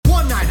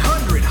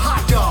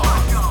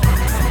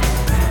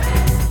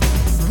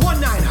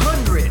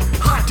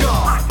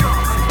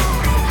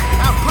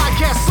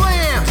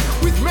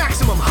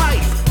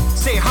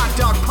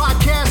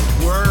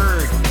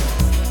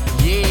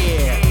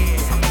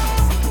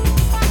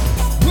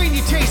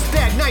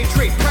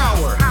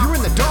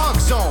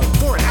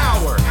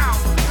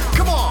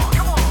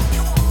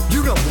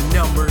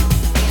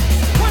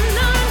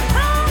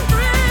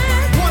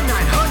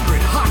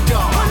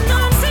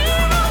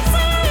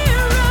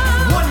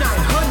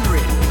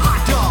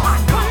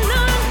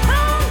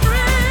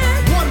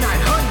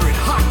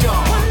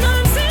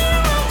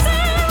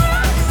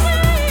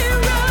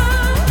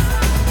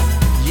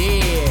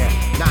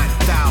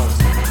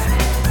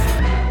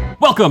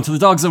Welcome to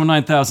the Zzone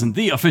 9000,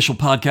 the official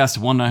podcast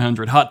of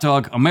 1-900 Hot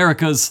Dog,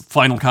 America's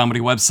final comedy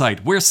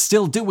website. We're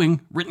still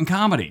doing written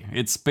comedy.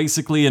 It's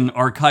basically an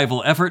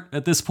archival effort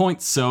at this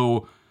point,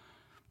 so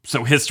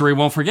history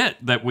won't forget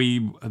that we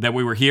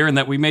were here and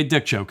that we made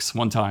dick jokes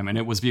one time, and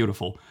it was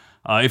beautiful.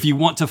 If you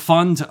want to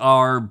fund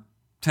our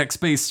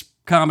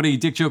text-based comedy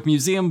dick joke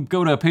museum,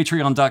 go to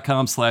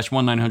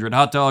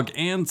patreon.com/1900hotdog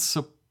and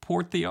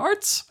support the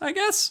arts, I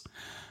guess.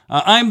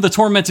 I'm the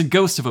tormented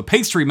ghost of a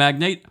pastry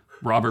magnate,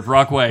 Robert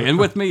Brockway, and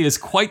with me is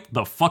quite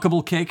the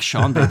fuckable cake,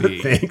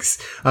 Seanbaby. Thanks.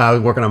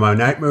 Working on my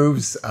night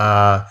moves.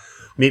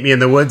 Meet me in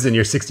the woods in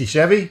your 60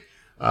 Chevy.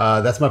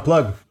 That's my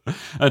plug.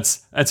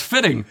 That's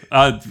fitting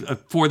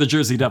for the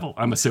Jersey Devil,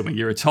 I'm assuming.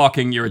 You're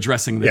addressing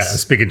this. Yeah, I'm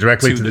speaking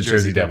directly to the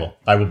Jersey Devil.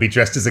 I will be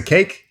dressed as a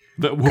cake.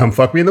 Come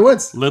fuck me in the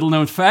woods. Little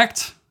known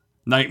fact,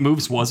 Night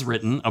Moves was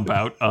written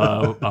about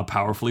a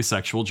powerfully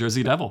sexual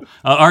Jersey Devil.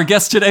 Our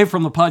guest today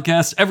from the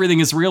podcast, Everything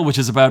is Real, which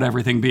is about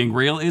everything being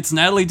real, it's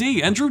Natalie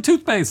Dee and Drew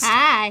Toothpaste.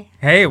 Hi.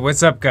 Hey,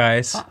 what's up,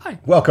 guys? Hi.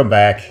 Welcome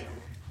back.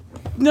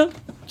 No,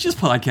 just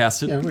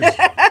podcasted. Yeah, we're just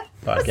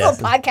Little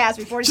podcast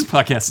before Just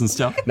podcasting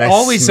stuff. nice,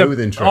 Always smooth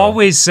intro.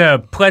 always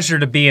a pleasure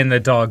to be in the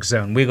Dog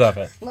Zone. We love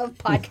it. love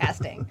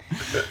podcasting.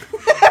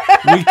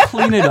 We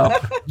clean it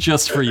up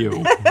just for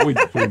you. We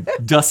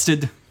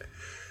dusted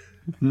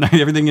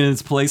everything in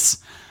its place.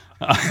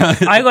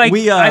 I like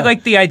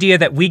the idea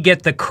that we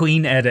get the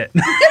clean edit.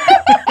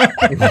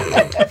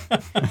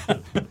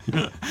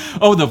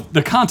 Oh,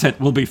 the content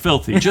will be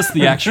filthy. Just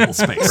the actual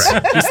space.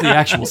 Just the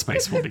actual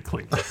space will be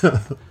clean.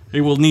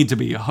 It will need to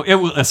be,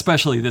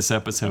 especially this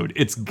episode,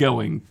 it's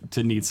going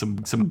to need some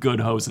good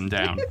hosing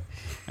down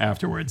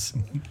afterwards.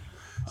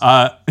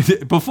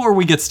 Before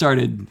we get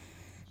started,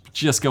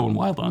 just going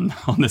wild on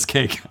this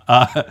cake.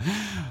 What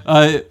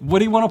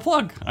do you want to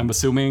plug? I'm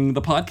assuming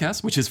the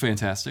podcast, which is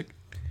fantastic.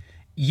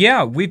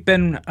 Yeah, we've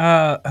been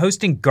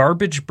hosting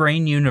Garbage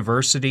Brain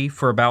University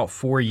for about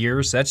 4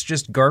 years. That's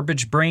just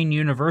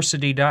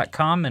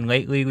garbagebrainuniversity.com. And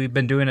lately we've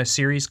been doing a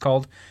series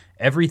called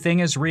Everything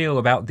is Real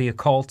about the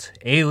occult,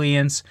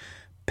 aliens,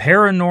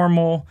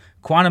 paranormal,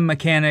 quantum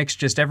mechanics,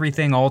 just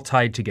everything all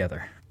tied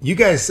together. You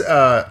guys,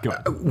 I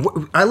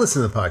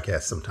listen to the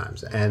podcast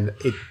sometimes, and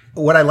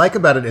what I like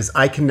about it is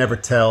I can never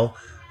tell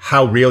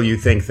how real you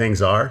think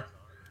things are.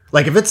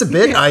 Like, if it's a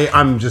bit,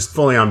 I'm just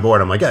fully on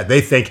board. I'm like, yeah,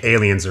 they think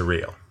aliens are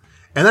real.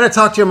 And then I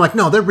talk to you, I'm like,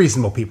 no, they're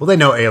reasonable people. They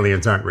know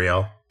aliens aren't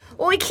real.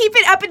 Well, we keep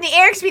it up in the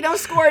air because we don't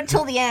score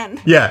until the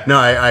end. Yeah, no,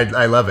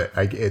 I love it.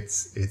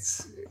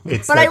 It's.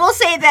 But I will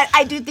say that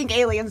I do think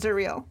aliens are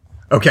real.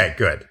 Okay,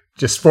 good.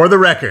 Just for the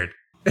record.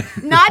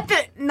 Not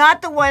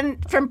the one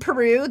from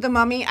Peru, the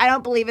mummy. I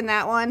don't believe in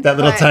that one. That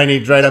little tiny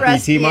dried up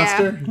rest, ET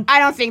monster? Yeah. I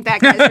don't think that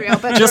guy's real,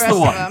 but Just the the rest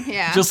one. of them,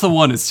 yeah. Just the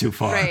one is too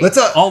far. Right.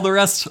 All the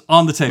rest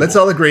on the table. Let's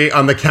all agree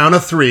on the count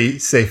of 3,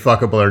 say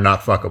fuckable or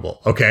not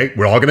fuckable. Okay,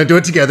 we're all going to do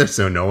it together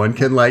so no one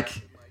can The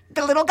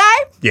little guy?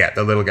 Yeah,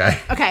 the little guy.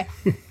 Okay.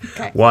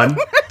 1,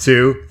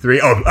 2,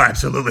 3. Oh,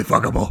 absolutely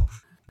fuckable.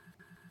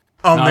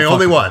 Oh, Not the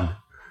only fuckable. one.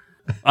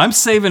 I'm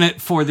saving it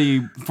for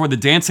the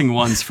dancing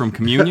ones from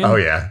Communion. Oh,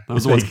 yeah.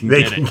 Those ones can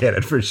they get can it. get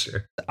it for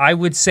sure. I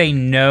would say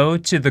no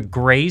to the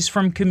grays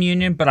from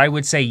Communion, but I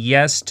would say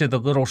yes to the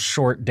little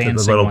short dancing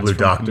The little ones blue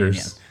from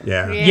doctors.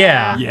 Yeah. Communion.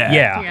 Yeah.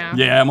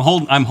 Yeah,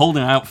 I'm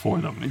holding out for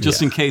them.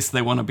 Just in case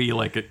they want to be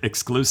like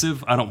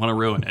exclusive, I don't want to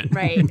ruin it.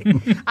 Right.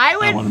 I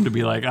want them to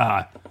be like,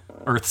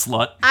 Earth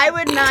slut. I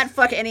would not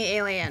fuck any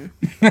alien.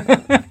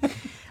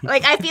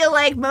 Like, I feel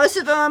like most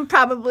of them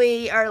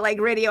probably are,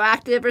 like,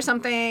 radioactive or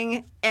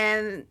something,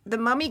 and the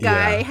mummy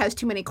guy has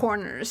too many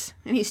corners,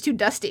 and he's too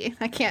dusty.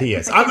 I can't. He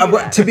is. I can't do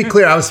that. To be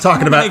clear, I was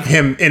talking about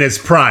him in his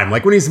prime,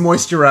 like when he's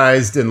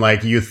moisturized and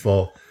like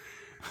youthful.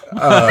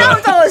 Not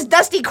with all those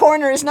dusty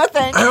corners,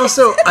 nothing. I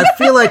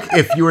feel like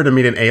if you were to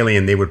meet an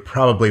alien, they would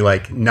probably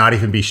like not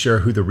even be sure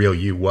who the real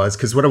you was.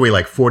 Because what are we,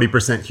 like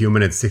 40%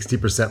 human and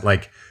 60%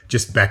 like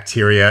just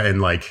bacteria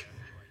and like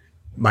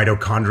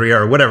mitochondria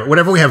or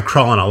whatever we have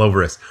crawling all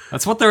over us.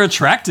 That's what they're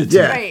attracted to.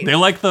 Yeah. Right. They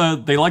like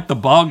the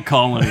bog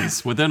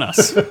colonies within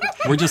us.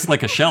 We're just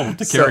like a shell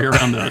to carry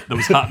around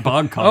those hot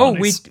bog Oh,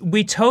 colonies.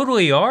 we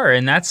totally are.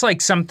 And that's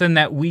like something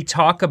that we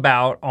talk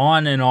about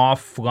on and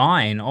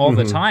offline all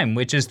the time,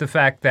 which is the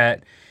fact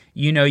that,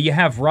 you know, you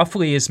have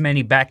roughly as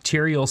many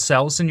bacterial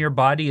cells in your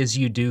body as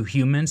you do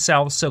human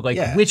cells. So,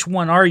 like, which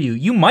one are you?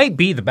 You might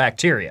be the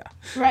bacteria.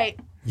 Right.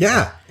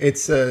 Yeah,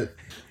 it's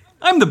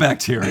I'm the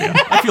bacteria.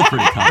 I feel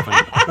pretty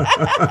confident.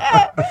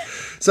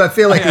 so I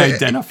feel like I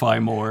identify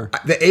more.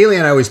 the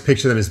alien, I always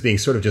picture them as being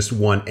sort of just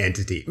one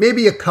entity.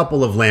 Maybe a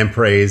couple of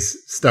lampreys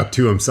stuck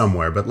to them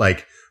somewhere, but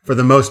like for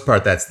the most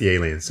part, that's the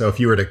alien. So if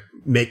you were to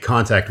make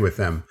contact with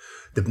them,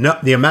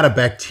 the amount of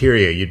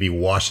bacteria you'd be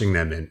washing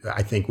them in,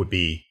 I think would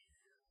be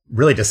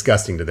really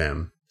disgusting to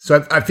them.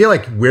 So I feel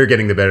like we're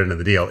getting the better end of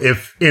the deal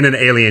if in an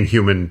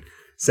alien-human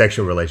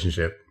sexual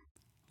relationship.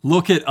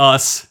 Look at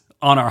us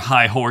on our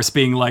high horse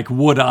being like,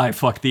 would I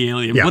fuck the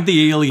alien? Yeah. Would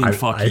the alien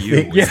fuck you?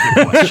 think- Is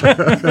the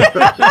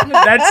question.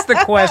 That's the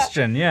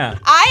question, yeah.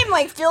 I'm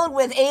like filled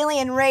with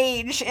alien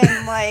rage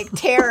and like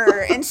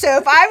terror. And so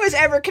if I was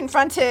ever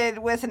confronted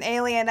with an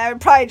alien, I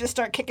would probably just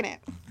start kicking it.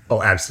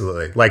 Oh,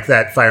 absolutely. Like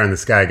that Fire in the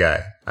Sky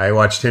guy. I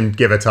watched him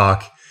give a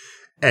talk,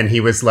 and he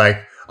was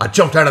like, I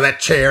jumped out of that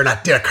chair and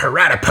I did a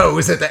karate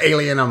pose at the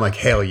alien. I'm like,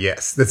 hell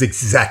yes. That's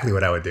exactly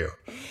what I would do.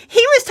 He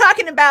was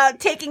talking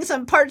about taking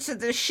some parts of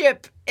the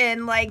ship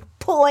and like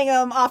pulling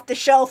them off the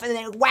shelf and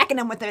then whacking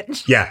them with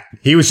it. Yeah,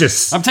 he was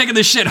just... I'm taking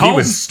this shit He home.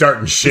 was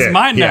starting shit. It's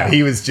mine Yeah, now.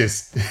 he was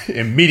just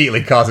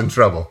immediately causing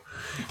trouble.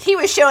 He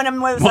was showing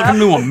him what was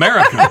Welcome up. to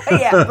America.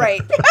 Yeah,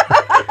 right.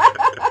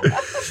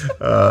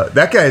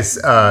 That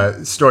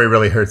guy's story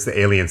really hurts the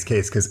aliens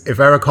case, because if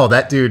I recall,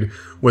 that dude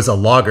was a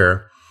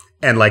logger,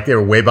 and like they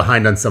were way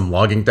behind on some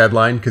logging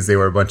deadline because they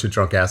were a bunch of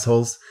drunk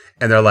assholes.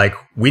 And they're like,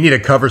 we need a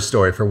cover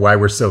story for why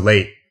we're so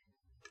late.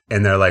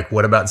 And they're like,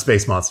 what about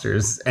space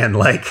monsters? And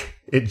like,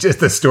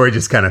 the story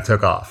just kind of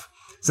took off.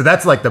 So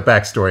that's like the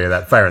backstory of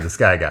that Fire in the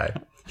Sky guy.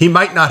 He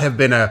might not have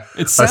been a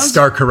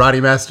star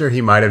karate master.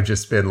 He might have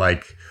just been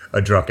like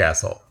a drunk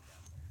asshole.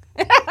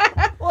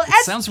 Well,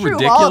 that's Sounds true, all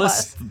of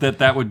ridiculous us.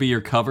 that would be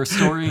your cover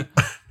story,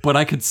 but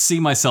I could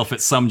see myself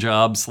at some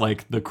jobs,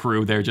 like the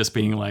crew there just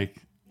being like,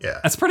 Yeah.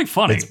 that's pretty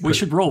funny. We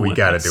should roll with We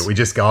got to this. do it. We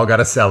just all got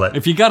to sell it.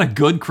 If you got a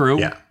good crew,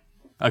 Yeah.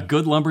 a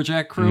good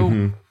lumberjack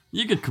crew,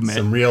 you could commit.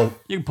 You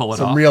can pull it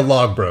some off. real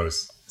log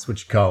bros. That's what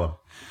you call them.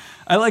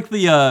 I like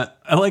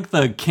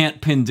the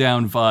can't pin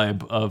down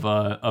vibe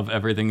of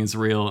everything is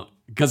real,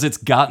 because it's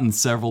gotten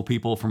several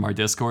people from our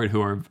Discord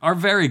who are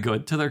very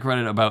good, to their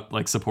credit, about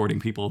like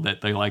supporting people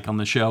that they like on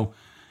the show,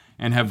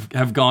 and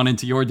have gone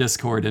into your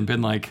Discord and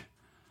been like,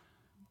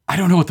 I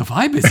don't know what the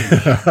vibe is in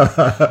here.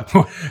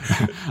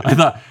 I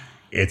thought,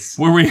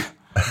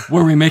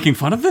 were we making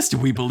fun of this? Do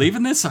we believe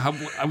in this? Tell me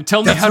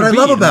That's how what to I be.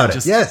 love And about it,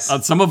 just- yes.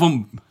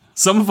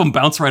 Some of them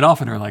bounce right off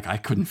and are like, I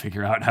couldn't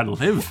figure out how to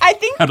live.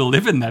 How to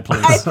live in that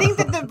place. I think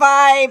that the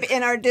vibe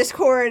in our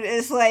Discord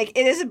is like,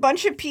 it is a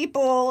bunch of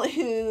people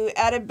who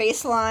at a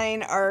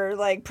baseline are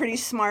like pretty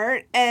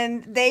smart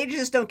and they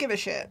just don't give a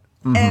shit.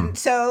 And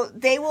so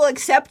they will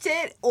accept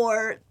it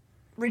or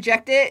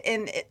reject it,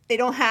 and they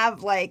don't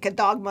have like a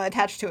dogma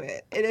attached to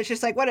it. It is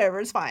just like,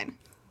 whatever, it's fine.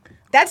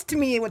 That's to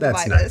me what the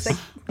That's vibe nice. is. Like,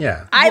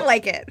 Yeah. I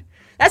like it.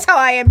 That's how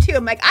I am too.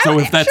 I'm like, So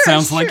if that sure,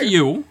 sounds like sure.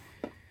 you,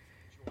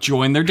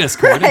 join their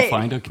Discord and Right.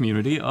 find a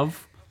community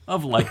of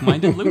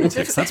like-minded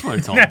lunatics. That's what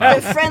it's all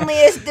about. The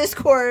friendliest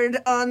Discord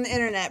on the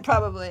internet,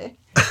 probably.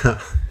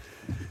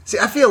 See,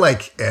 I feel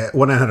like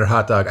 1-900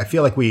 Hot Dog, I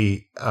feel like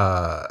we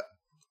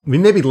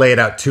maybe lay it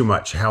out too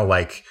much. How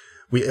like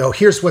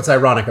here's what's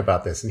ironic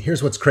about this, and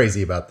here's what's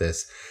crazy about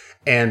this,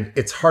 and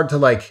it's hard to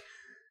like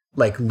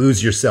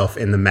lose yourself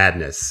in the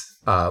madness.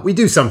 We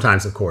do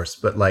sometimes, of course,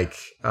 but like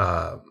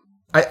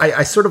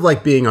I sort of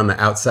like being on the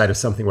outside of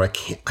something where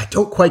I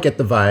don't quite get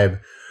the vibe.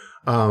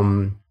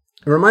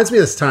 It reminds me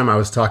of this time I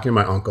was talking to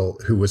my uncle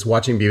who was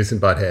watching Beavis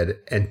and Butthead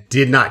and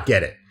did not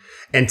get it,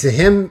 and to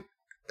him,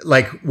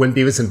 like when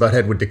Beavis and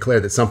Butthead would declare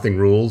that something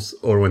rules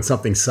or when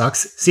something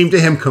sucks, seemed to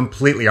him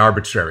completely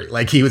arbitrary.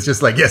 Like he was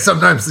just like, yeah,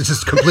 sometimes it's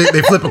just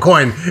they flip a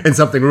coin and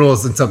something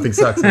rules and something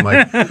sucks. I'm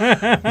like,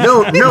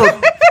 no,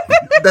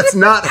 that's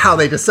not how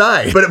they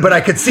decide. But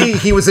I could see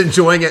he was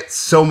enjoying it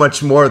so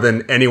much more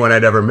than anyone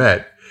I'd ever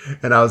met.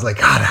 And I was like,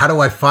 God, how do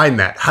I find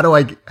that? How do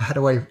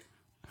I?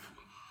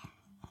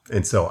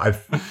 And so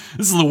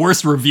This is the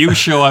worst review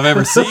show I've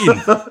ever seen.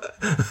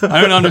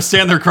 I don't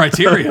understand their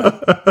criteria.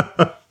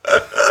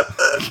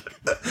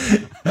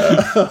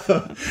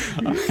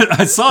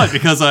 I saw it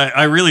because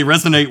I really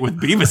resonate with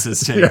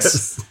Beavis's takes,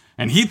 Yes.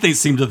 and he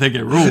seemed to think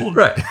it ruled.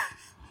 right.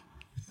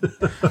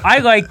 I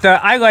like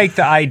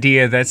the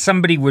idea that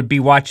somebody would be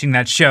watching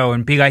that show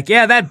and be like,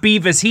 yeah, that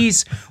Beavis,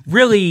 he's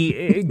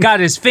really got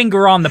his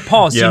finger on the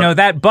pulse. Yep. You know,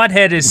 that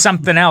Butthead is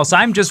something else.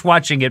 I'm just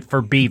watching it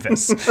for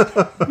Beavis.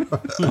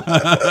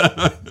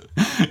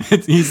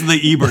 He's the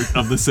Ebert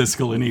of the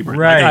Siskel and Ebert.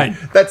 Right.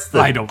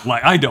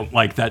 Like, I don't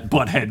like that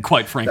Butthead,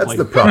 quite frankly. That's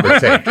the proper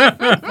take.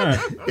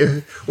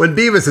 When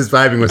Beavis is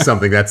vibing with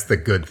something, that's the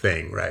good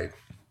thing, right?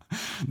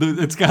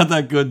 It's got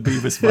that good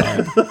Beavis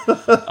vibe.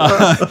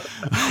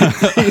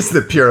 He's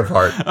the pure of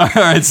heart. All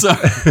right, so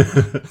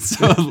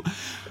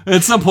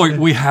at some point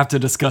we have to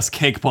discuss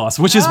Cake Boss,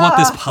 which is what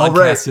this podcast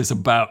right. is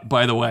about,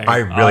 by the way. I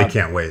really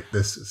can't wait.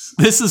 This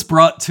is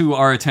brought to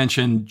our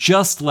attention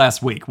just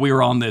last week. We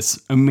were on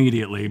this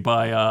immediately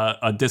by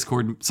a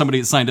Discord. Somebody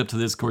that signed up to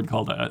the Discord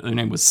called, their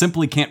name was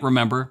Simply Can't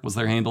Remember, was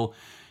their handle.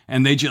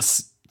 And they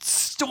just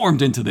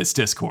stormed into this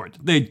Discord.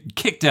 They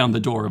kicked down the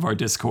door of our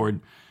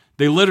Discord.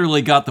 They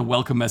literally got the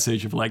welcome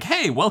message of like,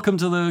 hey, welcome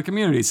to the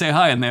community. Say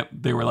hi. And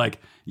they were like,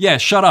 yeah,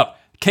 shut up.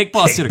 Cake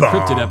Boss did a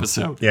cryptid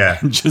episode. Yeah.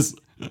 Just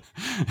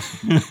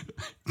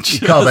You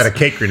call that a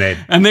cake grenade.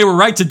 And they were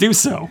right to do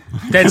so.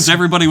 Because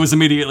everybody was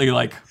immediately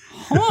like,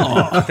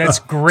 huh. That's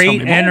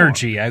great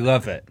energy. I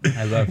love it.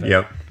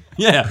 Yep.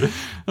 Yeah.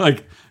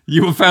 Like,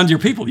 You have found your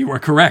people. You are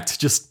correct.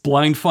 Just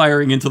blind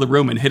firing into the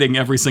room and hitting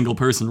every single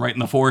person right in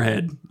the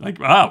forehead. Like,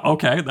 oh,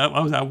 okay, that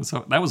was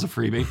a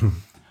freebie.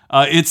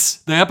 It's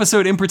the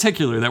episode in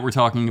particular that we're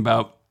talking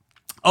about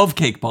of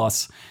Cake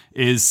Boss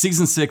is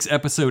season 6,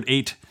 episode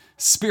 8,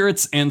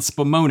 Spirits and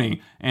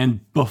Spumoni.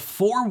 And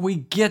before we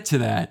get to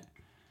that,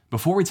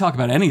 before we talk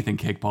about anything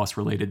Cake Boss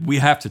related, we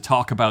have to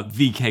talk about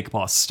the Cake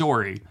Boss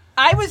story.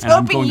 I was and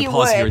hoping I'm going you to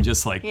pause would. here and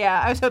just like,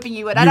 yeah, I was hoping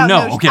you would. You I don't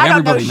know. know. Okay, I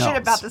don't know everybody shit knows.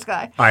 about this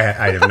guy. I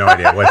have no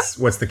idea.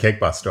 What's the Cake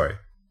Boss story?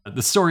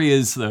 the story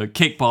is the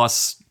Cake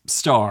Boss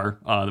star,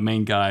 the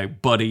main guy,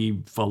 Buddy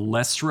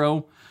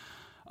Valestro.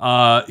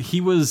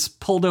 He was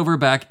pulled over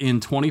back in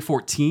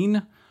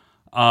 2014,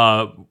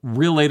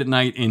 real late at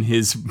night in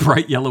his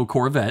bright yellow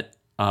Corvette,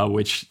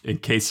 which, in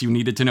case you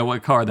needed to know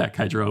what car that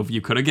guy drove,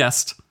 you could have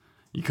guessed.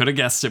 You could have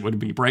guessed it would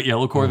be bright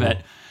yellow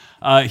Corvette.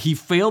 He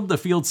failed the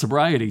field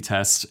sobriety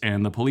test,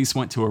 and the police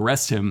went to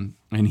arrest him.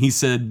 And he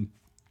said,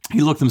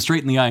 he looked them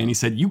straight in the eye, and he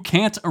said, "You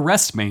can't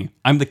arrest me.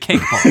 I'm the Cake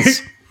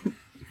Boss."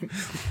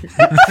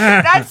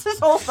 That's his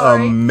whole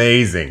story.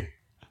 Amazing.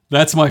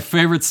 That's my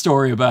favorite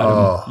story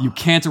about him. You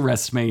can't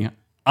arrest me.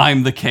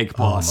 I'm the Cake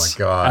Boss.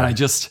 Oh my God. And I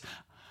just,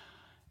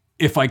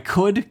 if I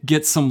could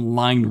get some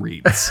line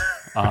reads,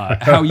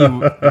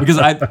 because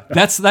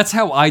that's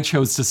how I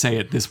chose to say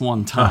it this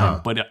one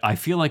time, but I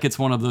feel like it's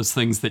one of those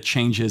things that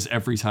changes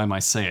every time I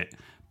say it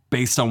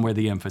based on where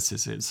the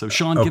emphasis is. So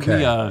Sean, give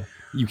me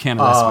you can't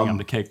arrest me, I'm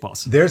the Cake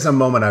Boss. There's a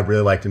moment I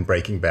really liked in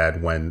Breaking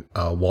Bad when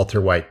Walter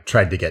White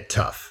tried to get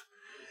tough.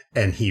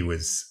 And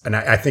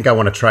I think I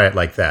want to try it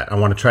like that. I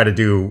want to try to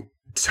do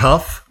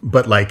tough,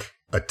 but like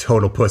a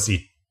total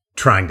pussy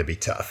trying to be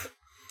tough.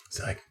 It's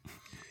like,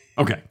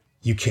 Okay.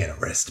 you can't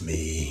arrest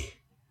me.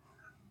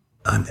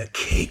 I'm the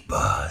Cake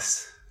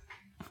Boss.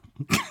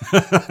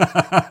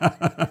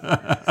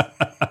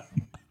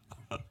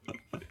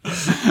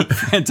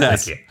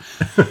 Fantastic.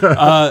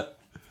 How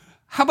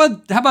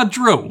about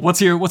Drew?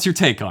 What's your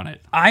take on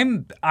it?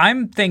 I'm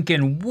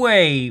thinking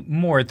way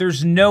more.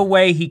 There's no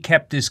way he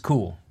kept his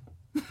cool.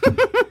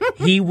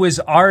 He was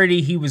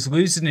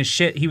losing his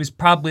shit. He was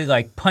probably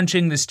like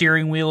punching the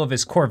steering wheel of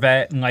his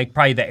Corvette, and like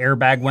probably the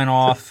airbag went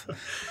off,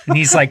 and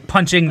he's like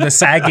punching the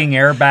sagging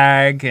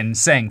airbag and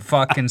saying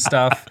fuck and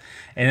stuff.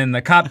 And then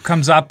the cop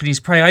comes up and he's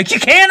probably like, "You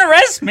can't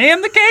arrest me,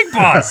 I'm the Cake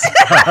Boss."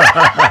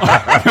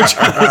 Just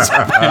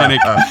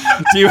panic.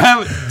 Do you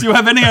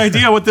have any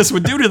idea what this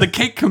would do to the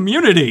cake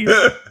community?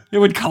 It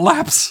would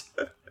collapse.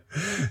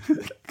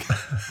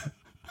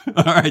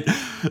 All right,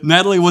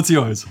 Natalie, what's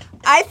yours?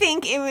 I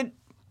think it would,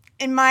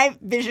 in my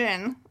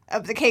vision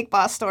of the Cake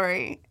Boss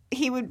story,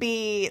 he would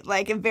be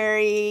like a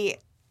very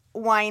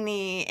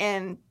whiny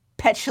and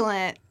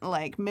petulant,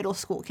 like middle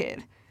school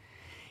kid.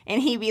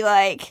 And he'd be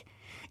like,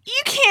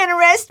 "You can't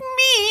arrest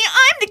me,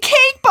 I'm the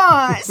Cake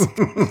Boss."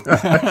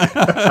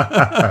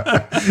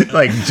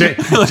 Like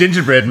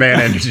gingerbread man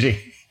energy.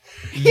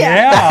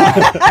 Yeah.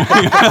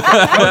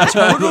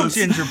 Total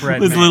gingerbread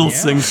This man, little yeah.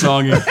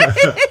 sing-songing.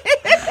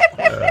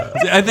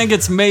 I think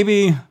it's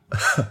maybe.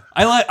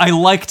 I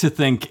like to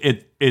think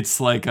it's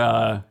like.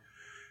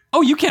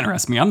 Oh, you can't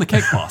arrest me. I'm the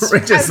Cake Boss.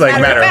 Just like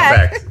matter of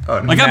fact. Oh,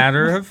 no. Like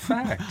Matter of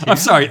fact. I'm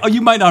sorry. Oh,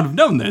 you might not have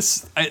known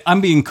this. I'm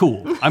being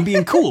cool. I'm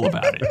being cool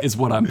about it. Is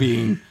what I'm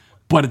being.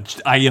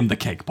 But I am the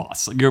Cake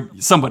Boss.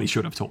 Somebody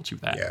should have told you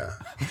that.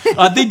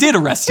 Yeah. They did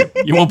arrest him.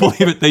 You won't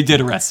believe it. They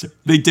did arrest him.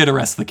 They did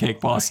arrest the Cake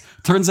Boss.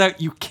 Turns out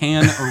you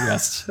can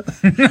arrest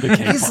the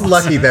Cake He's Boss.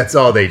 lucky that's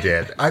all they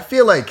did. I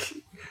feel like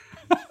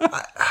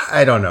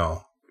I don't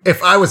know.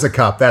 If I was a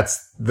cop,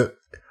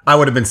 I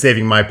would have been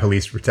saving my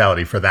police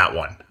brutality for that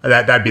one.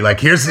 That'd be like,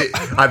 here's it.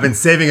 I've been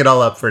saving it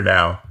all up for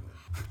now.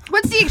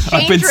 What's the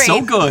exchange I've been rate?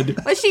 so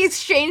good. What's the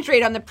exchange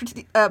rate on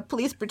the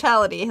police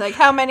brutality? Like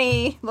how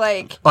many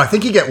Oh, I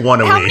think you get one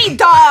a how week. many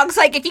dogs?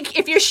 Like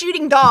if you're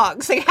shooting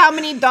dogs, like how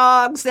many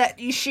dogs that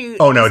you shoot?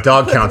 Oh, no, is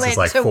dog counts as equivalent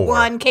like to 4.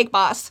 one Cake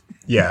Boss.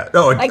 Yeah.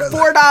 No, Like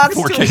 4 dogs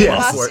 4 to a Cake Cake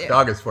Boss. Boss.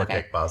 Dog is 4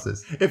 Cake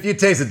Bosses. If you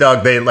tase a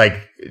dog, they like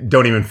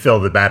don't even fill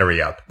the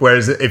battery up.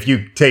 Whereas if you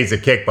tase a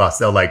Cake Boss,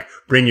 they'll like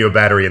bring you a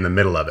battery in the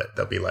middle of it.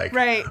 They'll be like,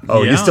 Right.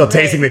 "Oh, Yeah. you're still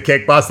tasing the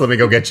Cake Boss? Let me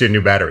go get you a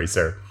new battery,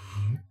 sir."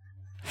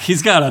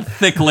 He's got a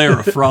thick layer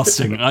of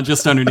frosting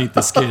just underneath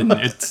the skin.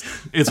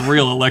 It's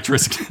real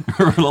electricity.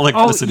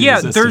 Oh, yeah,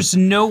 resistant. there's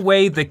no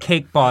way the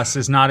Cake Boss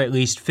is not at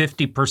least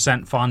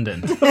 50%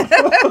 fondant.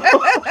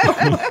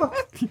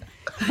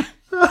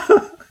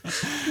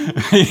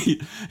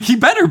 He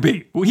better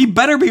be. He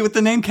better be with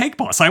the name Cake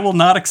Boss. I will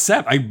not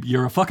accept.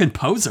 You're a fucking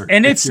poser.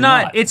 And if it's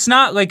you're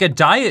not like a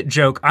diet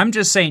joke. I'm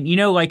just saying,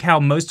 like how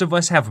most of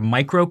us have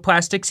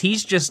microplastics?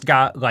 He's just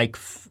got like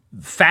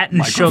fat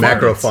and sugar.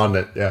 Macro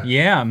fondant, yeah.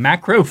 Yeah,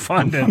 macro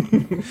fondant.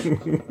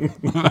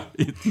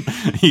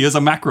 He is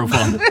a macro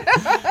fondant.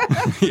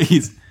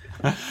 He's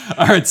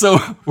all right. So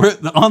we're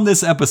on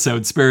this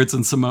episode, Spirits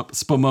and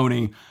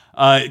Spumoni.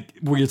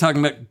 We're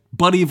talking about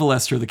Buddy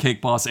Valestro, the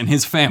Cake Boss, and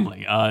his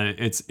family.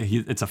 It's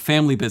a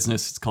family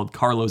business. It's called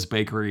Carlo's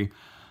Bakery.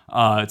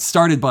 It's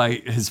started by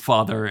his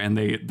father, and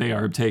they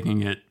are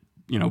taking it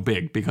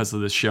big because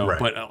of this show. Right.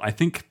 But I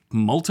think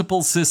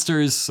multiple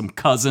sisters, some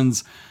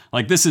cousins.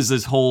 Like this is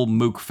his whole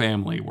Mook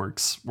family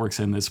works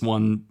in this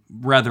one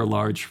rather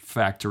large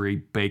factory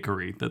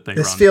bakery that they run.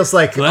 This feels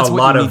like So a that's what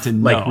lot you need of to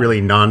like know. really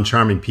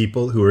non-charming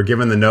people who were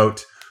given the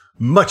note,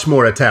 much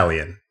more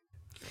Italian.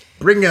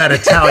 Bring that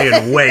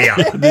Italian way up.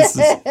 This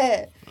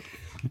is,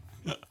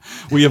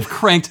 we have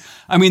cranked.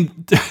 I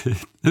mean,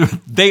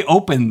 they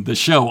open the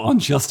show on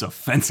just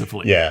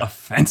offensively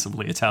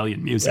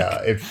Italian music.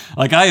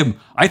 Yeah,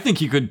 I think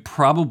you could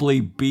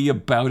probably be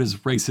about as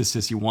racist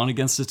as you want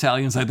against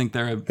Italians. I think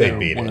they're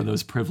beat one it. of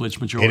those privileged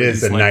It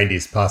majorities. is the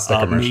 90s pasta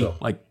commercial.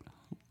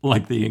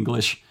 Like the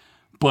English.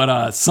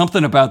 But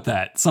something about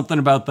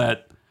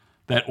that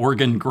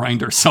organ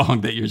grinder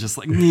song that you're just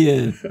like,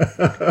 yeah,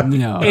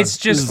 no. It's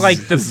just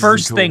like the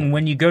first thing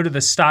when you go to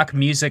the stock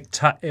music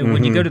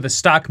when you go to the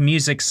stock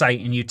music site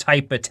and you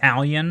type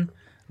Italian,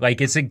 like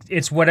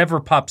it's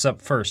whatever pops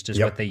up first is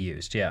what they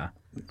used. Yeah.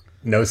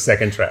 No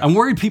second track. I'm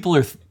worried people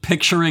are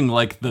picturing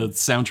like the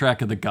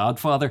soundtrack of The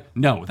Godfather.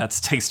 No, that's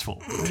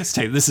tasteful. This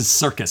is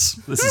circus.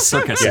 This is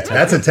circus. Yeah,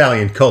 that's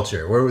Italian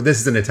culture.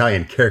 This is an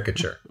Italian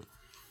caricature.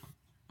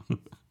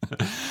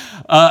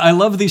 I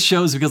love these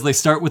shows because they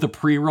start with a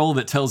pre-roll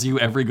that tells you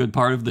every good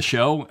part of the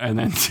show, and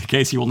then in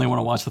case you only want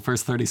to watch the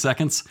first 30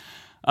 seconds.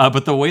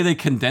 But the way they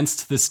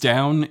condensed this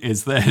down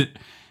is that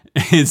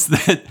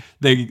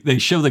they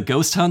show the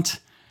ghost hunt,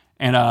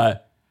 and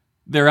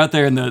they're out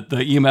there, and the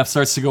EMF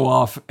starts to go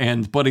off,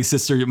 and Buddy's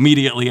sister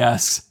immediately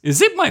asks,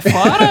 "Is it my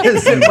father?"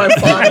 Is it my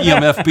father?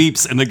 EMF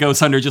beeps, and the ghost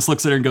hunter just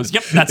looks at her and goes,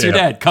 "Yep, that's your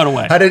dad. Cut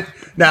away."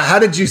 How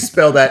did you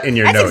spell that in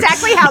your That's notes?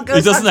 exactly how ghost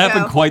It doesn't hunts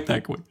happen go. quite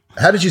that quick.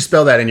 How did you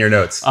spell that in your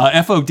notes?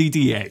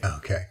 FODDA.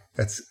 Okay,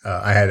 that's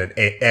I had an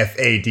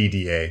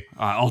FADDA.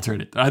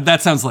 Alternate.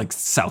 That sounds like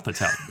South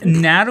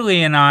Italian.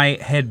 Natalie and I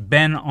had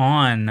been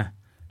on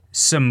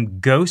some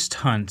ghost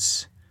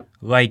hunts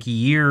like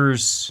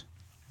years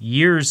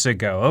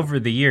ago, over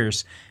the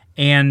years,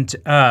 and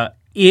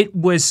it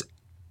was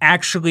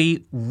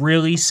actually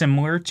really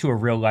similar to a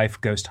real life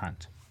ghost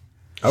hunt.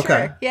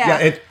 Okay. Sure,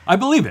 yeah. I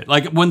believe it.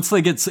 Like once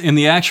they get in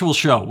the actual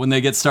show, when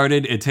they get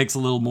started, it takes a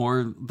little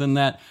more than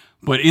that.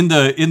 But in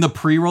the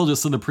pre-roll,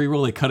 just in the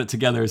pre-roll, they cut it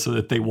together so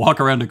that they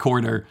walk around a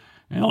corner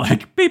and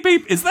like, beep,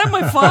 beep, is that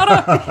my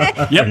father?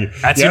 Yep,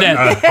 that's your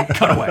dad.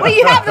 Cut away. Well,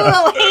 you have the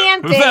little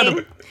hand Found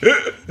thing.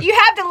 You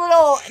have the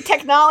little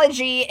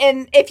technology,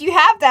 and if you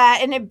have that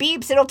and it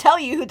beeps, it'll tell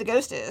you who the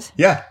ghost is.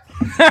 Yeah.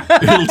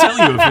 It'll tell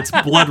you if it's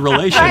blood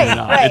relation or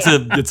not. Right.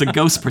 It's a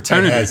ghost It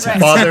fraternity. has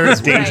test. father,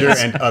 danger,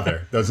 and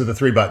other. Those are the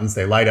three buttons.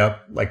 They light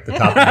up like the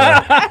top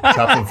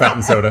of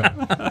fountain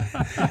soda.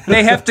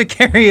 They have to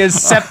carry a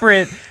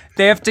separate.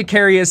 They have to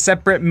carry a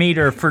separate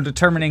meter for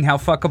determining how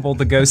fuckable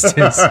the ghost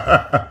is.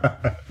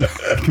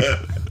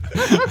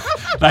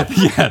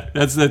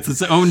 That's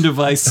its own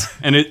device,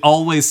 and it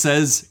always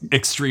says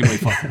extremely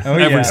fucking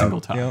every single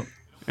time. Yep.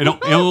 It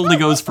only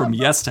goes from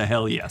yes to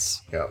hell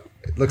yes. Yeah.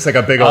 It looks like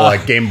a big old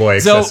like Game Boy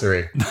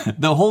accessory. So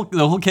the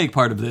whole cake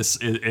part of this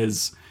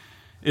is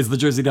the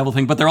Jersey Devil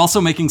thing, but they're also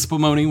making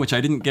Spumoni, which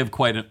I didn't give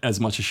quite as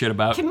much a shit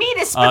about. To me,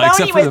 the except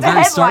Spumoni for was the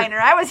very start. headliner.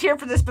 I was here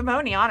for the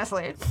Spumoni,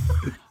 honestly.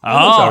 Oh,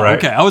 all right.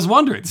 okay. I was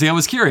wondering. See, I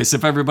was curious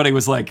if everybody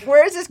was like,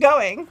 Where is this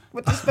going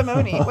with the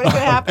Spumoni? What is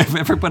going to happen? if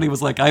everybody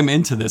was like, I'm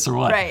into this or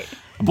what. Right.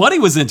 Buddy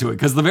was into it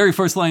because the very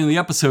first line of the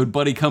episode,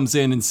 Buddy comes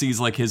in and sees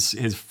like his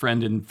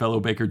friend and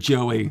fellow baker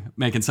Joey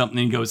making something,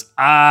 and he goes,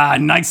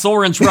 nice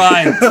orange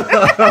ride.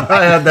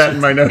 I had that in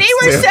my notes. They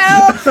were too.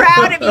 so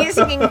proud of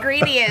using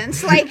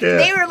ingredients. Like,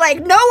 they were like,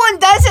 no one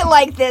does it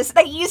like this.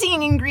 Like,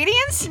 using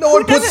ingredients? No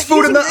one Who puts doesn't food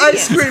use in the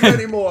ice ingredients? cream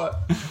anymore.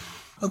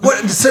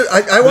 What? So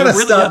I want to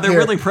stop They're here.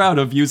 really proud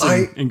of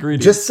using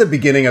ingredients. Just the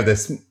beginning of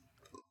this,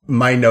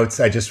 my notes,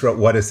 I just wrote,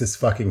 what is this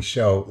fucking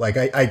show? Like,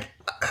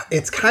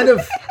 it's kind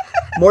of,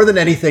 more than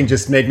anything,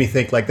 just made me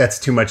think, like, that's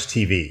too much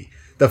TV.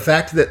 The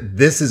fact that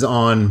this is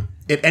on,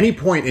 at any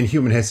point in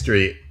human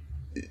history,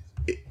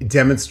 it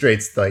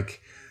demonstrates,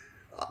 like,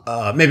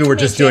 maybe we're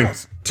just doing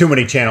too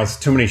many channels,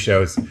 too many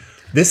shows.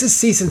 This is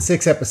season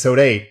 6, episode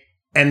 8,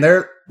 and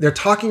they're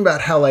talking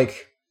about how,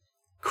 like,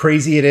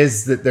 crazy it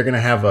is that they're going to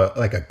have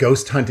a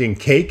ghost hunting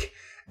cake.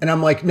 And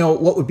I'm like, no,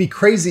 what would be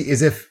crazy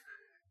is if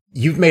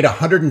you've made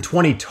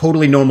 120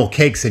 totally normal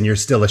cakes and you're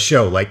still a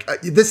show. Like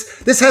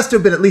this has to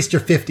have been at least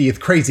your 50th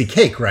crazy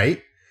cake,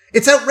 right?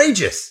 It's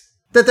outrageous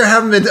that there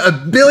haven't been a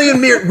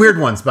billion weird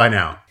ones by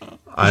now.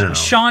 I don't know.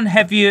 Sean,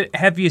 have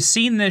you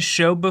seen this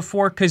show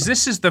before? Because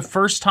this is the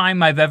first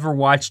time I've ever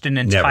watched an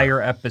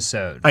entire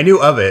episode. I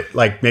knew of it,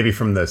 like maybe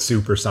from the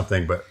soup or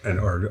something, but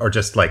or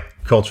just like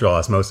cultural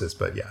osmosis.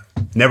 But yeah,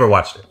 never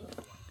watched it.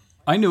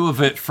 I knew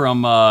of it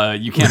from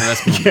You Can't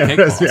Arrest Me on Cake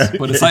Boss,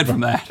 but aside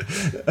from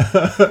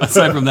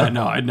that,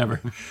 no, I'd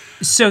never.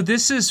 So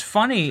this is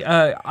funny.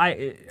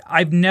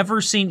 I've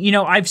never seen,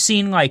 I've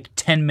seen like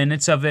 10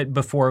 minutes of it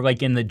before,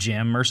 like in the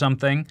gym or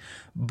something,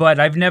 but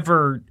I've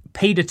never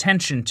paid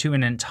attention to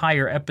an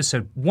entire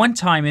episode. One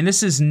time, and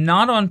this is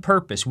not on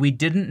purpose, we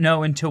didn't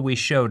know until we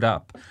showed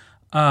up.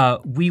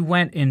 We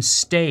went and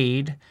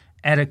stayed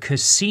at a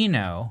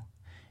casino,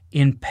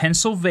 in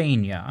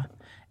Pennsylvania,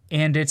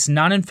 and it's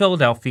not in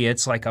Philadelphia.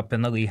 It's like up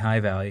in the Lehigh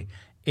Valley.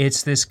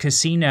 It's this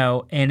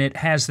casino, and it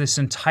has this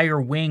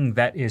entire wing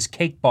that is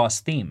Cake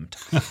Boss themed.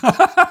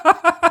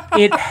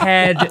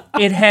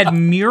 It had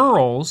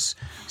murals.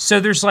 So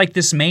there's like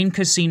this main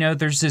casino.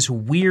 There's this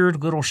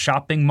weird little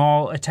shopping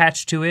mall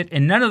attached to it,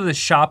 and none of the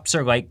shops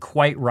are like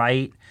quite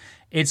right.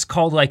 It's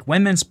called like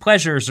Women's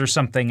Pleasures or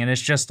something, and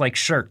it's just like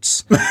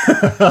shirts.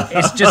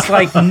 It's just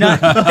like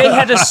they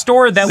had a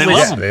store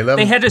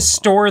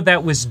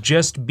that was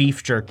just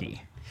beef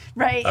jerky.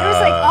 Right. It was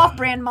like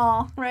off-brand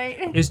mall, right?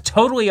 It's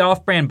totally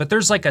off-brand, but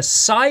there's like a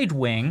side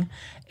wing,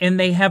 and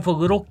they have a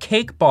little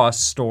Cake Boss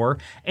store,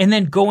 and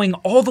then going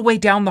all the way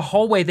down the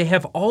hallway, they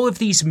have all of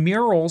these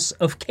murals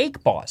of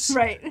Cake Boss.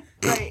 Right.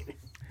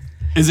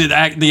 Is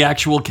it the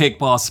actual Cake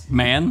Boss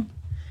man?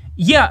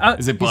 Yeah.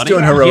 Is it Buddy? He's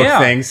doing heroic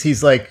things.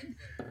 He's like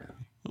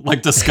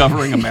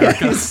discovering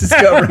America. He's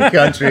discovering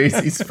countries.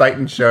 He's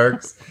fighting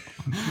sharks.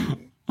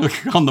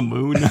 On the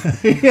moon.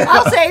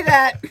 I'll say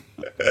that.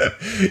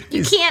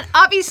 You can't,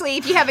 obviously,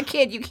 if you have a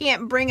kid, you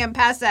can't bring him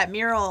past that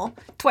mural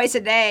twice a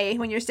day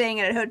when you're staying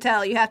at a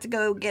hotel. You have to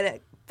go get a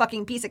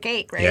fucking piece of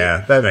cake, right?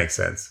 Yeah, that makes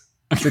sense.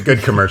 It's a good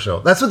commercial.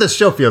 That's what this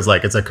show feels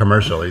like. It's a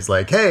commercial. He's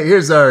like, hey,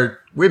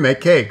 we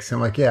make cakes. I'm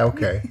like, yeah,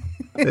 okay.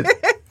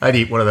 I'd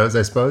eat one of those,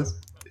 I suppose.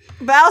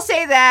 But I'll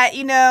say that,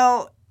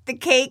 the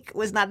cake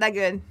was not that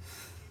good.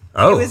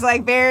 Oh. It was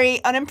like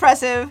very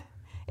unimpressive.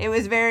 It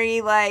was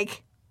very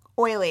like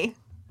oily.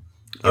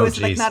 It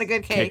was like not a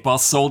good cake. Cake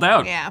Boss sold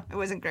out. Yeah, it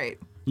wasn't great.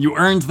 You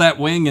earned that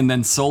wing and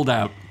then sold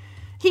out.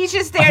 He's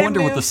just there I to wonder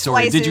move what the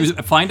story. slices. Did you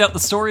find out the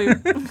story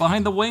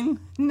behind the wing?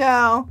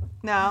 No.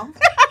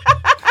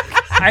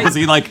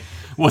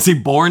 Was he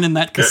born in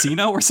that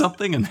casino or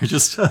something? And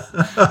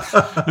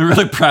they're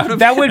really proud of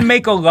that. Would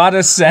make a lot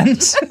of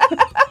sense.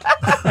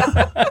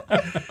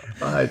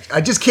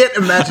 I just can't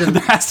imagine.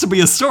 There has to be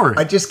a story.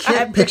 I just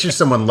can't picture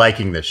someone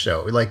liking this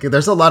show. Like,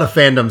 there's a lot of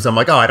fandoms. I'm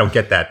like, oh, I don't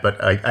get that,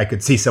 but I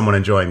could see someone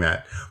enjoying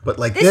that. But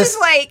like this is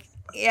like,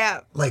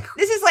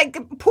 this is like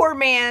a poor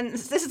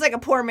man's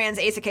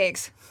Ace of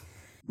Cakes.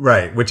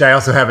 Right, which I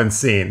also haven't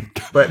seen.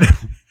 But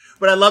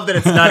I love that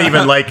it's not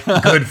even like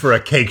good for a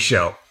cake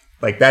show.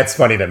 Like, that's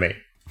funny to me.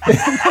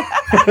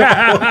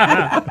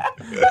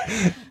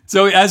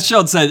 So as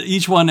Sean said,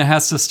 each one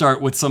has to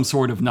start with some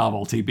sort of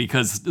novelty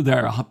because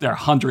they're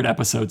 100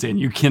 episodes in.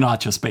 You cannot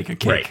just bake a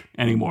cake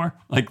anymore.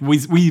 Like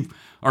we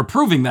are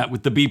proving that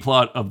with the B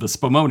plot of the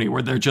Spumoni,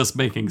 where they're just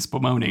making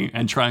Spumoni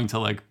and trying to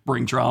like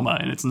bring drama,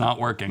 and it's not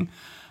working.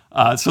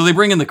 So they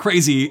bring in the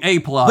crazy A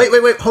plot.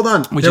 Wait, hold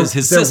on. Which is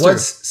his sister. There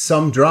was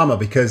some drama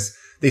because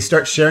they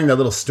start sharing that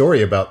little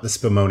story about the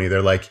Spumoni.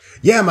 They're like,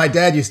 yeah, my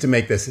dad used to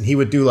make this, and he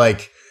would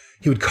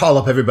would call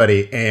up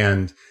everybody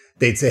and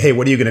they'd say, hey,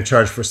 what are you going to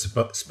charge for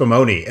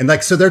Spumoni? And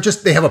like, so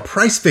they have a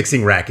price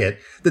fixing racket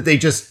that they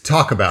just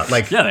talk about.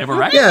 Like, yeah, they have a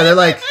racket. Yeah, they're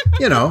like,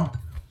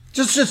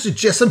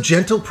 just some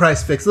gentle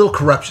price fix, little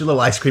corruption, little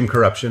ice cream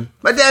corruption.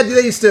 My dad, they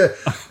used to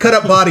cut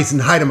up bodies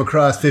and hide them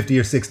across 50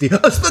 or 60.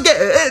 Oh,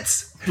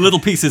 spaghetti! Little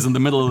pieces in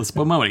the middle of the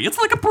Spumoni. It's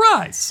like a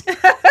prize.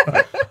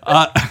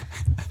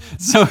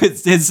 So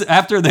it's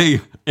after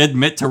they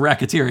admit to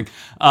racketeering,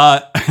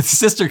 his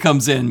sister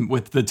comes in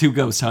with the two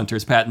ghost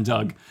hunters, Pat and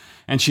Doug,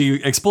 and she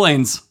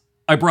explains,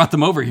 I brought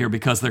them over here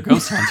because they're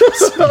ghost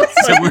hunters.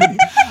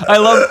 I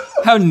love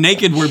how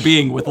naked we're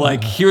being with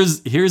like,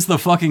 here's the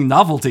fucking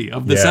novelty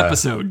of this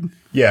episode.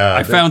 Yeah.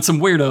 I found some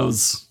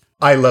weirdos.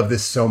 I love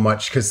this so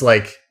much because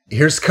like,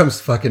 here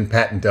comes fucking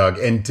Pat and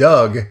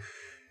Doug,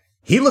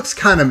 he looks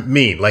kind of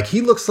mean. Like,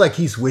 he looks like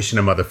he's wishing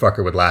a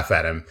motherfucker would laugh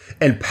at him.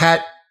 And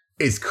Pat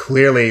is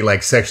clearly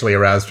like sexually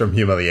aroused from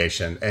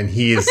humiliation. And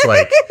he is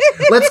like,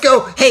 let's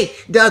go. Hey,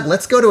 Doug,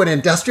 let's go to an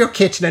industrial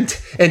kitchen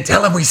and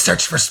tell him we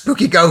searched for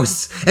spooky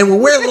ghosts. And we'll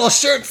wear little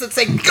shirts that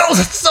say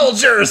Ghost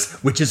Soldiers,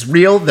 which is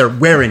real. They're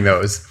wearing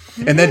those.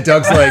 And then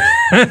Doug's like,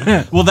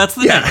 well, that's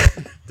the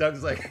thing.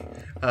 Doug's like,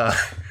 all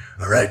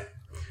right.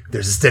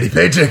 There's a steady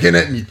paycheck in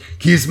it, and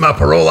keeps my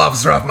parole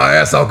officer off my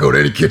ass. I'll go to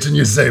any kitchen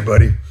you say,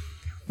 buddy.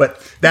 But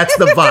that's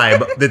the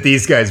vibe that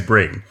these guys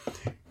bring.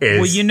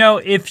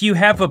 Well, if you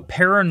have a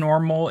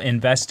paranormal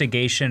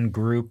investigation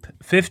group,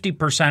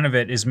 50% of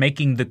it is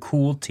making the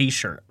cool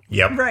T-shirt.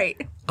 Yep.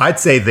 Right. I'd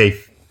say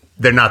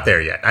they're not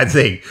there yet. I'd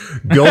say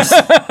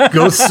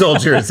ghost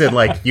soldiers in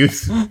like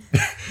youth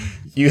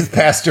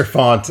pastor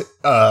font.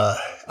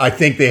 I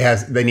think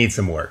they need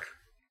some work.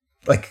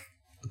 Like,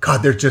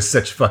 God, they're just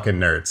such fucking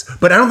nerds.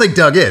 But I don't think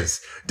Doug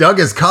is. Doug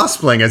is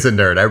cosplaying as a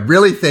nerd. I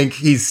really think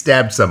he's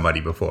stabbed somebody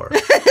before.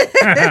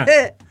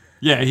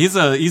 Yeah, he's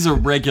a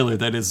regular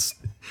that is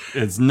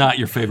not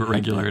your favorite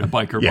regular at a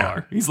biker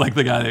bar. He's like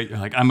the guy that you're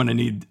like,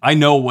 I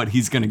know what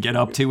he's going to get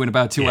up to in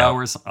about 2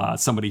 hours.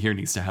 Somebody here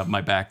needs to have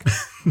my back.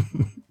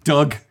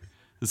 Doug,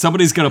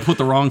 somebody's going to put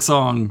the wrong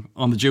song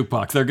on the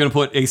jukebox. They're going to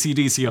put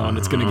AC/DC on.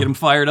 It's going to get him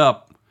fired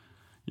up.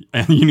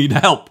 And you need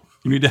help.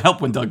 You need to help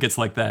when Doug gets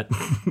like that.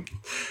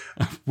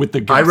 With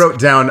the ghost. I wrote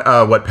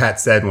down what Pat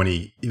said when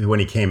he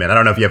came in. I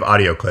don't know if you have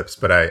audio clips,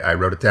 but I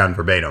wrote it down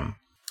verbatim.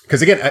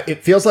 Because again,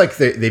 it feels like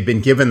they've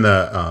been given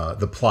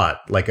the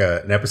plot, like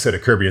an episode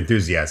of Curb Your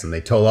Enthusiasm.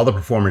 They told all the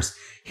performers,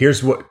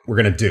 here's what we're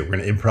going to do. We're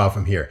going to improv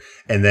from here.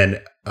 And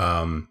then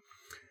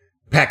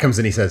Pat comes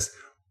in, he says,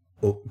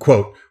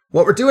 quote,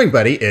 what we're doing,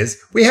 buddy,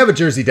 is we have a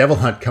Jersey Devil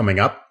hunt coming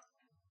up.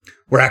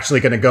 We're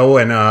actually going to go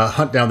and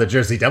hunt down the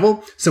Jersey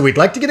Devil. So we'd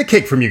like to get a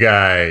cake from you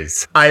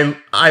guys.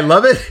 I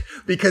love it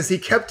because he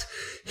kept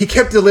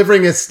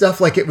delivering his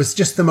stuff like it was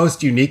just the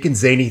most unique and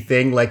zany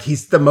thing. Like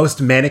he's the most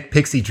manic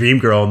pixie dream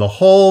girl in the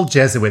whole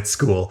Jesuit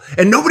school.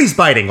 And nobody's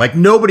biting. Like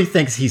nobody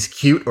thinks he's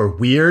cute or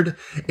weird.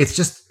 It's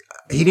just,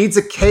 he needs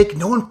a cake.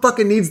 No one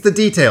fucking needs the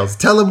details.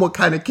 Tell him what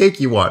kind of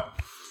cake you want.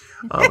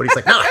 But he's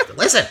like, no,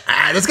 listen,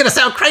 this is going to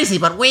sound crazy,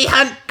 but we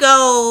hunt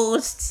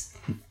ghosts.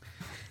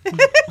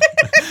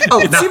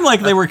 It seemed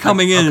like they were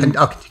coming in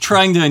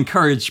trying to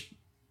encourage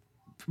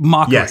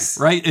mockery,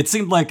 right? It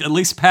seemed like at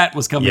least Pat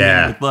was coming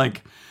in with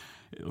like,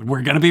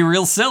 we're going to be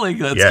real silly.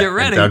 Let's get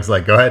ready. And Doug's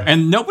like, go ahead.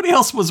 And nobody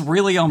else was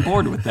really on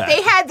board with that.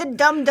 They had the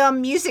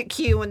dumb music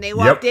cue when they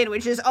walked in,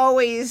 which is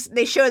always,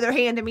 they show their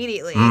hand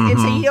immediately. And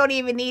so you don't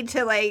even need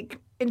to like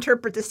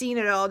interpret the scene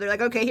at all. They're like,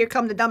 okay, here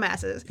come the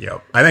dumbasses.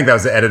 Yep. I think that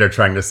was the editor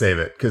trying to save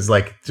it because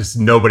like just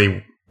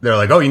nobody, they're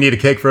like, oh, you need a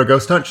cake for a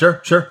ghost hunt?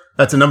 Sure.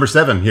 That's a number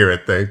 7 here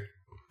at the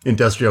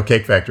Industrial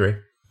Cake Factory.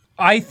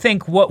 I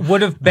think what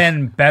would have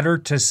been better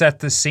to set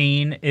the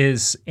scene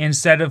is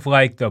instead of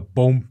like the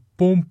boom,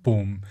 boom,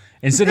 boom,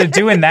 instead of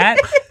doing that,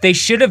 they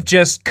should have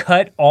just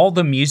cut all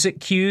the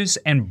music cues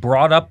and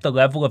brought up the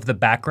level of the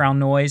background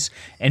noise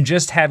and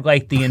just had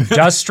like the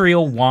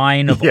industrial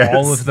whine of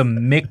all of the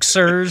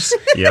mixers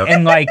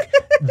and like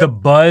the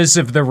buzz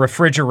of the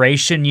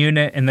refrigeration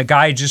unit and the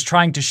guy just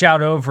trying to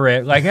shout over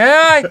it like,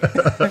 hey!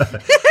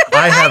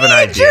 I have an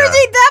idea.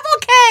 Jersey Devil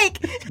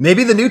cake!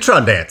 Maybe the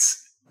Neutron Dance.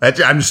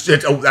 I'm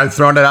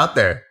throwing it out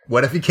there.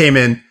 What if he came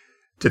in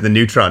to the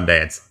Neutron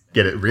Dance?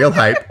 Get it real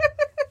hype.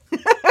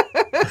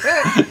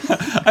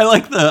 I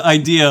like the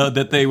idea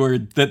that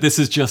that this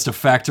is just a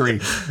factory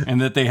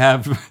and that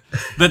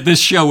that this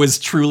show is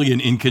truly an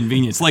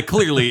inconvenience. Like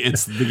clearly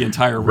it's the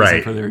entire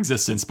reason for their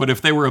existence. But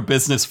if they were a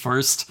business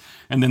first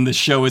and then the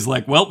show is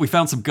like, well, we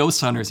found some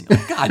ghost hunters.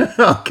 Oh, God,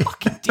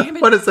 fucking damn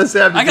it. What does this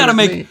have to do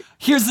with me?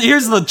 Here's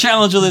the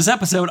challenge of this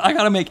episode. I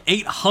got to make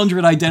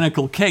 800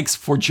 identical cakes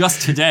for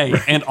just today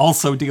and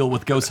also deal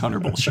with ghost hunter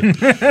bullshit.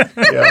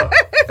 Yeah.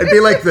 It'd be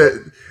like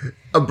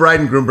a bride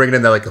and groom bringing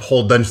in their like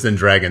whole Dungeons and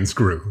Dragons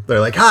crew. They're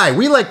like, hi,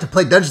 we like to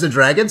play Dungeons and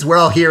Dragons. We're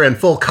all here in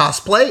full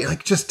cosplay.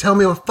 Like, just tell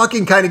me what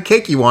fucking kind of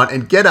cake you want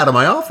and get out of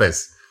my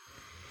office.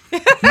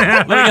 Let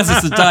me guess,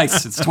 it's a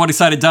dice. It's a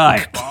 20-sided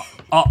die.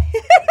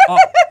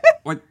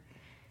 What?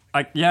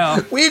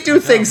 We do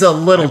things a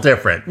little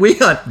different. We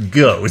hunt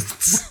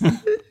ghosts.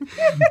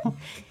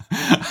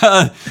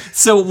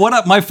 So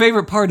my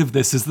favorite part of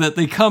this is that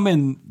they come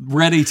in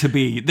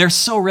they're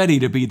so ready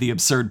to be the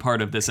absurd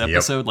part of this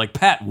episode. Yep. Like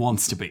Pat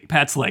wants to be.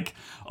 Pat's like,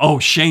 oh,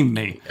 shame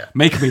me,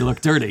 make me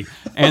look dirty.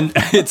 And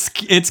it's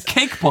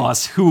Cake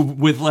Boss who,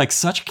 with like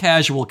such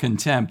casual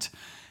contempt,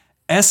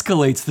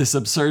 escalates this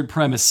absurd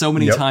premise so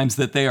many times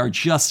that they are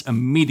just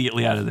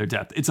immediately out of their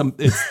depth. It's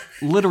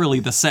literally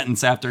the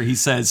sentence after he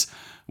says,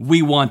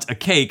 we want a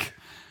cake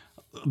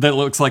that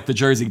looks like the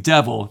Jersey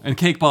Devil. And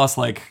Cake Boss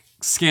like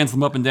scans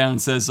them up and down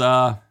and says,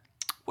 what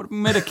if we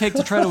made a cake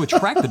to try to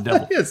attract the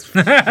devil? Yes.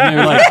 And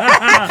they're like,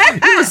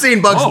 you ever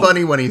seen Bugs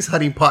Bunny when he's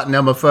hunting Pot and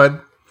Elmer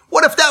Fudd?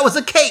 What if that was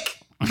a cake?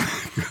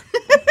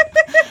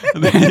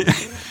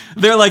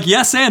 They're like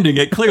yes-anding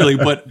it clearly,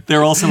 but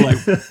they're also like,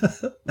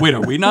 wait,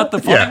 are we not the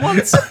funny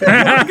ones? Are we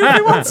not the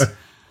goofy ones?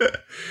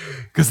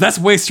 Because that's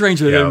way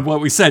stranger than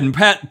what we said. And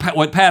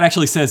what Pat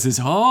actually says is,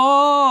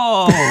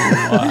 oh,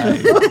 I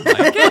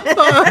like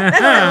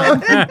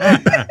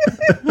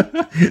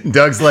it.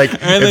 Doug's like,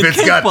 and if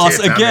it's got Boss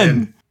tits,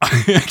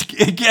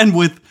 again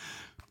with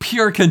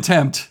pure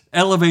contempt,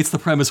 elevates the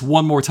premise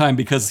one more time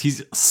because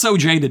he's so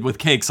jaded with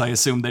cakes, I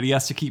assume, that he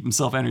has to keep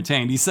himself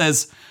entertained. He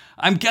says,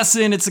 I'm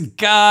guessing it's a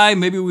guy.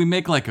 Maybe we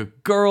make like a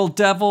girl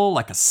devil,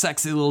 like a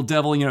sexy little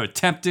devil,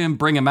 tempt him,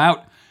 bring him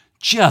out.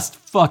 Just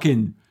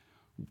fucking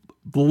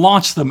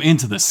launch them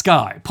into the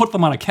sky, put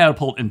them on a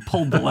catapult and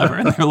pulled the lever.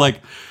 And they're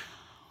like,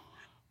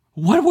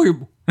 what we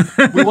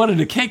wanted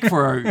a cake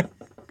for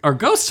our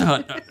ghost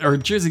hunt, our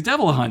Jersey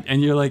Devil hunt.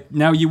 And you're like,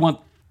 now you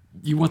want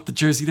the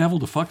Jersey Devil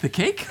to fuck the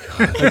cake?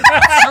 Like, sir,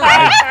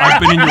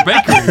 I've been in your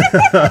bakery.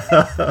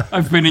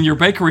 I've been in your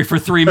bakery for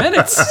 3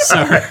 minutes,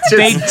 sir.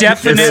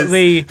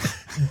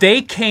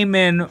 They came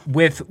in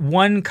with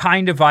one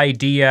kind of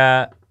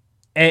idea,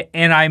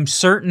 and I'm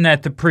certain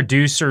that the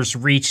producers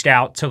reached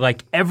out to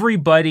like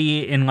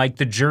everybody in like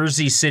the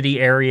Jersey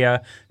City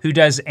area who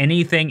does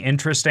anything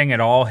interesting at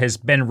all has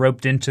been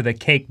roped into the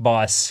Cake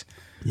Boss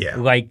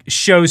like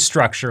show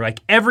structure. Like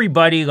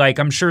everybody, like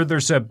I'm sure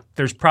there's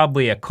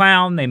probably a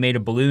clown. They made a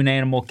balloon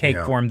animal cake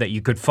for him that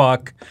you could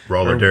fuck.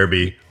 Roller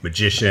derby,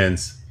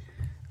 magicians.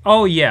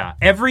 Oh yeah,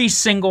 every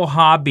single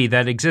hobby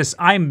that exists.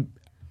 I'm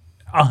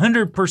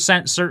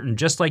 100% certain,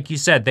 just like you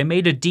said, they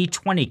made a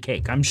D20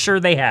 cake. I'm sure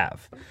they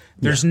have.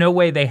 There's no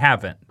way they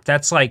haven't.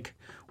 That's like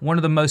one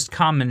of the most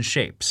common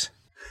shapes.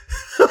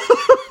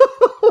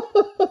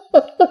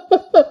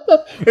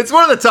 It's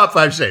one of the top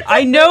 5 shapes.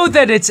 I know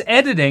that it's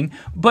editing,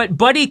 but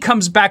Buddy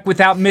comes back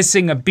without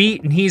missing a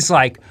beat, and he's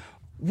like,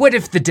 what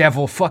if the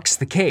devil fucks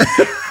the cake?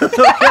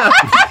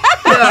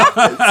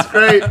 It's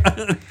great.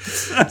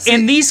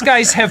 And these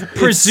guys have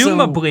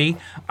presumably,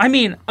 I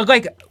mean,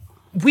 like,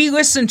 we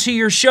listened to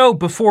your show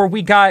before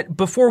we got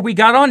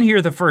on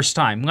here the first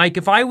time. Like,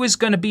 if I was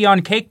going to be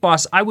on Cake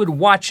Boss, I would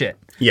watch it.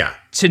 Yeah.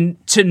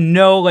 To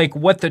know, like,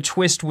 what the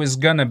twist was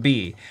going to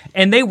be.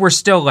 And they were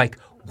still like,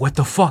 what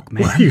the fuck,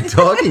 man? What are you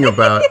talking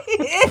about?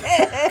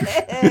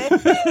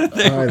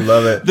 I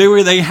love it.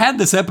 They had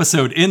this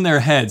episode in their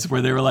heads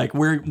where they were like,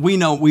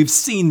 we've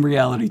seen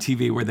reality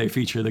TV where they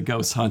feature the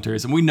ghost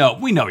hunters, and we know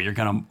you're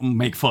gonna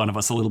make fun of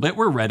us a little bit.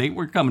 We're ready.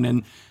 We're coming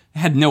in.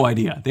 Had no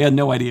idea. They had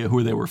no idea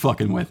who they were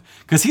fucking with,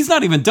 because he's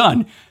not even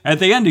done. At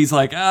the end, he's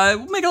like,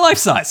 make a life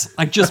size,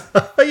 like just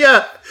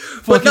yeah,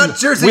 but not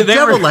Jersey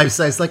Devil life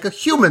size, like a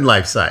human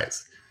life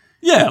size.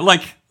 Yeah,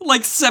 like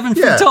 7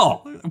 feet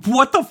tall.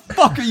 What the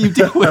fuck are you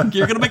doing?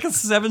 You're gonna make a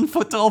 7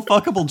 foot tall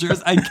fuckable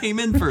Jersey? I came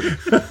in for.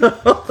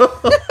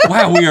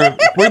 Wow,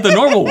 we're the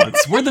normal ones.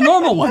 We're the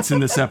normal ones in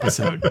this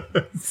episode.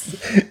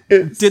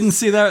 Didn't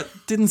see that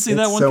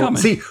one coming.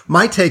 See,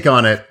 my take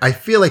on it, I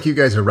feel like you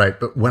guys are right,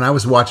 but when I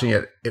was watching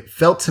it, it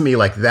felt to me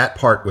like that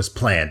part was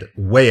planned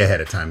way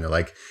ahead of time. They're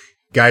like,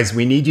 guys,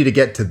 we need you to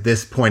get to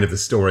this point of the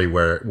story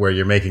where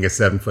you're making a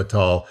 7 foot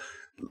tall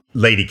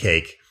lady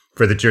cake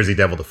for the Jersey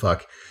Devil to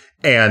fuck.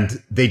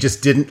 And they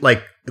just didn't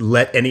like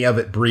let any of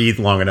it breathe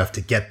long enough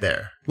to get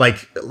there.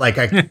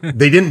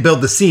 They didn't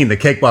build the scene. The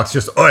cake box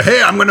just, oh,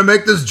 hey, I'm going to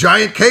make this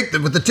giant cake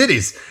with the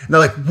titties. And they're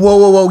like,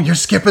 whoa, you're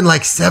skipping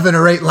like 7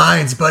 or 8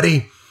 lines,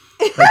 buddy.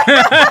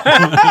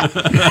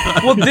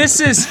 Well, this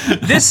is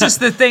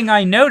the thing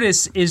I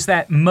notice is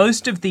that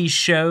most of these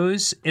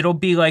shows, it'll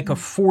be like a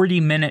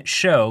 40-minute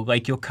show.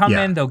 Like you'll come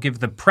in, they'll give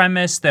the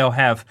premise, they'll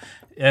have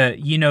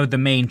the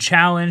main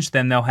challenge,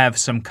 then they'll have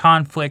some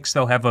conflicts,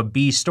 they'll have a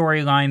B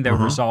storyline, they'll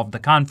resolve the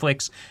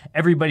conflicts,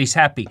 everybody's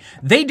happy.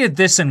 They did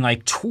this in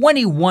like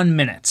 21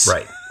 minutes.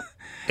 Right.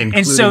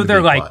 And so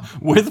they're like,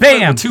 with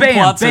bam, two bam,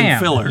 plots bam.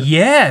 and filler.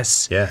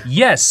 Yes. Yeah.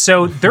 Yes.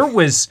 So there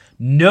was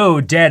no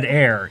dead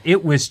air.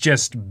 It was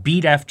just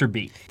beat after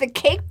beat. The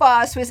Cake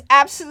Boss was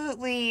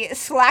absolutely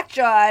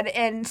slack-jawed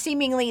and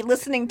seemingly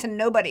listening to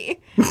nobody.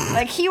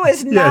 Like, he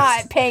was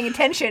not paying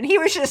attention. He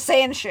was just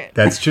saying shit.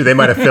 That's true. They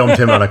might have filmed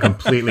him on a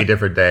completely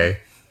different day.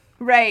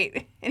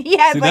 Right. And he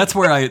had that's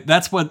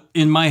what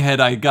in my head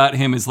I got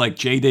him as like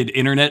jaded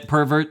internet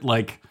pervert.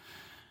 Like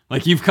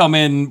you've come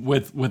in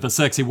with a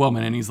sexy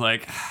woman and he's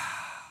like,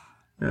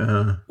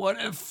 what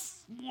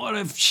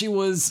if she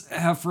was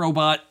half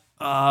robot?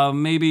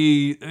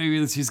 Maybe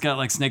she's got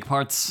like snake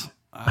parts.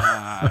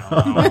 I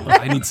don't know.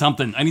 I need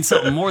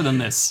something more than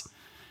this.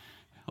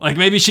 Like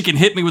maybe she can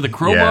hit me with a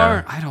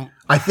crowbar. Yeah.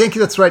 I think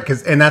that's right,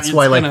 that's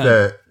why like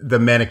the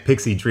manic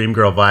pixie dream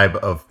girl vibe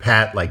of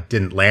Pat like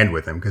didn't land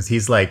with him, because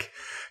he's like,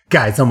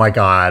 guys, oh my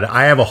god,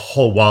 I have a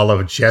whole wall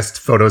of just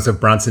photos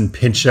of Bronson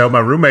Pinchot. My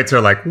roommates are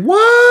like,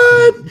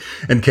 what?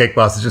 And Cake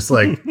Boss is just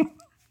like,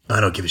 I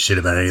don't give a shit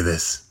about any of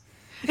this.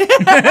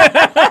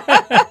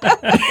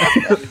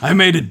 I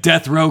made a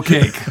death row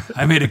cake.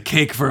 I made a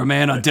cake for a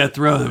man on death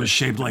row that was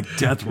shaped like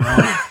death row.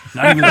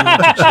 Not even the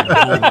electric shape, the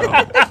whole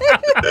row.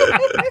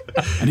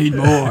 I need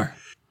more.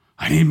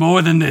 I need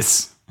more than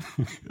this.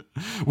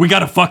 We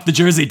gotta fuck the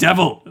Jersey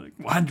Devil.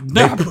 What?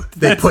 No,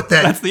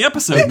 that's the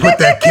episode. They put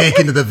that cake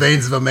into the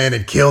veins of a man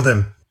and killed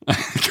him.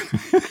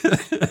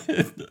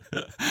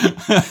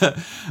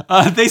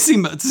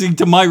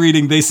 To my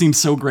reading, they seem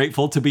so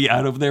grateful to be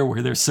out of there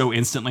where they're so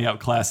instantly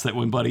outclassed that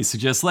when Buddy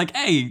suggests like,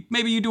 hey,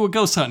 maybe you do a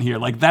ghost hunt here,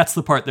 like that's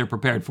the part they're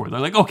prepared for.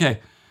 They're like, okay,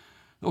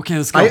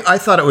 let's go. I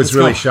thought it was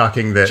really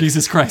shocking that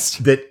Jesus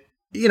Christ. That,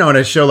 in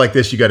a show like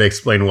this, you got to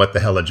explain what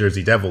the hell a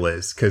Jersey Devil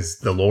is, because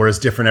the lore is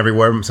different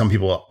everywhere. Some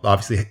people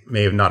obviously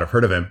may have not have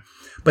heard of him.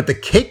 But the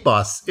Cake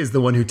Boss is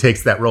the one who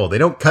takes that role. They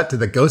don't cut to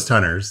the ghost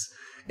hunters.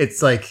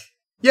 It's like,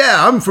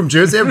 yeah, I'm from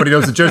Jersey. Everybody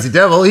knows the Jersey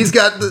Devil. He's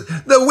got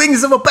the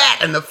wings of a bat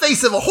and the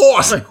face of a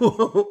horse. Like,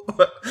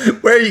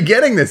 where are you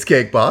getting this,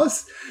 Cake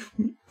Boss?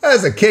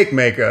 As a cake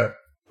maker,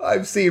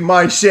 I've seen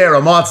my share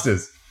of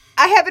monsters.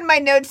 I have in my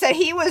notes that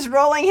he was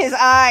rolling his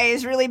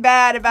eyes really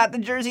bad about the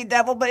Jersey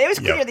Devil, but it was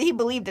clear that he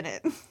believed in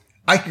it.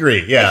 I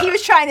agree, yeah. Like, he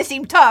was trying to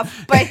seem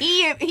tough, but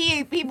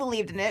he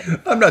believed in it.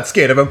 I'm not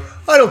scared of him.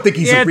 I don't think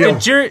he's a real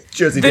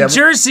Jersey Devil. The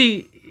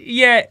Jersey,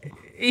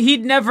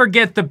 he'd never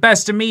get the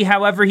best of me.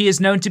 However, he is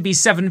known to be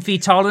 7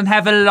 feet tall and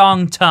have a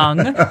long tongue.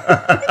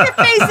 The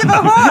face of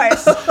a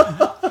horse.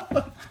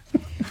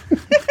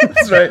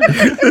 That's right.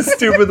 The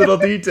stupid little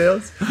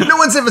details. No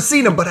one's ever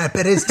seen him, but I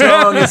bet his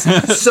tongue is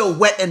so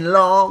wet and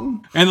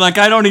long. And like,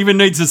 I don't even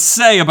need to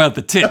say about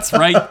the tits,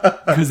 right?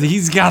 Because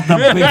he's got the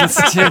biggest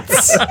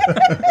tits.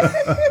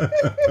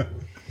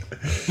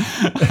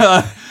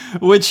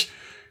 Which,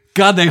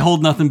 God, they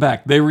hold nothing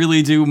back. They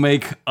really do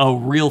make a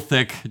real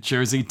thick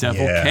Jersey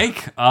Devil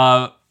cake.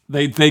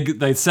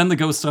 They send the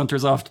ghost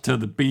hunters off to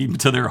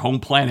their home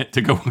planet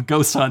to go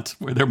ghost hunt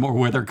where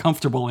they're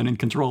comfortable and in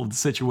control of the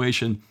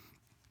situation.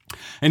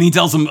 And he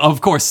tells them,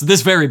 of course,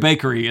 this very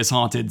bakery is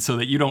haunted, so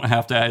that you don't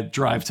have to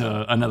drive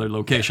to another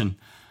location.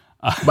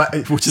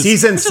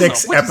 Season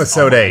 6,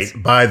 episode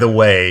 8, by the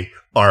way,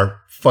 our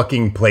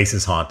fucking place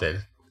is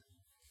haunted.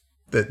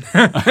 This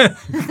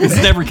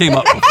never came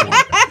up before.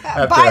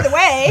 By the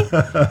way,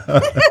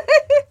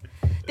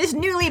 this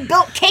newly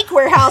built cake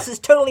warehouse is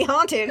totally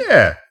haunted.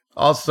 Yeah.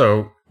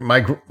 Also,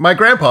 my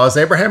grandpa is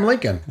Abraham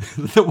Lincoln.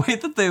 The way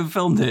that they've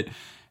filmed it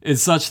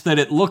is such that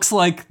it looks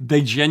like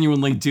they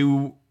genuinely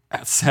do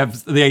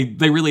they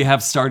really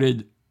have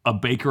started a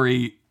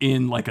bakery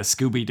in like a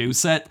Scooby-Doo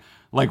set.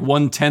 Like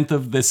 1/10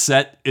 of this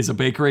set is a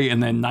bakery,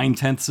 and then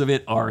 9/10 of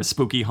it are a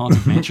spooky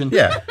haunted mansion.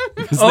 Yeah.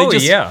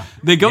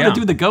 They go to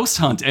do the ghost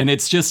hunt, and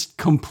it's just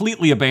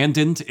completely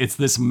abandoned. It's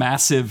this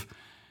massive,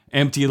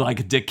 empty,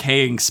 like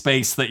decaying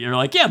space that you're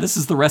like, yeah, this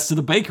is the rest of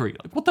the bakery.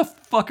 Like, what the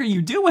fuck are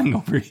you doing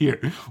over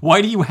here?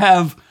 Why do you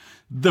have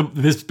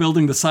this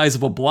building the size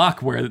of a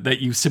block where that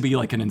used to be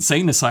like an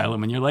insane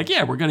asylum? And you're like,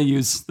 yeah, we're going to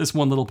use this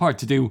one little part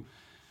to do.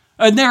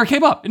 It never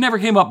came up. It never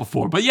came up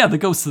before. But yeah, the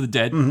ghosts of the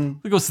dead.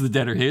 The ghosts of the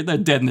dead are here. The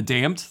dead and the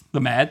damned.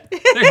 The mad.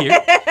 They're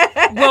here.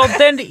 Well,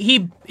 then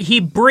he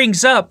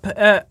brings up...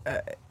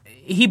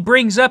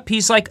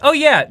 he's like, oh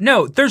yeah,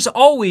 no, there's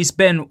always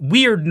been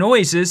weird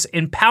noises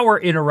and power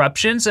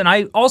interruptions, and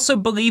I also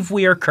believe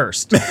we are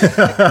cursed.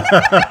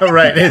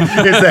 Right.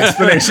 His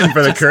explanation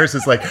for the curse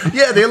is like,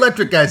 yeah, the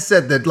electric guy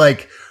said that,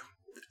 like,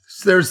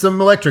 there's some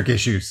electric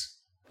issues.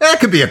 That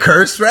could be a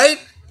curse, right?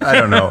 I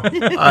don't know.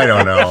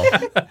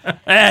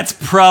 That's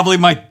probably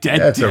my dead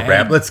That's dad. a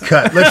wrap. Let's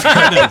cut this.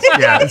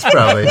 Yeah, it's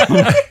probably.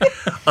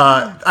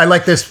 I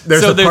like this.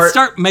 So they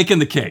start making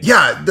the cake.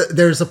 Yeah,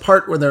 there's a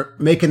part where they're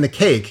making the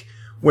cake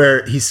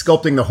where he's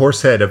sculpting the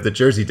horse head of the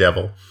Jersey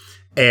Devil,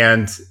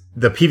 and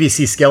the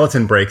PVC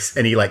skeleton breaks,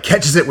 and he like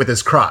catches it with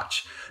his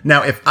crotch.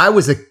 Now, if I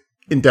was a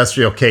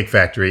industrial cake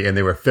factory and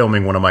they were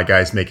filming one of my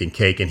guys making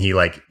cake, and he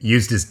like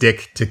used his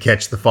dick to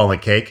catch the falling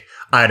cake,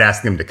 I'd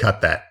ask them to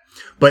cut that.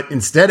 But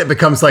instead, it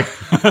becomes like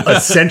a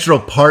central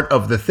part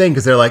of the thing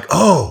because they're like,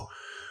 oh,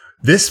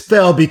 this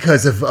fell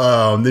because of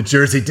the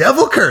Jersey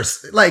Devil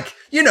curse. Like,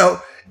 you know,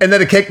 and then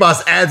the cake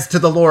boss adds to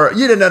the lore,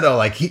 you didn't know,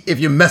 like, if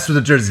you mess with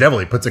the Jersey Devil,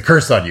 he puts a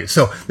curse on you.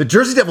 So the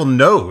Jersey Devil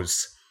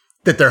knows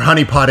that they're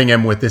honeypotting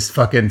him with this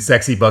fucking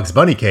sexy Bugs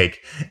Bunny cake,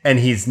 and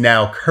he's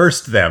now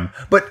cursed them.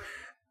 But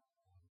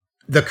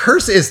the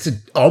curse is to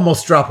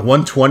almost drop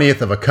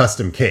 1/20th of a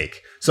custom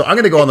cake. So I'm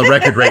going to go on the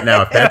record right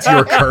now. If that's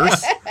your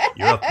curse,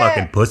 you're a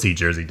fucking pussy,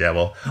 Jersey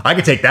Devil. I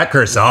could take that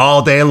curse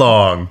all day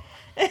long.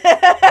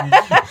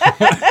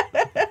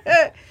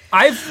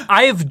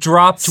 I've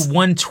dropped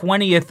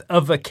 1/20th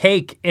of a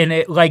cake, and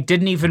it like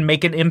didn't even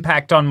make an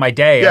impact on my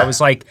day. Yeah. I was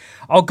like,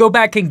 I'll go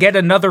back and get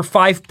another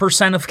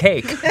 5% of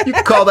cake. You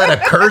call that a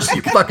curse,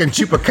 you fucking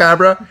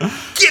chupacabra?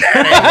 Get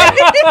out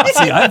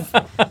of here!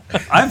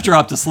 See, I've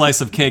dropped a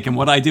slice of cake, and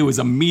what I do is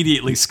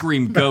immediately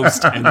scream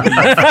ghost and leave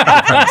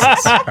the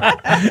premises.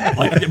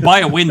 Like, by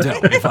a window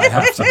if I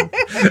have to.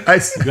 I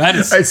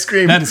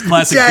scream. That is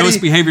classic Daddy,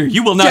 ghost behavior.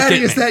 You will not Daddy, get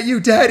me. is that you,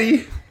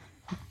 Daddy?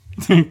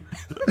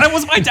 That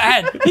was my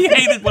dad. He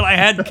hated when I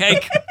had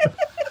cake.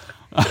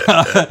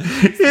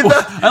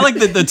 I like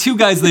that the two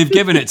guys they've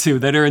given it to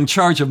that are in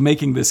charge of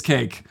making this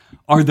cake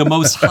are the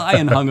most high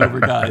and hungover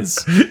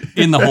guys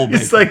in the whole bakery.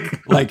 He's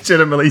like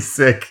legitimately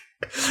sick.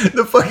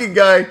 The fucking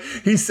guy,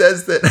 he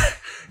says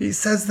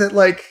that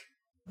like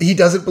he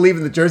doesn't believe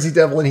in the Jersey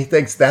Devil, and he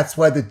thinks that's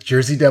why the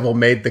Jersey Devil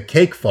made the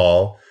cake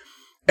fall.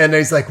 And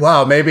he's like,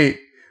 wow, maybe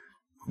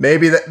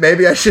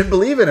I should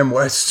believe in him.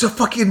 It's so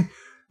fucking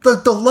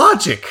the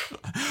logic.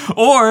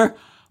 Or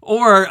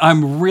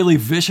I'm really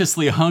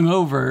viciously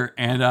hungover,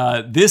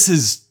 and this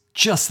is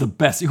just the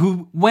best.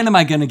 When am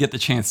I going to get the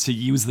chance to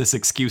use this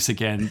excuse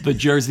again? The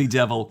Jersey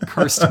Devil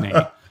cursed me.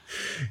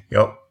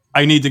 Yep.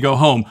 I need to go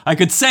home. I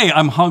could say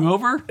I'm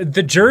hungover.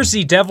 The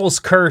Jersey Devil's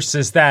curse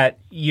is that,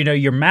 you know,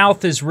 your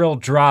mouth is real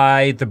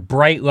dry, the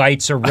bright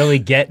lights are really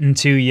getting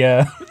to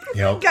you.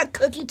 Yep. You got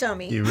cookie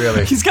tummy.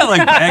 He's got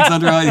like bags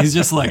under eyes. He's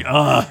just like,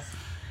 I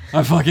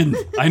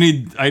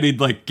need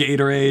like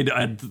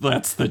Gatorade.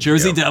 That's the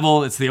Jersey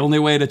Devil. It's the only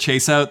way to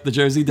chase out the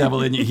Jersey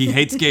Devil. And he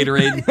hates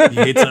Gatorade. He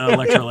hates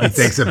electrolytes. He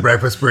thinks a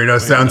breakfast burrito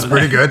sounds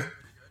pretty good.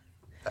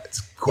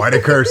 That's quite a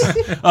curse.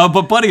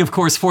 But Buddy, of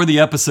course, for the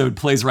episode,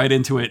 plays right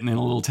into it, and in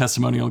a little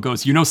testimonial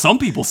goes, you know, some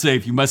people say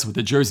if you mess with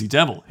the Jersey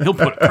Devil, he'll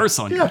put a curse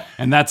on you.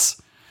 And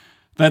that's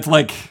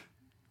like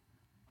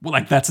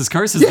that's his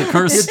curse. Is the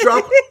curse?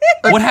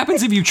 What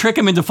happens if you trick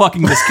him into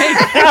fucking this cake?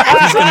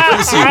 He's gonna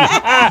curse you.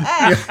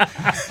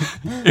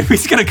 If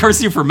he's gonna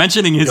curse you for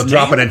mentioning his name, he'll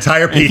drop an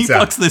entire pizza.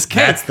 And he fucks this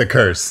cake. That's the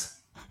curse.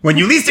 When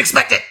you least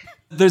expect it.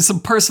 There's some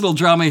personal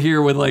drama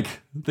here with like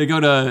he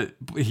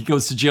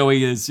goes to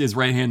Joey, his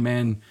right-hand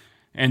man,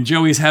 and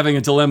Joey's having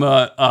a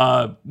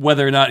dilemma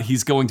whether or not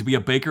he's going to be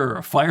a baker or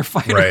a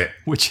firefighter. Right.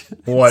 Which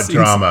what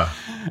drama?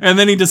 And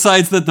then he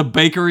decides that the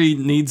bakery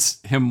needs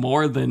him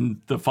more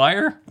than the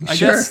fire, I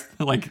guess.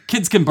 Like,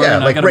 kids can burn. Yeah,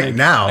 like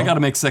I gotta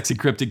make sexy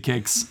cryptid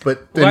cakes.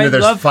 But then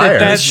there's fire.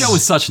 This show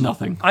is such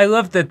nothing. I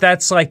love that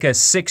that's like a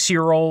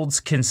 6-year-old's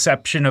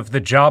conception of the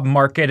job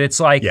market. It's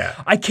like,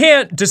 I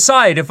can't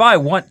decide if I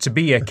want to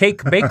be a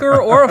cake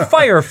baker or a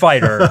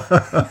firefighter.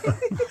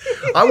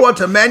 I want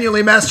to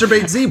manually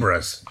masturbate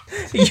zebras.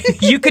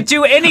 You could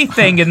do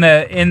anything in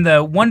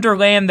the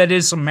wonderland that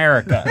is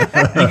America.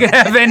 You could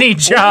have any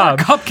job.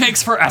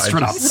 Cupcakes for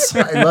astronauts.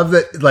 I love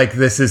that, like,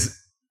 this is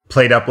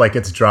played up like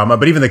it's drama,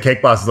 but even the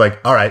cake boss is like,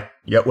 all right,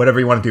 yeah, whatever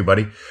you want to do,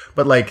 buddy.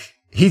 But, like,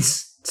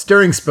 he's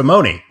stirring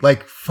Spumoni.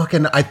 Like,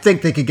 fucking, I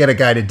think they could get a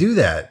guy to do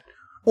that.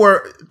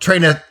 Or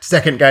train a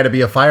second guy to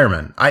be a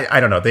fireman. I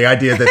don't know. The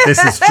idea that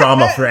this is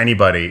drama for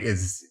anybody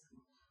is,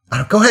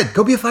 go ahead,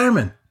 go be a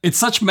fireman. It's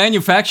such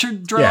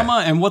manufactured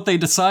drama, and what they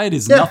decide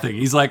is nothing.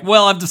 He's like,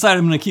 well, I've decided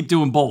I'm going to keep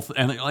doing both.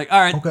 And they're like, all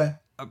right. Okay.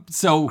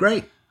 So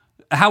great.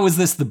 How is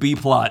this the B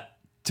plot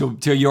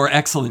to your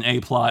excellent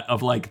A plot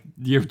of, like,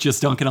 you're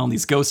just dunking on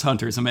these ghost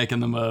hunters and making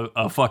them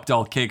a fuck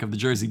doll cake of the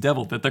Jersey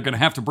Devil that they're going to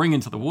have to bring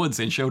into the woods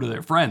and show to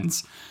their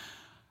friends?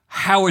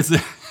 How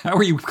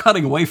are you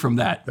cutting away from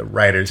that? The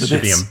writers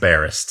should be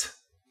embarrassed.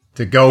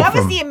 To go that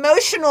was the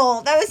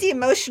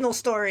emotional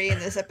story in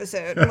this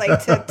episode,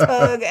 like to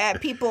tug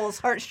at people's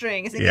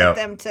heartstrings and get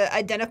them to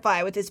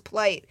identify with his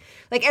plight.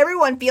 Like,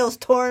 everyone feels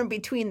torn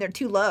between their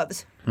two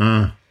loves.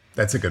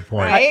 That's a good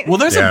point. Right? Well,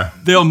 there's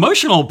the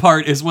emotional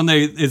part is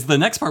the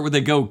next part where they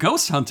go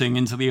ghost hunting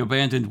into the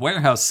abandoned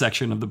warehouse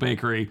section of the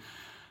bakery,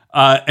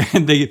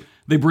 and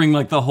they bring,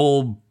 like, the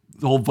whole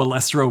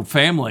Valestro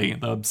family,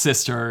 the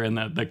sister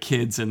and the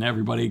kids and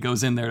everybody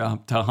goes in there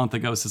to hunt the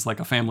ghosts. It's like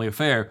a family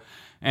affair.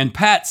 And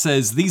Pat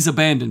says these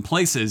abandoned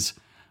places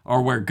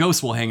are where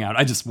ghosts will hang out.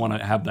 I just want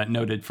to have that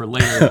noted for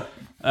later.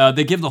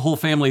 They give the whole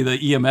family the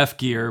EMF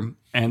gear,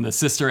 and the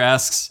sister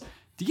asks,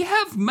 do you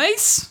have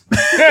mace?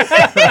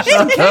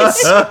 Just in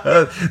case.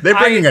 They're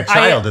bringing a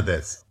child to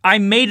this. I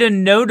made a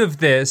note of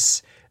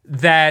this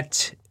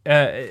that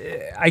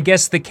I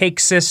guess the cake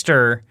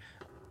sister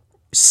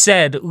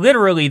said,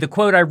 literally, the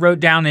quote I wrote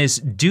down is,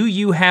 do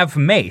you have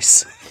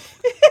mace?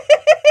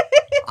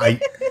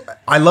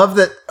 I love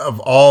that of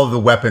all the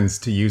weapons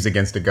to use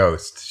against a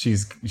ghost, she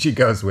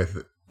goes with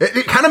it.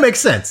 It kind of makes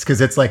sense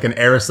because it's like an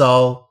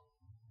aerosol,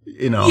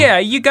 you know. Yeah,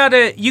 you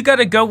gotta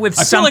go with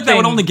something. I feel like that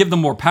would only give them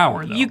more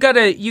power, though. You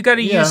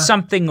gotta use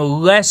something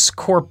less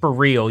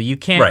corporeal. You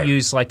can't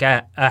use like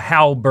a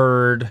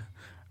halberd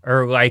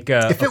or like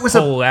a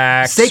pole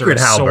axe sacred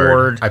or a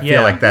halberd. Sword. I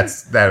feel like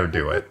that would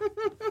do it.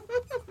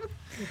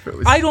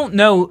 I don't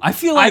know. I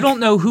feel like I don't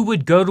know who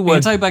would go to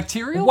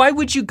antibacterial. Why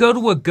would you go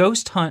to a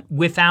ghost hunt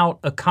without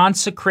a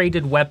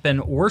consecrated weapon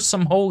or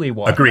some holy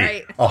water?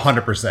 Agreed,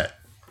 100%.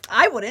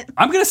 I wouldn't.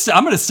 I'm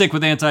gonna stick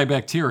with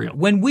antibacterial.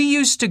 When we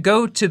used to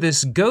go to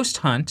this ghost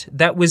hunt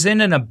that was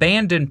in an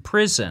abandoned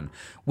prison,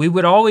 we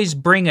would always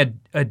bring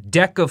a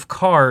deck of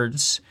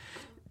cards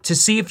to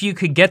see if you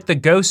could get the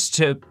ghost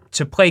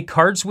to play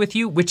cards with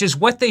you, which is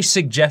what they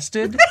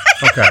suggested.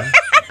 Okay.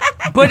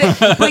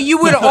 But you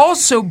would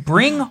also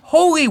bring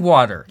holy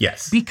water.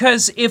 Yes.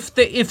 Because if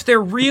they're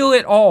real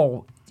at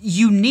all,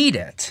 you need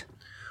it.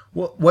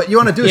 Well, what you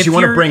want to do is you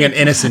want to bring an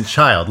innocent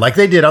child, like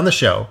they did on the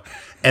show,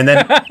 and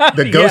then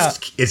the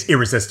ghost is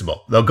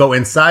irresistible. They'll go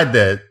inside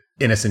the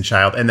innocent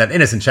child, and that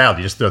innocent child,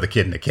 you just throw the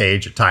kid in a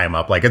cage or tie him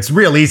up. Like, it's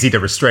real easy to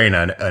restrain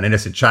an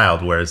innocent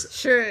child,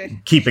 whereas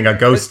keeping a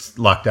ghost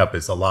locked up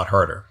is a lot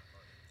harder.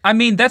 I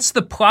mean, that's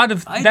the plot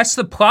of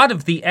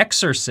The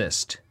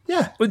Exorcist.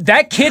 Yeah.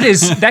 That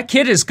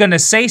kid is gonna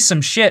say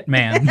some shit,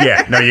 man.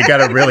 Yeah, no, you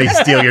gotta really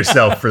steel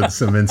yourself for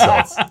some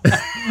insults.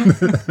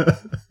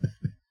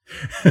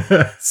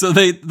 So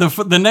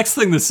the next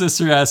thing the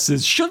sister asks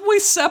is, should we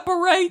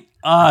separate?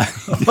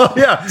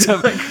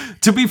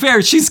 To be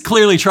fair, she's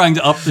clearly trying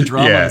to up the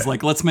drama. Yeah. It's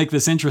like, let's make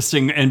this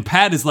interesting. And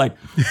Pat is like,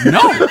 no.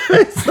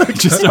 Like,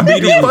 just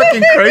immediately.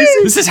 Fucking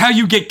crazy. This is how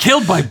you get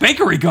killed by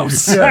bakery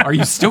ghosts. Yeah. Are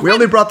you stupid? We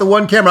only brought the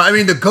one camera. I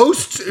mean, the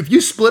ghost, if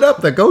you split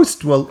up, the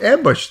ghost will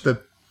ambush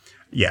the...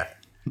 Yeah.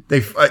 They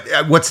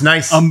what's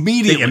nice,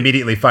 they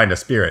immediately find a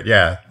spirit.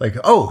 Yeah. Like,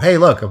 oh, hey,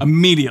 look.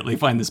 Immediately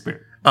find the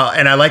spirit.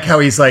 And I like how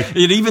he's like...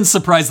 It even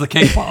surprised the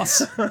cake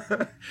boss.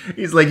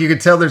 He's like, you can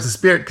tell there's a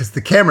spirit because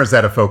the camera's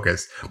out of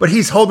focus. But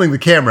he's holding the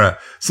camera.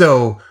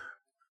 So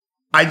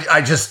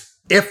I just...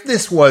 If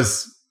this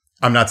was...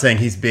 I'm not saying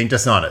he's being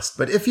dishonest.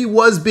 But if he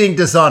was being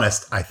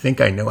dishonest, I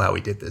think I know how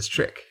he did this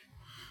trick.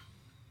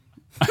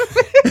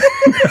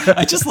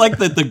 I just like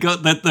that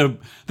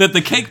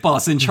the cake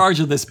boss in charge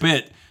of this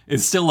bit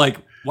is still like,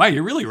 wow,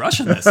 you're really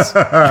rushing this.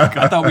 Like,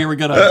 I thought we were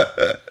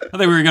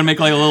gonna make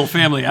like a little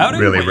family outing.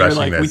 Really but rushing you're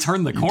like, this. we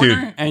turned the corner,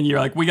 Dude. and you're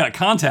like, we got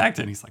contact,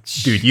 and he's like,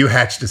 shh. Dude, you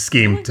hatched a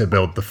scheme to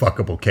build the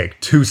fuckable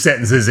cake 2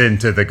 sentences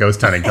into the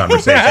ghost hunting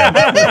conversation.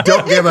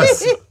 Don't give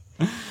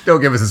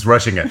us this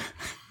rushing it.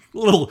 a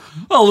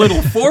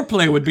little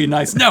foreplay would be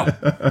nice. No,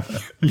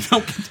 you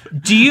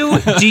don't. Do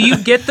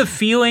you get the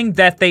feeling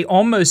that they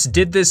almost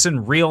did this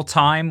in real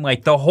time?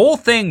 Like the whole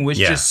thing was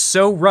just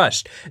so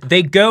rushed.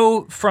 They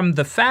go from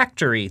the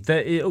factory,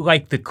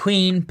 the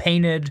clean,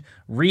 painted,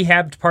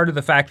 rehabbed part of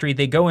the factory.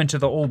 They go into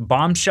the old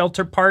bomb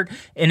shelter part,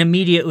 and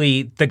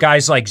immediately the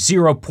guy's like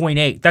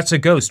 0.8. That's a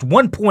ghost.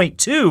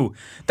 1.2.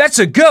 That's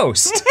a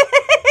ghost.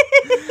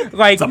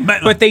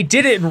 But they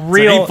did it in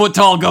real. It's an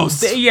 8-foot-tall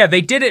ghost.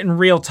 They did it in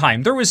real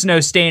time. There was no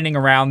standing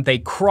around. They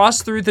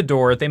crossed through the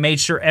door. They made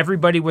sure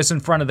everybody was in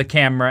front of the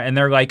camera, and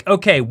they're like,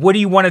 "Okay, what do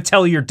you want to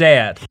tell your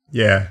dad?"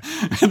 Yeah,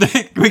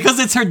 because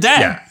it's her dad.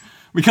 Yeah.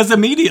 Because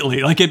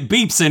immediately, like it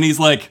beeps, and he's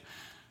like,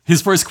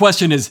 his first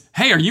question is,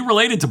 "Hey, are you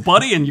related to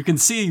Buddy?" And you can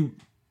see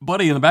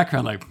Buddy in the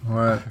background, like,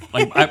 what?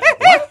 What?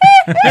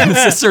 And the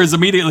sister is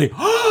immediately,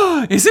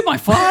 "Oh, is it my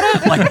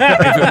father?" Like,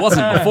 if it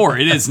wasn't before,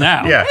 it is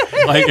now. Yeah.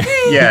 Like,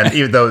 Yeah,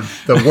 even though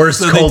the worst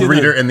So they cold do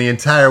reader in the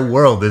entire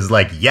world is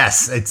like,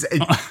 yes,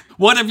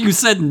 what if you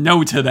said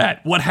no to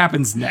that? What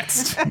happens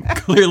next?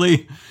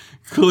 Clearly,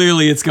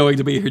 it's going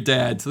to be her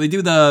dad. So they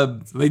do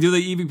the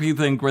EVP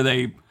thing where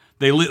they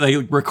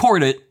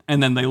record it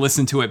and then they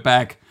listen to it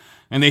back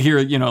and they hear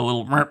a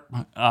little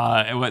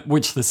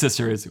which the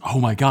sister is, oh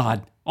my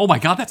god,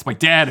 that's my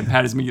dad. And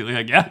Pat is immediately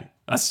like, yeah,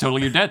 that's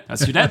totally your dad.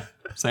 That's your dad.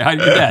 Say hi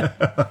to your dad.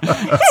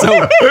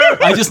 So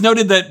I just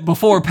noted that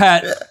before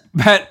Pat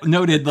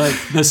noted like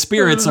the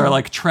spirits are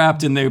like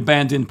trapped in the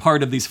abandoned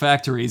part of these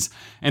factories,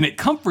 and it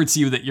comforts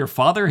you that your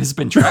father has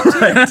been trapped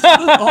here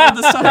all of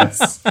this time.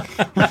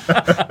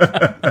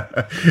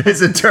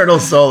 his eternal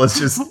soul is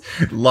just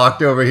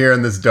locked over here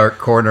in this dark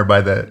corner by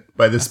the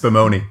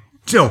Spumoni.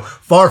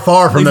 Far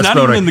from He's the not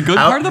Spumoni. even in the good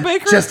part of the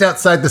bakery? Just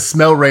outside the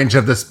smell range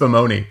of the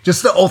Spumoni.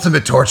 Just the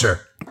ultimate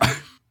torture.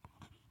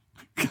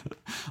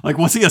 Like,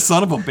 was he a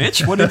son of a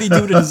bitch? What did he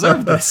do to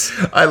deserve this?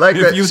 I like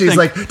If that you she's think-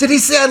 like, did he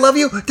say I love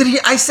you?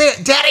 I say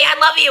it, Daddy, I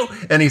love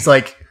you. And he's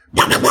like,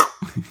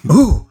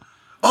 ooh.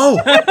 Oh,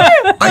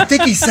 I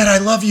think he said I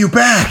love you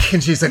back.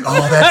 And she's like,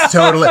 oh,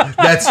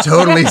 that's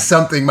totally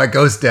something my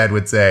ghost dad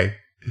would say.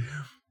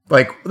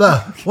 Like,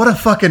 what a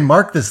fucking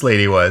mark this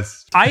lady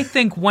was. I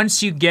think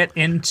once you get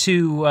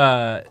into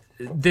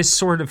this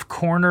sort of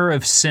corner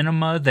of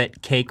cinema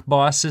that Cake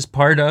Boss is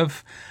part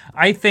of,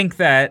 I think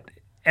that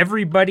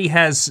everybody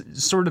has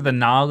sort of the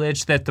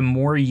knowledge that the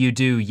more you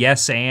do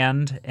yes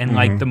and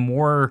like the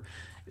more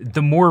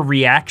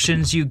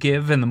reactions you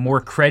give and the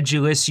more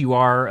credulous you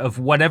are of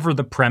whatever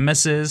the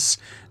premise is,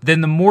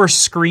 then the more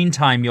screen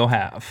time you'll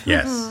have.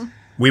 Yes.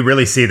 We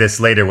really see this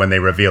later when they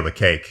reveal the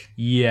cake.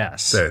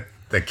 Yes.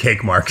 The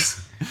cake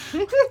marks.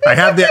 I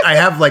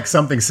have like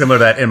something similar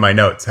to that in my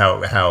notes.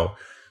 How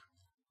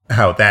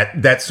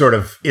that sort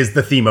of is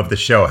the theme of the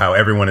show. How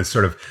everyone is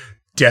sort of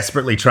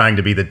desperately trying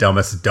to be the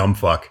dumbest dumb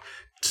fuck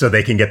so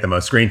they can get the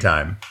most screen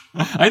time.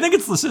 I think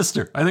it's the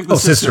sister. I think the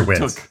sister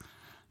wins.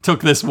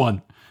 Took this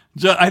one.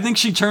 I think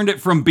she turned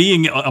it from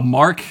being a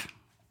mark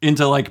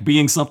into like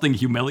being something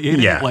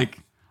humiliating. Yeah. Like,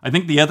 I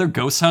think the other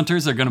ghost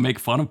hunters are going to make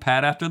fun of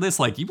Pat after this.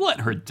 Like, you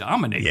let her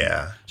dominate.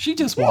 Yeah. She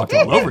just walked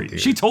all over you.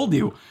 She told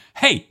you,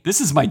 hey,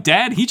 this is my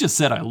dad. He just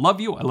said, I love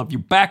you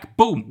back.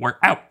 Boom, we're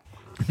out.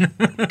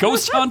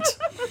 Ghost hunt,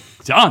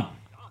 done.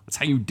 That's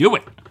how you do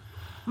it.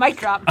 Mic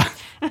drop.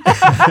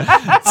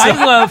 I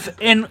love,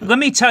 and let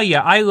me tell you,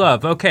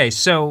 okay,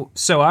 so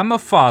I'm a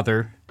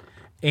father,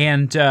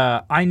 and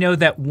I know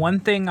that one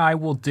thing I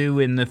will do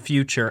in the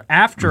future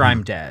after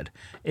I'm dead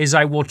is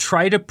I will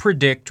try to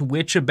predict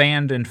which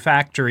abandoned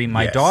factory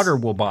my daughter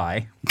will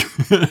buy.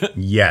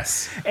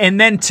 Yes. And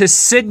then to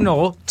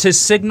signal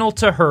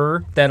to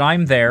her that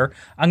I'm there,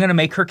 I'm going to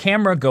make her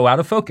camera go out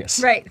of focus.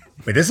 Right.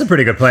 Wait, this is a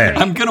pretty good plan.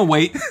 I'm going to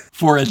wait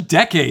for a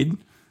decade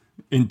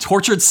in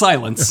tortured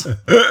silence.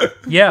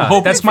 Yeah,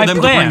 Hoping that's for my them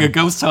plan. to bring a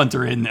ghost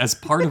hunter in as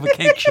part of a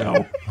cake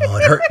show. Oh,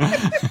 it hurt.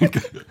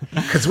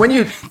 Because when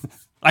you...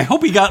 I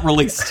hope he got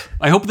released.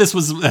 I hope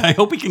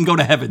he can go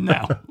to heaven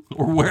now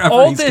or wherever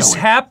all he's this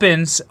going.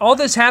 happens,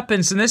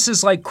 and this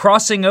is like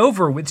crossing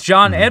over with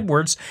John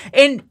Edwards,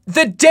 and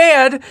the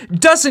dad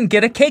doesn't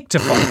get a cake to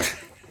fight.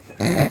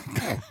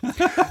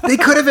 They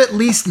could have at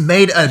least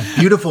made a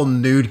beautiful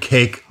nude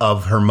cake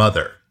of her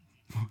mother.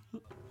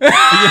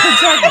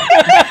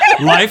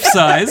 Life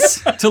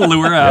size to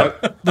lure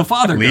out the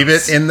father Leave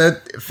ghost. it in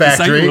the It's like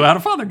factory. lure out a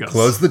father ghost.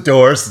 Close the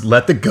doors.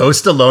 Let the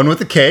ghost alone with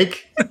the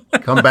cake.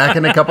 Come back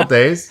in a couple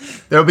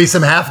days. There'll be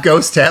some half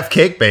ghost, half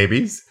cake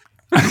babies.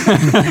 I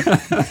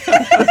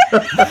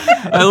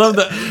love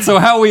that. So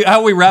how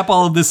we wrap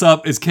all of this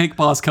up is Cake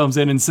Boss comes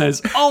in and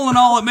says, all in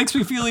all, it makes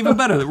me feel even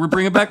better that we're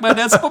bringing back my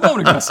dad's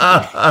Spumoni recipe.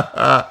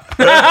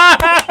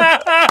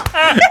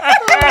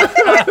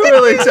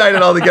 Really tied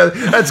it all together.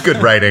 That's good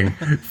writing.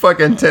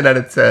 Fucking 10 out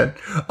of 10.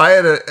 I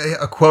had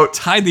a quote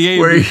Tied the A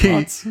where,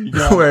 response.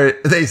 Yeah. where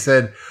they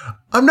said,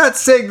 I'm not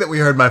saying that we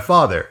heard my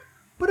father,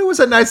 but it was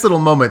a nice little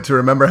moment to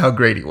remember how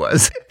great he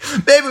was.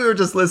 Maybe we were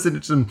just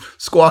listening to some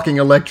squawking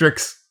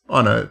electrics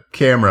on a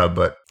camera,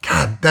 but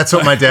God, that's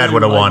what my dad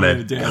would have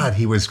wanted. God,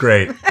 he was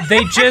great.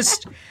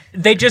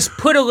 they just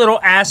put a little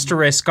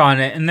asterisk on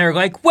it, and they're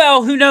like,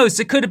 well, who knows?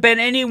 It could have been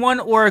anyone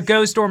or a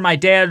ghost or my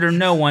dad or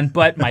no one,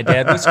 but my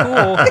dad was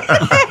cool.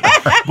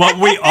 But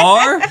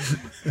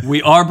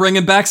we are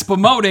bringing back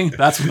Spumoni.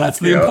 That's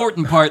the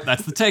important part.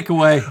 That's the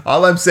takeaway.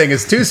 All I'm saying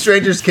is 2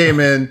 strangers came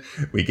in,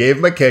 we gave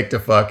them a cake to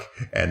fuck,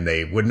 and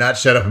they would not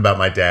shut up about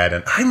my dad,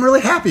 and I'm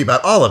really happy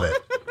about all of it.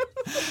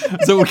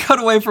 So we cut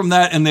away from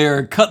that, and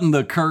they're cutting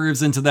the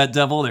curves into that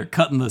devil. They're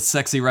cutting the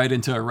sexy right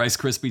into a Rice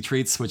Krispie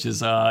treats, which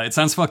is, it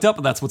sounds fucked up,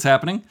 but that's what's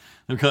happening.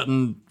 They're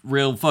cutting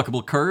real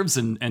fuckable curves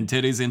and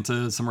titties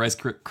into some Rice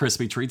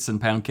Krispie treats and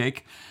pound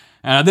cake.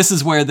 This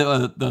is where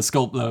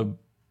the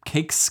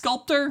cake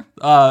sculptor,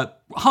 the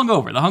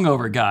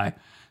hungover guy,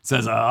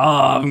 says,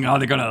 oh,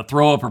 they're going to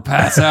throw up or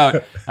pass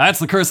out. That's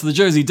the curse of the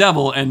Jersey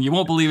Devil, and you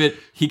won't believe it.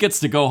 He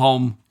gets to go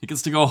home.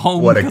 Because of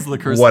the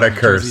curse of the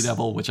Jersey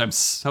Devil, which I'm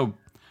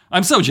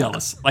so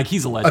jealous. Like,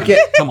 he's a legend. Okay,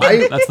 Come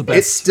on, that's the best.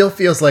 It still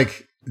feels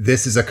like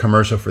this is a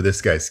commercial for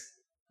this guy's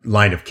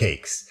line of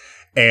cakes.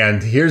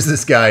 And here's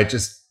this guy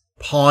just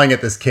pawing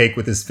at this cake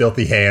with his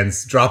filthy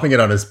hands, dropping it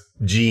on his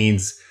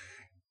jeans,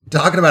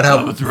 talking about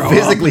how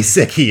physically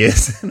sick he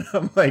is. And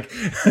I'm like,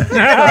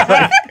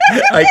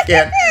 I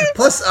can't.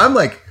 Plus, I'm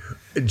like,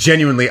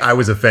 genuinely, I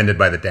was offended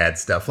by the dad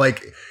stuff.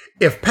 Like,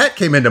 if Pat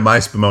came into my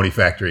Spumoni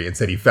factory and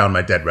said he found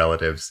my dead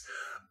relatives,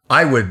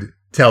 I would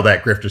tell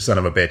that grifter son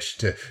of a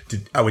bitch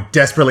I would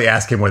desperately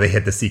ask him where they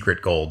hid the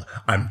secret gold.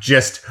 I'm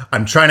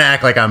trying to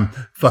act like I'm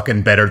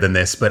fucking better than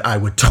this, but I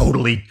would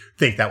totally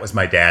think that was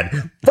my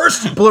dad.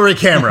 First blurry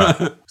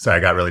camera. Sorry,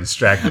 I got really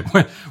distracted.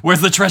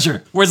 Where's the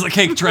treasure? Where's the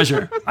cake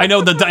treasure? I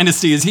know the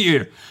dynasty is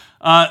here.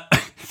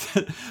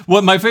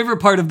 What my favorite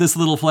part of this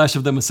little flash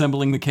of them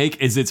assembling the cake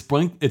is it's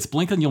blink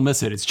and you'll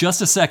miss it. It's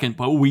just a second,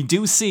 but we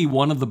do see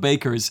one of the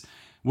bakers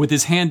with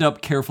his hand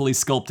up carefully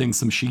sculpting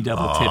some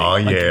she-devil titty. Oh,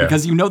 yeah.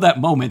 Because you know that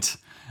moment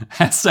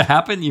has to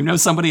happen. You know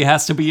somebody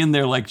has to be in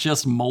there like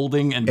just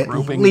molding and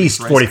groping. At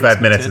least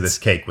 45 minutes of this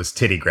cake was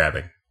titty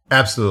grabbing.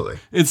 Absolutely.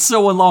 It's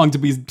so long to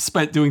be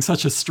spent doing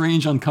such a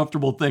strange,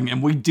 uncomfortable thing,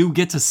 and we do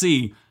get to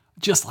see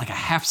just like a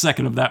half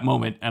second of that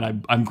moment,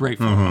 and I'm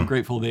grateful. Mm-hmm. I'm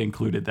grateful they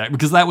included that,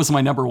 because that was my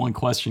number one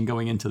question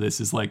going into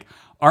this is like,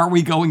 are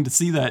we going to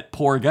see that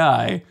poor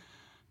guy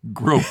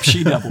grope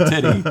she-devil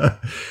titty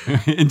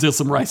into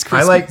some Rice Krispies?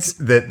 I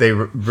liked that they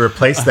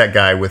replaced that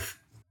guy with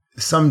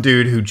some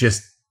dude who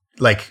just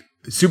like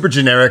super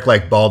generic,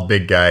 like bald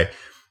big guy,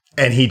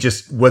 and he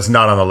just was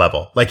not on the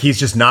level. Like, he's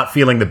just not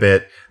feeling the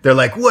bit. They're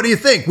like, what do you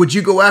think? Would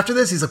you go after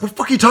this? He's like, what the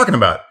fuck are you talking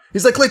about?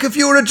 He's like, if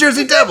you were a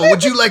Jersey Devil,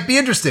 would you like be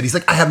interested? He's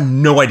like, I have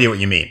no idea what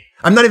you mean.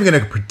 I'm not even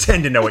going to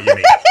pretend to know what you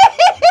mean.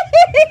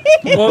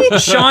 Well,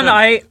 Sean,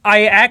 I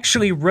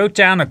actually wrote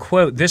down a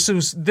quote. This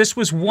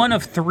was one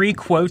of 3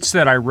 quotes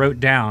that I wrote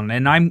down,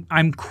 and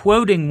I'm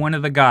quoting one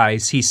of the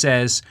guys. He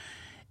says,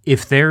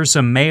 if there's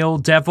a male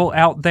devil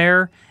out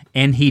there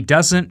and he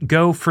doesn't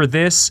go for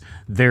this,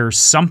 there's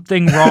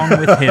something wrong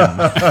with him.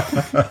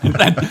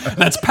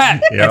 That's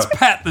Pat. Yep. That's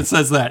Pat that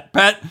says that.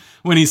 Pat,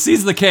 when he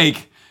sees the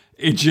cake,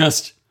 it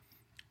just...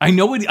 I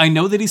know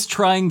that he's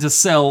trying to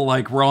sell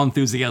like raw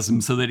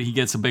enthusiasm so that he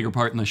gets a bigger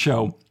part in the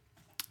show.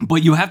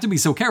 But you have to be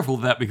so careful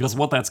of that, because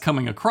what that's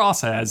coming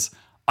across as,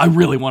 I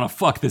really want to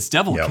fuck this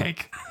devil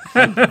cake.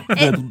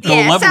 The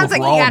level of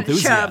like raw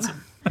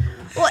enthusiasm.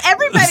 Well,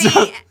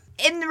 everybody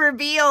in the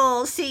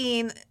reveal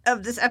scene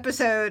of this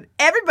episode,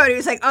 everybody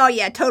was like, oh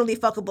yeah, totally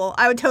fuckable.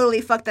 I would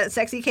totally fuck that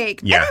sexy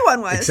cake. Yeah,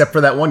 everyone was. Except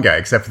for that one guy,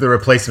 except for the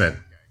replacement,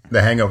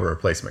 the hangover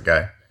replacement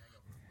guy.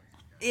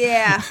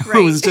 Yeah, right.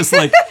 It was just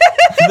like,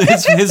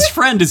 his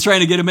friend is trying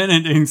to get him in,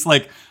 and he's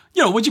like,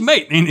 what'd you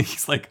mate? And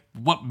he's like,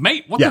 what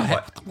mate? What the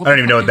heck? I don't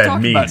even know what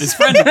that means. About? His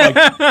friend is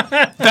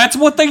like, that's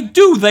what they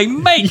do. They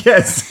mate.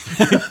 Yes.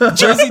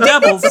 Jersey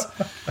Devils.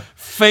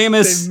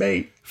 Famous. They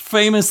mate.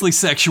 Famously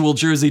sexual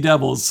Jersey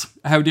Devils.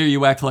 How dare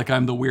you act like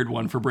I'm the weird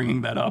one for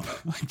bringing that up?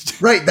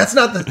 Right. That's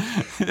not the...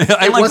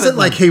 It wasn't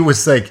like he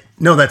was like,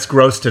 no, that's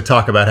gross to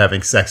talk about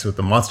having sex with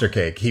the monster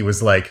cake. He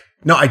was like,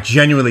 no, I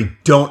genuinely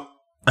don't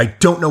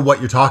know what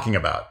you're talking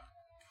about.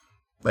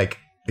 Like,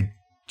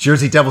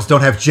 Jersey Devils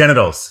don't have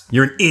genitals.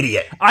 You're an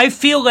idiot. I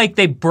feel like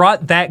they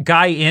brought that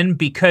guy in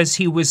because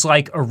he was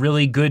like a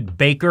really good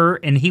baker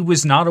and he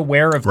was not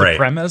aware of the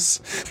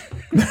premise.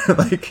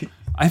 Like,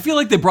 I feel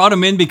like they brought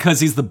him in because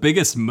he's the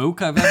biggest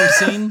mook I've ever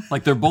seen.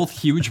 Like, they're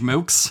both huge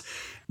mooks.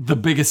 The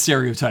biggest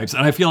stereotypes.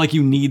 And I feel like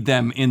you need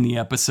them in the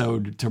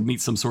episode to meet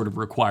some sort of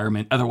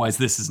requirement. Otherwise,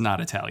 this is not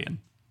Italian.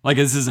 Like,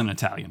 this isn't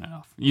Italian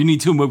enough. You need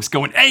 2 mooks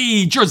going,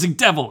 hey, Jersey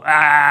Devil.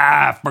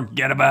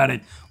 Forget about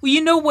it. Well,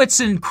 you know what's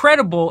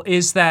incredible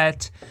is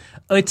that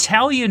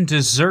Italian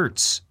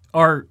desserts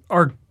are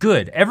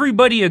good.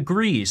 Everybody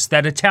agrees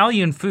that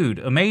Italian food,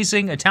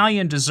 amazing.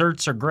 Italian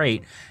desserts are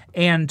great.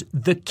 And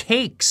the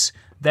cakes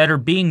that are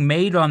being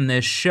made on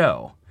this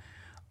show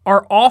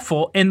are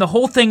awful, and the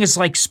whole thing is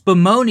like,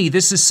 Spumoni,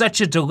 this is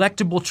such a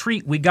delectable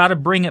treat, we got to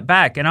bring it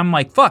back. And I'm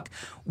like, fuck,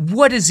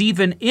 what is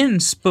even in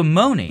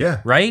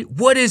Spumoni, right?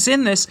 What is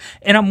in this?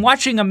 And I'm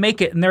watching them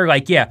make it, and they're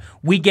like, yeah,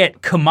 we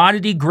get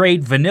commodity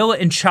grade vanilla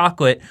and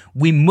chocolate,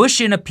 we mush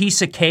in a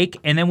piece of cake,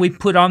 and then we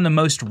put on the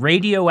most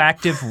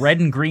radioactive red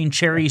and green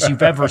cherries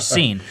you've ever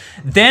seen.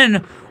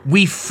 Then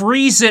we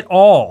freeze it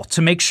all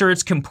to make sure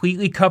it's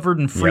completely covered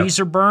in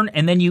freezer burn,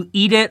 and then you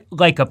eat it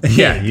like a pig.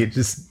 Yeah, you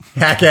just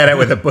hack at it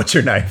with a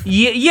butcher knife.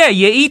 Yeah,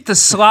 you eat the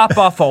slop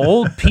off an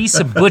old piece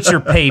of butcher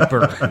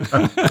paper.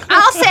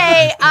 I'll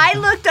say I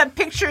looked up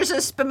pictures of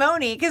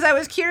Spumoni because I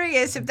was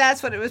curious if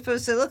that's what it was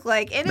supposed to look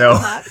like, and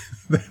it's not.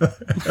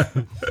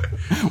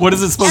 What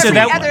is it supposed to be?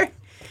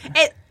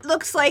 It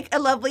looks like a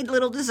lovely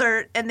little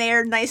dessert, and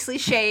they're nicely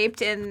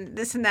shaped and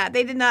this and that.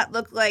 They did not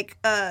look like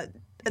a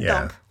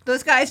dump.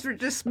 Those guys were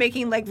just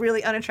making like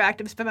really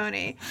unattractive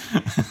Spumoni.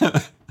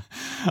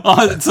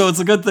 So it's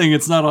a good thing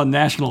it's not on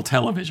national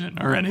television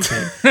or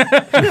anything.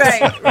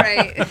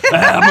 Right.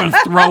 I'm going to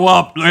throw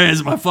up.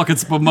 There's my fucking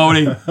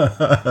Spumoni.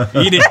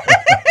 Eat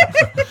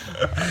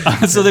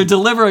it. So they're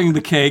delivering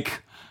the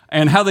cake.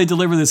 And how they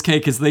deliver this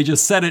cake is they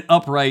just set it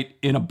upright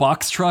in a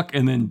box truck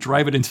and then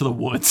drive it into the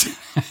woods.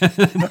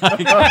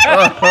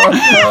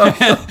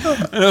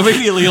 and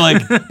immediately,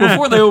 like,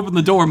 before they opened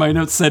the door, my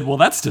notes said, well,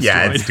 that's destroyed.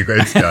 Yeah,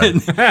 it's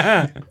done.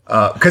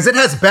 Because it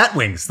has bat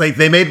wings.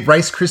 They made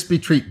Rice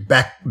Krispie treat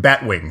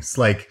bat wings.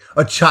 Like,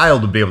 a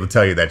child would be able to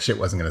tell you that shit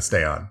wasn't going to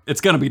stay on.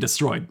 It's going to be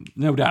destroyed,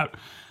 no doubt.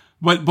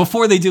 But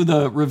before they do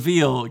the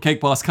reveal,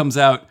 Cake Boss comes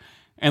out,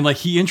 and like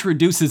he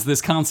introduces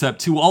this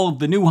concept to all of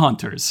the new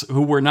hunters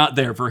who were not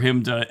there for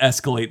him to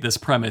escalate this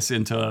premise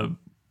into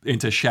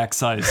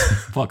shack-sized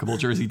fuckable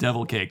Jersey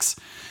Devil cakes.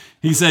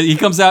 He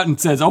comes out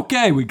and says,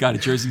 okay, we got a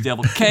Jersey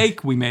Devil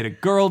cake. We made a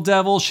girl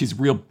devil. She's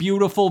real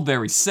beautiful,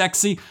 very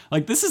sexy.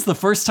 Like, this is the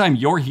first time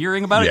you're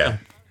hearing about it.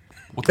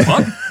 What the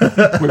fuck?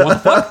 Wait,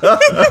 what the fuck?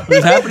 What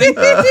is happening?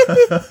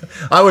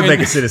 I would make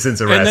a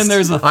citizen's arrest. And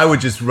then I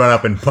would just run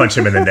up and punch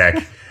him in the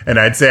neck. And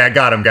I'd say, I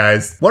got him,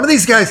 guys. One of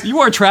these guys...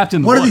 You are trapped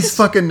in the woods. One of these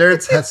fucking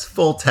nerds has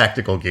full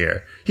tactical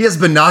gear. He has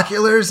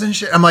binoculars and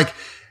shit. I'm like,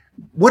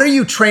 what are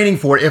you training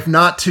for if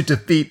not to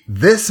defeat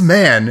this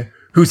man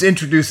who's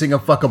introducing a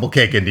fuckable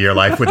cake into your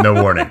life with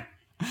no warning?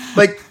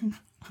 Like,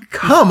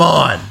 come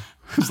on.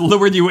 Who's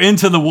lured you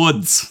into the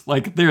woods.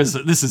 Like,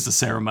 this is a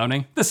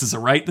ceremony. This is a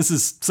rite. This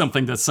is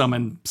something to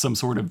summon some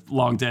sort of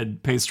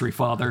long-dead pastry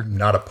father. I'm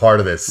not a part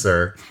of this,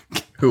 sir.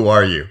 Who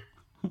are you?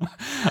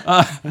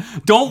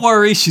 Don't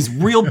worry, she's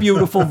real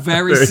beautiful,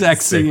 very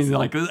sexy. And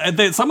like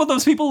some of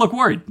those people look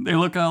worried. They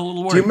look a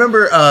little worried. Do you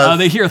remember?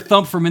 They hear a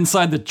thump from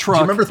inside the truck.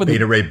 Do you remember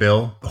Beta Ray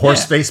Bill?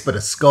 Horse face, but a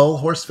skull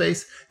horse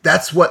face?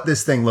 That's what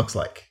this thing looks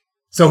like.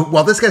 So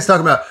while this guy's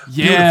talking about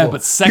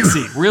but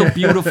sexy, real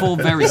beautiful,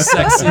 very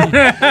sexy,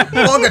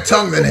 longer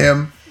tongue than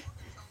him,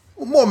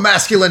 more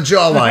masculine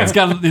jawline.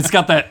 It's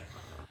got that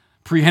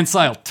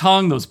prehensile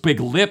tongue, those big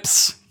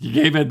lips. You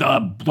gave it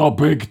the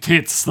big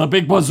tits, the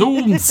big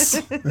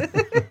bazooms.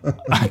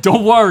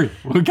 Don't worry,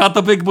 we got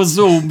the big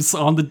bazooms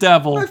on the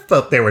devil. I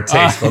thought they were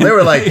tasteful. They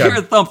were like they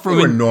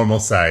were normal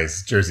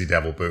size Jersey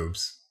Devil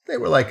boobs. They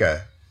were like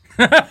they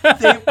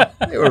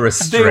were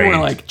restrained. They were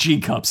like G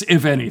cups,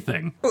 if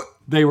anything.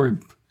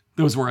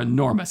 Those were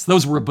enormous.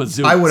 Those were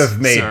bazooms. I would have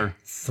made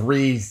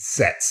 3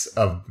 sets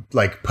of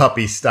like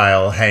puppy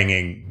style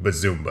hanging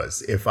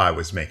bazoombas if I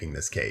was making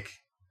this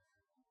cake.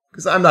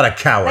 Because I'm not a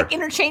coward. Like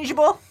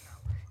interchangeable?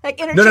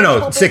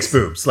 No. 6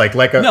 boobs. Like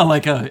in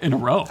a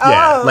row.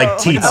 Yeah, like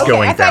teats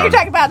going down. I thought you were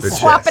talking about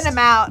swapping them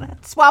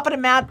out. Swapping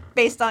them out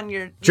based on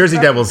your... Jersey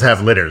Devils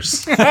have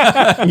litters.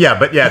 That's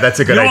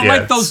a good idea. You don't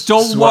like those?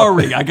 Don't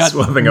worry. I got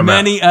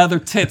many other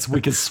tits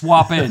we can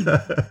swap in.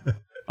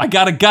 I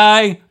got a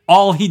guy,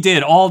 all he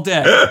did all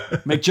day,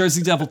 make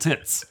Jersey Devil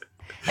tits.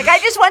 Like, I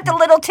just want the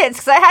little tits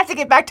because I have to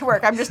get back to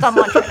work. I'm just on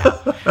lunch right now.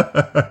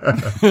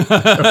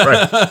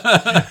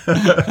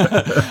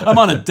 I'm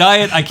on a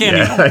diet. I can't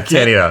eat a whole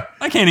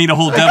I can't eat a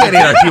whole devil. I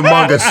can't eat a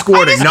humongous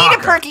squirting knocker. I just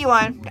need a perky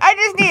one. I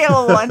just need a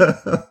little one.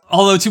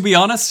 Although, to be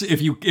honest,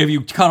 if you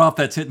cut off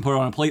that tit and put it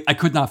on a plate, I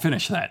could not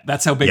finish that.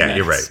 That's how big that is.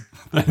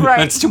 Yeah, you're right.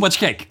 That's too much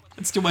cake.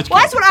 That's too much cake.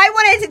 Well, that's what I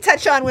wanted to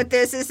touch on with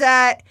this is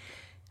that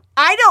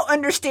I don't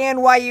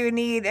understand why you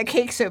need a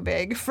cake so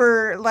big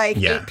for,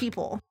 8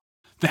 people.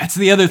 That's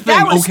the other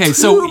thing. Okay,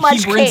 so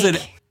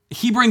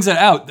he brings it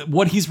out.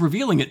 What he's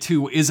revealing it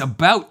to is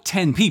about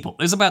 10 people.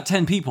 There's about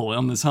 10 people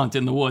on this hunt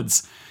in the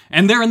woods.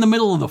 And they're in the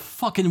middle of the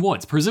fucking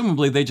woods.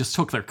 Presumably they just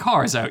took their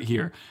cars out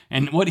here.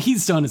 And what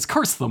he's done is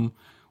curse them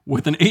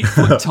with an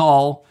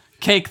 8-foot-tall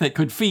cake that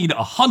could feed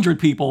 100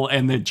 people,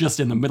 and they're just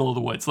in the middle of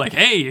the woods. Like,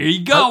 hey, here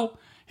you go.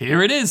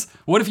 Here it is.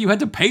 What if you had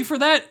to pay for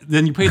that?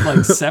 Then you paid like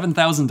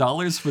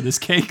 $7,000 for this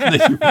cake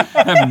that you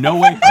have no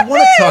way. I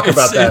want to talk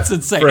about that it's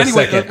insane. For a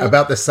second,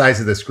 about the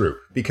size of this group.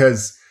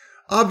 Because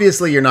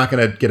obviously you're not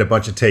going to get a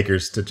bunch of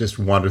takers to just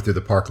wander through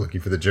the park looking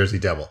for the Jersey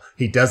Devil.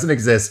 He doesn't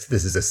exist.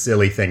 This is a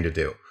silly thing to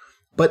do.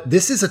 But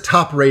this is a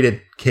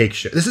top-rated cake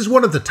show. This is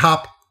one of the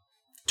top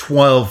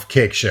 12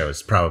 cake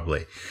shows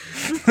probably.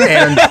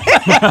 And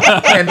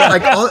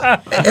like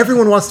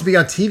everyone wants to be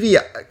on TV,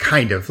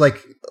 kind of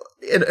like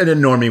in a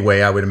normie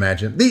way, I would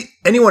imagine.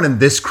 Anyone in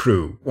this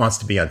crew wants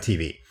to be on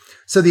TV.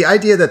 So the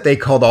idea that they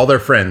called all their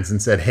friends and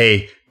said,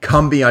 hey,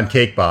 come be on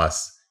Cake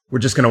Boss. We're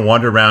just going to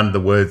wander around the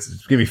woods.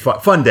 It's going to be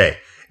fun day.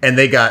 And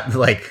they got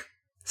like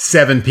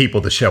 7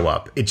 people to show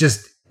up.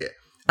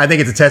 I think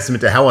it's a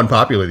testament to how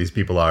unpopular these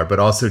people are, but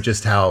also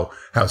just how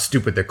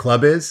stupid their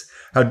club is,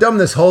 how dumb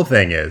this whole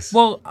thing is.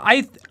 Well,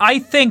 I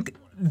think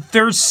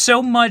there's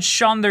so much,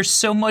 Sean, there's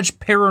so much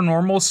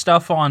paranormal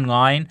stuff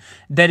online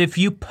that if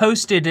you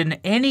posted in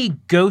any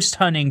ghost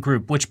hunting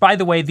group, which, by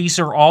the way, these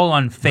are all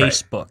on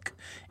Facebook. Right.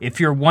 If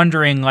you're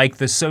wondering, like,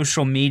 the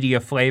social media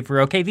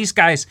flavor, okay, these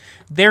guys,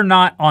 they're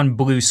not on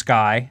Blue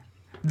Sky.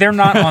 They're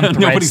not on Threads.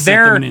 Nobody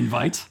sent them an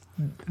invite.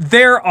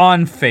 They're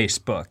on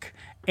Facebook.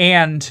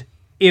 And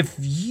if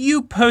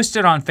you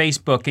posted on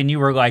Facebook and you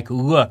were like,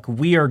 look,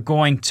 we are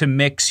going to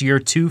mix your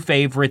 2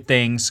 favorite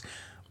things,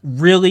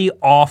 really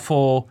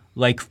awful,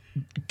 like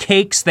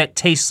cakes that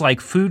taste like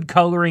food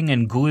coloring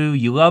and glue.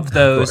 You love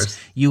those.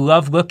 You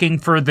love looking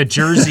for the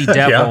Jersey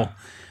Devil. Yeah.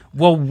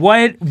 Well,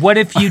 what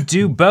if you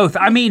do both?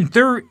 I mean,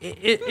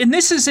 and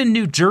this is in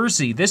New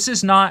Jersey. This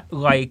is not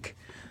like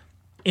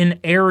an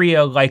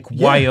area like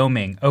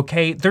Wyoming,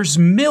 okay? There's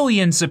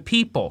millions of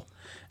people.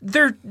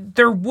 There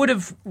would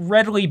have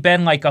readily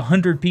been like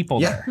 100 people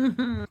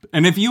there.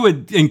 And if you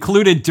had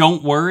included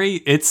Don't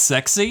Worry, It's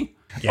Sexy.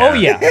 Yeah. Oh,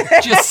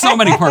 yeah. Just so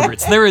many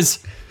perverts.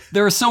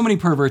 There are so many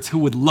perverts who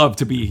would love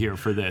to be here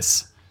for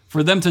this.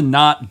 For them to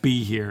not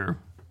be here,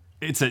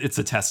 it's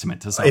a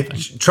testament to something.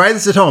 Try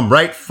this at home.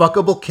 Write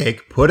fuckable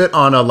cake, put it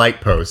on a light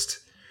post,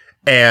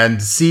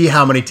 and see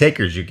how many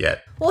takers you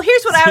get. Well,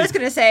 here's what I was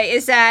going to say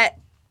is that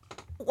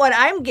what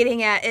I'm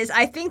getting at is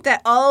I think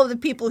that all of the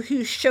people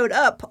who showed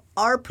up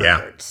are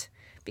perverts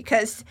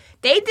because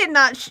they did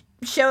not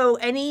show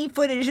any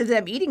footage of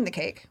them eating the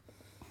cake.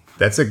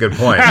 That's a good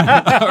point.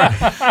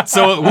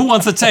 So who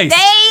wants a taste?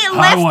 They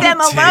left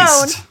them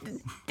alone.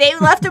 They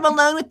left them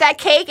alone with that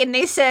cake, and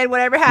they said,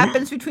 "Whatever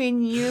happens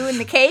between you and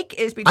the cake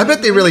is between." I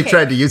bet they really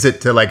tried to use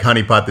it to like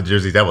honeypot the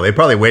Jersey Devil. They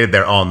probably waited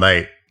there all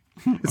night.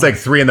 It's like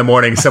 3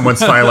 a.m. Someone's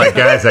finally like,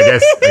 guys, I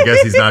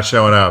guess he's not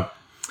showing up.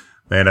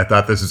 Man, I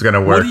thought this was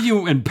gonna work. What do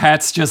you and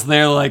Pat's just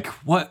there like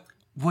what?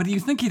 What do you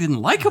think he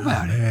didn't like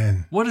about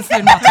it? What is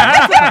there not to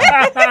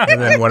like about it?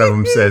 And then one of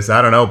them says,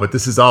 "I don't know, but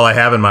this is all I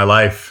have in my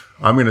life.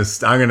 I'm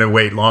gonna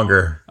wait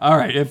longer." All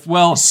right.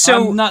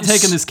 I'm not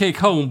taking this cake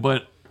home,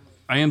 but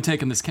I am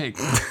taking this cake.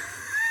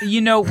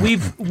 You know,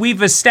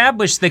 we've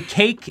established the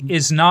cake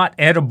is not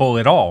edible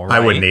at all, right?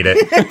 I wouldn't eat it.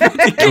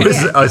 It was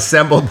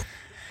assembled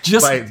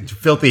by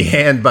filthy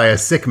hand by a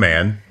sick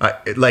man.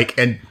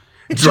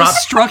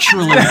 Just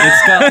structurally,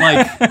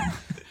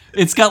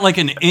 it's got like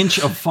an inch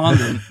of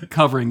fondant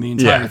covering the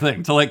entire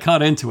thing to like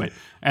cut into it,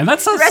 and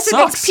that's the rest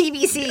sucks. Of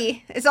it's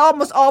PVC. It's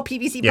almost all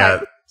PVC pipe. Yeah,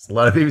 it's a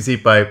lot of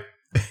PVC pipe.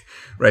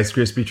 Rice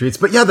Krispie treats,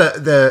 but yeah,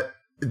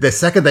 the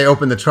second they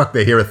open the truck,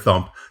 they hear a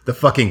thump. The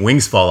fucking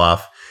wings fall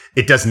off.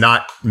 It does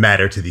not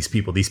matter to these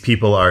people. These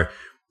people are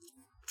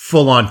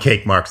full on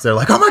cake marks. They're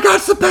like, "Oh my god,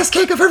 it's the best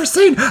cake I've ever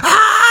seen!"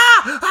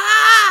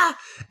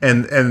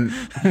 And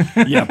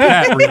yeah,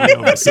 Pat really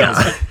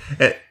oversells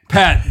it.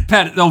 Pat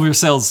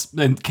oversells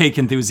and cake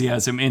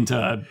enthusiasm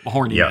into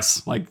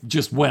horniness, like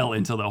just well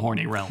into the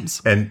horny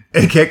realms. And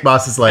Cake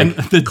Boss is like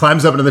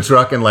climbs up into the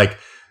truck and like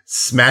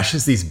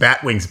smashes these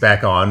bat wings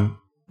back on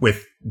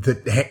with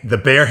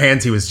the bare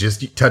hands he was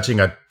just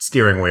touching a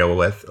steering wheel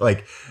with.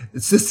 Like,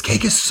 this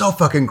cake is so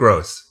fucking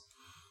gross.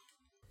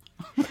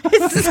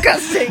 It's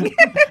disgusting.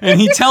 And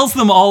he tells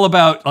them all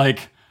about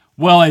like,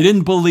 well, I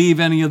didn't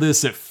believe any of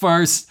this at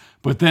first,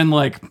 but then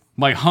like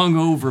my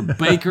hungover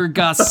baker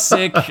got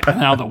sick and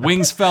now the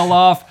wings fell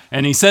off.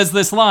 And he says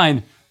this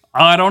line,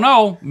 "I don't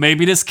know,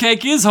 maybe this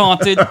cake is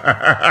haunted." It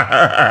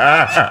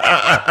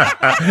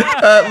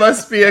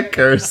must be a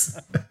curse.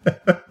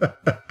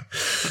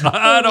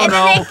 I don't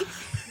know.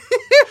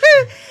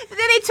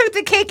 Then he took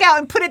the cake out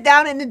and put it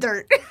down in the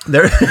dirt.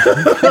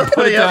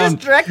 Put it down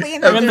just directly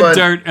in the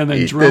dirt and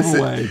then drove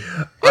away.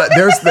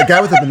 There's the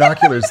guy with the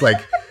binoculars,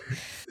 like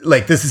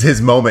this is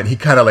his moment. He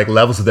kind of like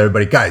levels with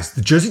everybody. Guys,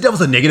 the Jersey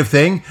Devil's a negative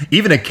thing,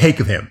 even a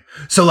cake of him.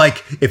 So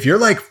like, if you're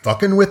like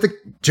fucking with the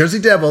Jersey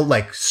Devil,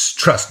 like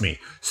trust me,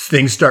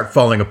 things start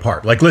falling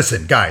apart. Like,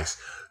 listen, guys,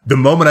 the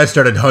moment I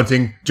started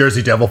hunting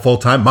Jersey Devil full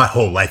time, my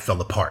whole life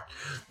fell apart.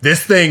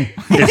 This thing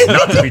is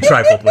not to be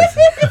trifled with.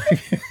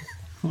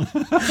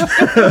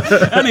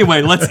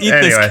 Anyway, let's eat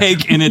this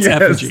cake in its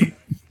effigy.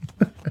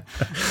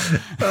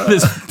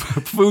 This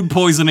food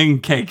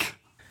poisoning cake.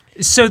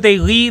 So they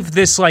leave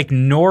this like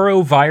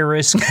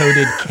norovirus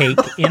coated cake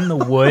in the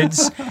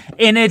woods,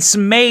 and it's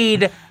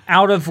made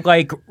out of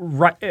like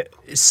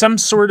some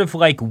sort of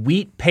like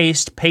wheat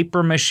paste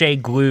paper mache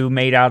glue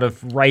made out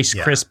of Rice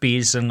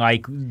Krispies and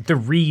like the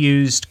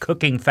reused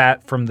cooking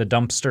fat from the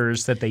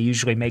dumpsters that they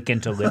usually make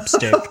into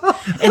lipstick.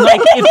 And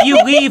like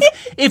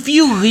if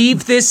you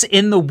leave this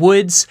in the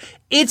woods,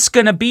 it's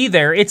gonna be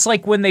there. It's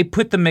like when they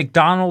put the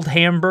McDonald's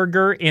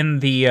hamburger in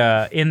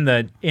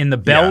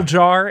the bell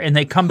jar, and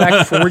they come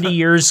back 40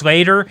 years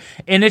later,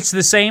 and it's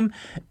the same.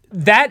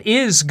 That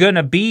is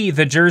gonna be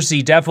the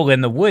Jersey Devil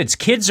in the woods.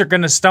 Kids are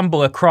gonna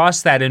stumble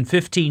across that in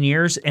 15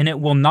 years, and it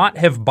will not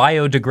have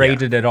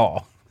biodegraded at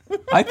all.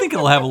 I think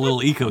it'll have a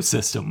little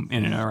ecosystem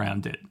in and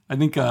around it. I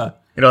think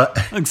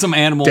like some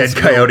animals, dead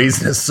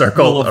coyotes in a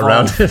circle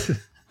around it.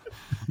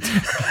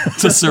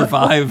 To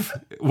survive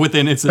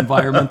within its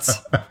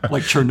environments,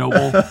 like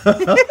Chernobyl.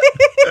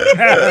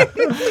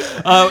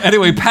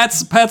 Anyway,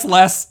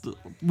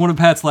 one of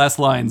Pat's last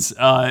lines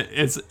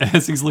is,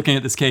 as he's looking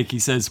at this cake, he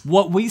says,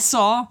 "What we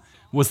saw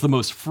was the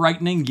most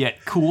frightening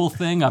yet cool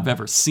thing I've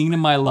ever seen in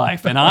my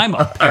life, and I'm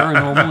a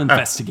paranormal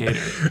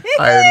investigator."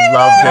 I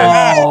love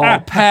this.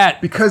 Oh, Pat,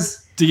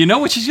 Because do you know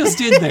what you just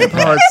did there,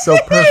 Pat? oh, it's so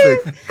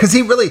perfect. Because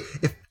he really,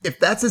 if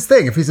that's his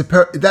thing, if he's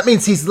that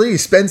means he's literally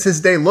spends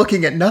his day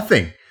looking at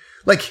nothing.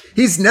 Like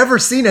he's never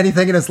seen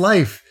anything in his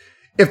life.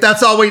 If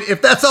that's all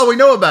we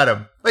know about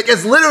him, like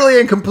as literally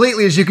and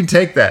completely as you can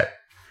take that,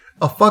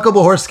 a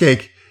fuckable horse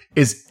cake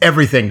is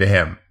everything to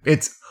him.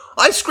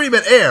 I scream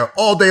at air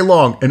all day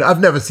long, and I've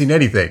never seen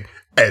anything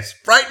as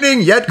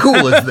frightening yet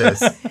cool as this.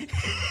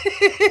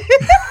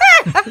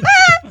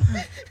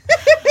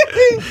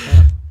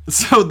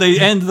 So they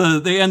end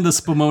the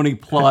Spumoni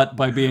plot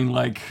by being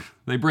like,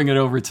 they bring it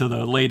over to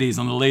the ladies,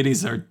 and the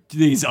ladies are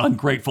these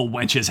ungrateful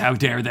wenches. How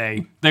dare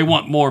they? They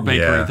want more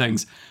bakery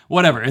things.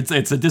 Whatever.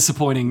 It's a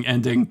disappointing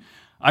ending.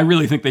 I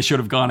really think they should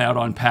have gone out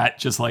on Pat,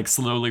 just like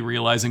slowly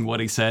realizing what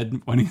he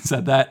said when he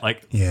said that.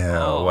 Like,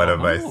 what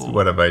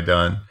have I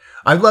done?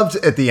 I loved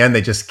at the end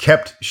they just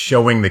kept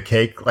showing the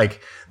cake,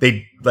 like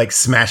they like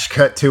smash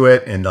cut to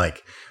it, and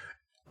like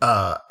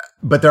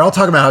but they're all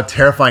talking about how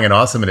terrifying and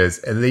awesome it is,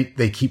 and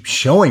they keep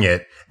showing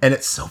it, and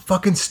it's so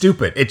fucking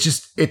stupid.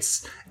 It's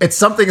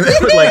something that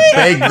would like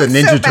beg the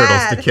Ninja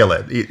Turtles to kill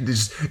it.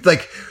 It's just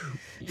like,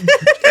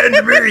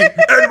 end me,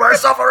 end my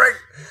suffering.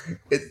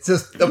 It's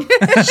just the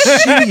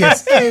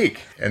shittiest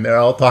cake, and they're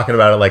all talking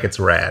about it like it's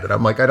rad, and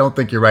I'm like, I don't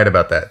think you're right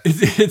about that.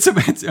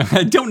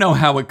 I don't know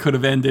how it could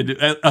have ended,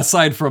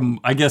 aside from,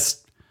 I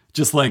guess,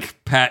 just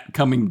like Pat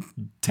coming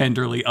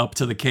tenderly up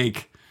to the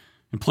cake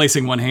and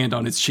placing one hand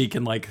on its cheek,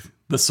 and like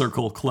the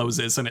circle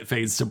closes and it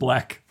fades to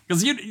black.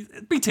 Because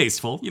it'd be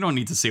tasteful. You don't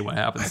need to see what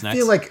happens next. I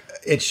feel like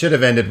it should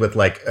have ended with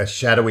like a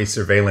shadowy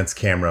surveillance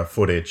camera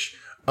footage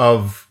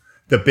of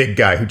the big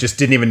guy who just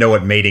didn't even know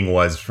what mating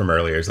was from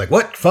earlier. He's like,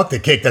 what? Fuck the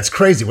cake. That's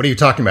crazy. What are you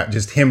talking about?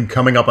 Just him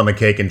coming up on the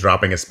cake and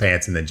dropping his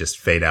pants and then just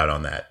fade out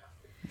on that.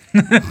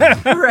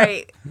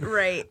 Right.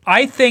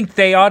 I think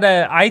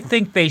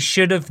they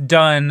should have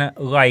done,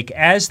 like,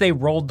 as they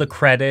rolled the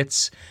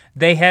credits,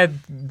 they had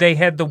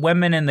the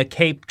women in the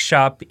cake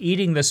shop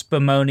eating the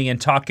Spumoni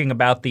and talking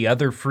about the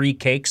other free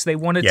cakes they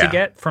wanted to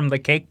get from the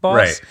cake boss.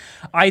 Right.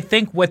 I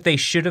think what they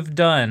should have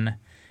done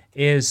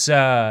is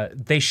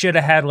they should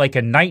have had like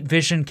a night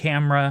vision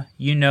camera.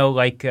 You know,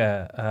 like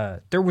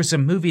there was a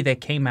movie that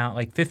came out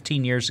like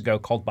 15 years ago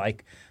called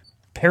like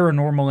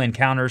Paranormal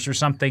Encounters or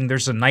something.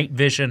 There's a night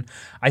vision.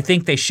 I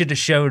think they should have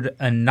showed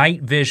a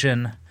night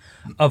vision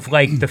of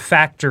like the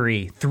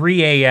factory,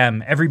 3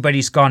 a.m.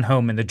 Everybody's gone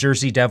home, and the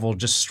Jersey Devil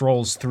just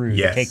strolls through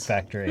the cake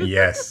factory.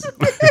 Yes.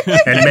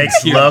 And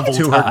makes love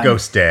to her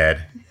ghost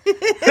dad.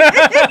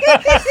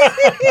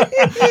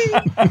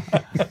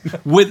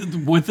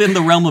 Within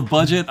the realm of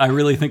budget, I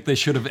really think they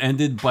should have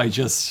ended by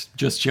just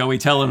Joey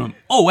telling him,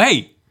 "Oh,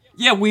 hey,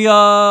 yeah, we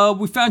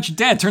found your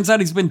dad. Turns out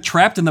he's been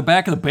trapped in the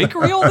back of the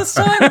bakery all this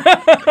time.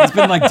 He's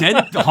been like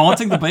dead,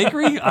 haunting the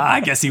bakery. I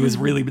guess he was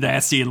really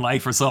nasty in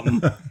life or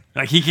something.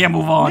 Like he can't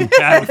move on.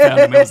 God, we found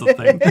him. It was a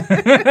thing."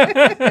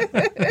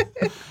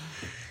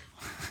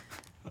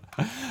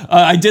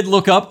 I did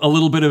look up a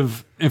little bit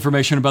of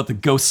information about the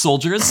ghost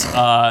soldiers.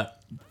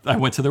 I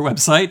went to their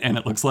website, and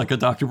it looks like a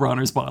Dr.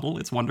 Bronner's bottle.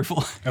 It's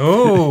wonderful.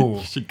 Oh.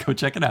 You should go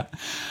check it out.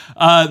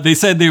 They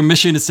said their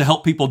mission is to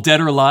help people dead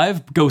or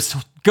alive. Ghost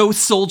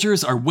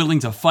soldiers are willing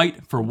to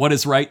fight for what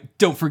is right.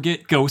 Don't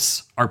forget,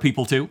 ghosts are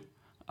people too.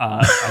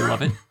 I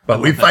love it. But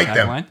we fight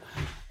them.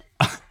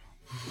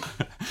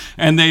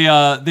 And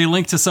they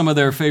link to some of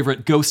their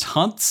favorite ghost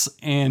hunts,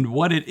 and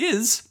what it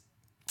is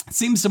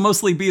seems to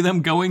mostly be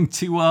them going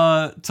to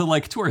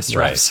like tourist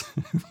traps.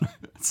 Right.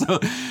 So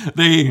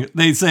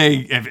they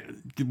say,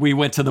 we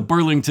went to the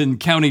Burlington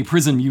County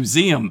Prison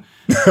Museum.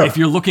 If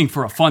you're looking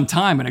for a fun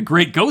time and a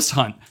great ghost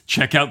hunt,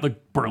 check out the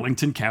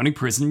Burlington County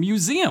Prison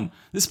Museum.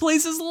 This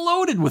place is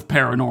loaded with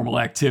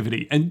paranormal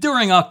activity. And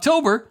during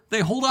October,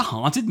 they hold a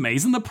haunted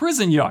maze in the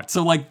prison yard.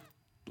 So like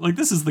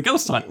this is the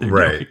ghost hunt they're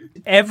doing.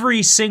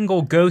 Every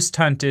single ghost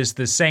hunt is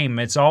the same.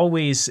 It's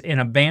always an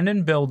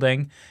abandoned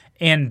building.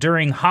 And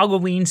during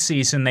Halloween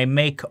season, they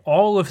make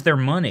all of their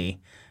money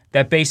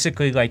that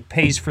basically like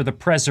pays for the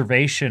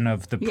preservation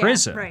of the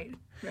prison. Right.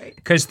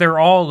 Because they're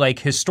all like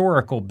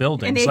historical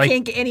buildings. And they like,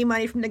 can't get any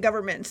money from the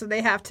government, so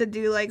they have to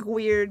do like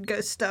weird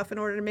ghost stuff in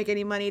order to make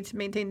any money to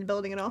maintain the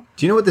building and all.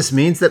 Do you know what this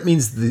means? That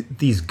means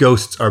these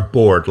ghosts are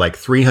bored like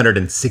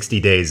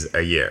 360 days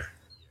a year.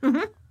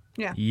 Mm-hmm.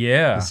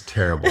 Yeah. It's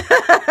terrible.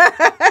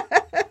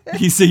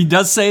 He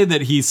does say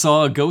that he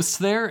saw a ghost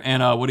there,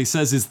 and what he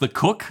says is the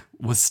cook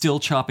was still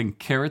chopping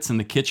carrots in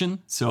the kitchen.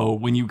 So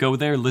when you go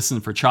there,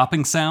 listen for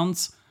chopping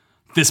sounds.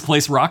 This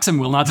place rocks and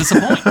will not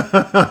disappoint.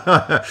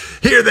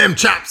 Hear them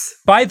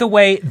chops. By the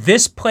way,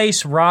 this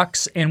place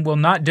rocks and will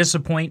not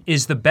disappoint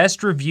is the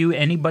best review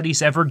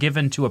anybody's ever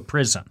given to a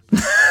prison.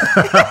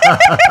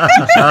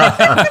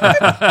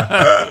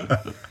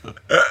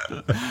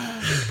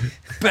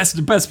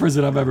 Best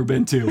prison I've ever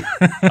been to.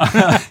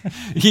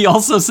 He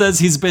also says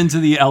he's been to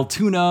the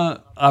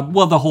Altoona,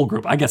 the whole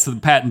group. I guess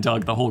Pat and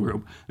Doug, the whole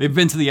group. They've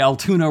been to the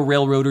Altoona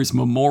Railroaders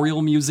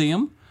Memorial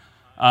Museum.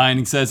 And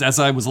he says, as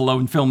I was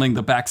alone filming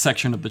the back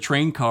section of the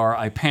train car,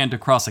 I panned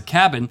across a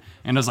cabin,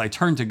 and as I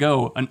turned to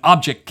go, an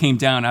object came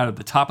down out of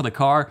the top of the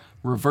car,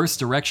 reversed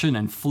direction,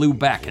 and flew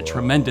back at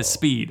tremendous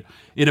speed.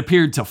 It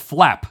appeared to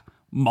flap.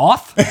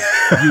 Moth?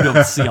 You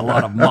don't see a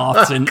lot of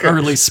moths in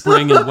early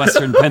spring in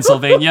western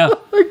Pennsylvania.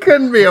 It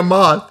couldn't be a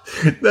moth.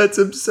 That's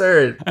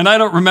absurd. And I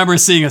don't remember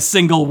seeing a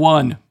single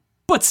one.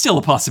 But still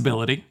a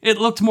possibility. It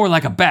looked more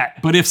like a bat,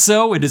 but if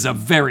so, it is a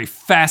very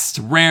fast,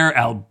 rare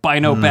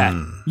albino bat.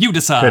 You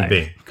decide.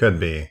 Could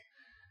be.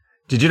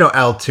 Did you know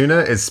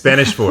Altoona is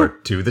Spanish for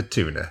to the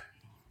tuna?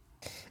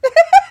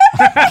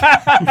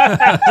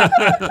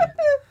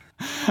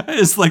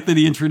 It's like that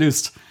he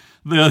introduced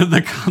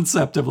the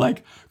concept of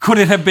like, could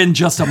it have been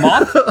just a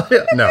moth?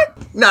 No,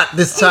 not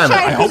this time.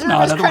 I hope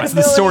not, otherwise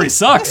the story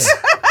sucks.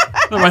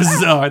 Otherwise,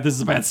 this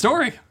is a bad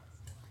story.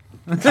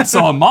 I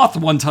saw a moth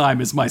one time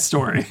is my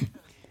story.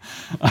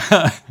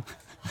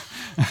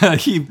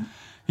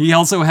 He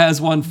also has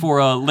one for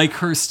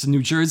Lakehurst,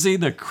 New Jersey,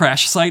 the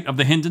crash site of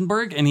the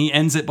Hindenburg, and he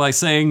ends it by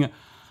saying,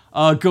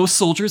 ghost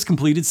soldiers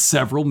completed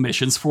several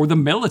missions for the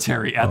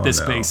military at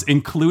this base,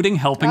 including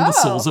helping the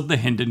souls of the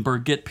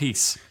Hindenburg get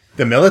peace.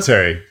 The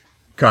military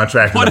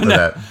contracted them for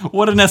that.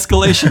 What an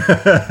escalation.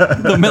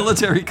 The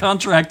military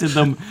contracted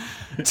them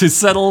to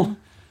settle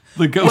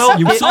the ghost. Well,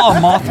 you saw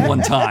a moth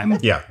one time.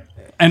 Yeah.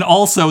 And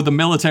also, the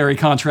military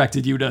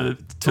contracted you to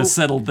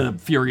settle the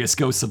furious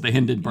ghosts of the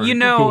Hindenburg. You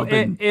know,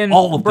 in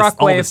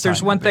Brockway, if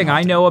there's one thing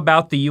I know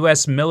about the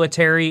U.S.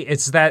 military,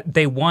 it's that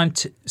they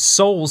want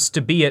souls to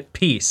be at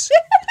peace.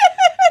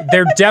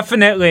 They're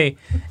definitely,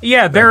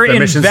 they're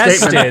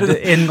invested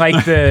in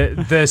like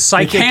the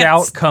psychic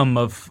outcome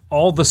of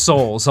all the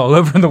souls all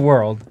over the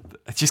world.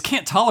 I just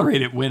can't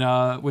tolerate it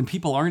when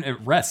people aren't at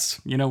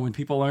rest. You know, when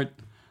people aren't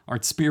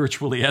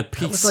spiritually at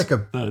peace. It was like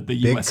a the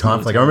big US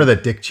conflict. military. I remember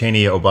the Dick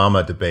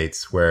Cheney-Obama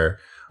debates where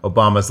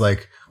Obama's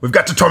like, we've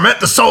got to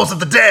torment the souls of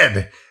the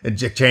dead. And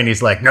Dick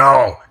Cheney's like,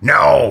 no.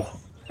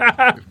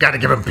 We've got to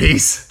give them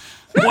peace.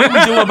 What do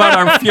we do about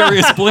our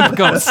furious blimp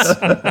ghosts?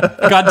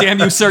 God damn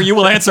you, sir, you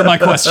will answer my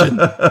question.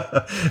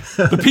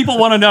 The people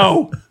want to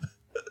know.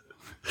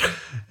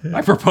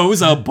 I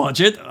propose a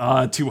budget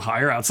to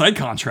hire outside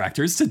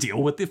contractors to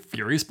deal with the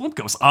furious blimp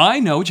ghosts. I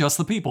know just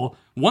the people.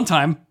 One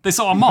time, they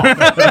saw a moth.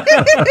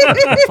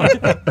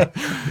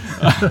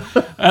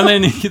 And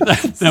then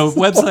the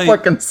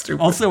website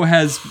also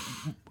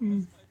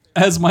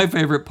has my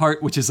favorite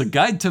part, which is a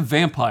guide to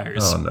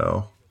vampires. Oh,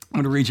 no.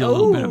 I'm going to read you a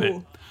little bit of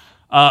it.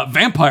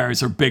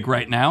 Vampires are big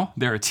right now.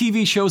 There are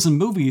TV shows and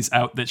movies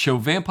out that show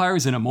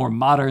vampires in a more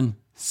modern,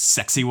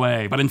 sexy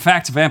way. But in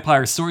fact,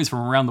 vampire stories from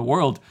around the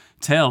world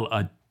tell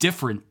a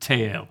different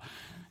tale.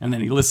 And then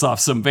he lists off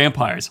some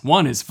vampires.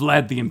 One is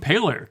Vlad the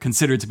Impaler,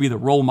 considered to be the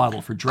role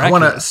model for Dracula.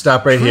 I want to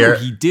stop right here.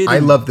 I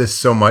love this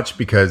so much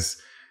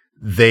because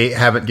they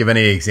haven't given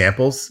any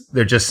examples.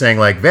 They're just saying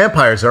like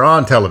vampires are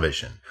on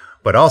television,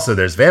 but also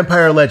there's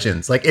vampire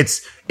legends. Like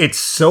it's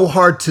so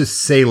hard to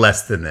say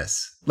less than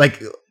this.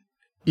 Like,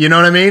 you know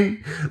what I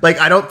mean? Like,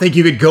 I don't think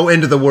you could go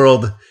into the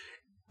world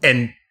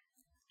and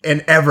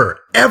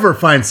ever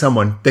find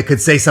someone that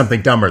could say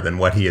something dumber than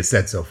what he has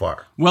said so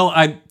far. Well,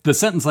 the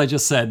sentence I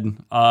just said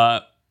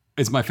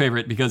is my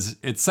favorite because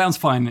it sounds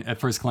fine at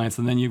first glance,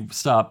 and then you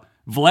stop.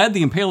 Vlad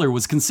the Impaler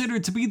was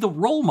considered to be the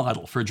role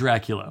model for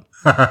Dracula.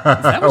 Is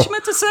that what you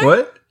meant to say?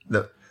 What?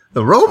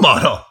 The role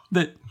model?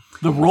 The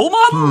role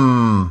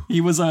model?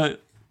 He was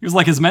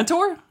like his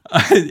mentor?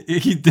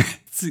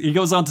 He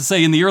goes on to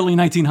say, in the early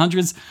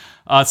 1900s,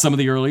 some of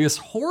the earliest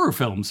horror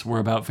films were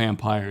about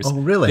vampires. Oh,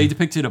 really? They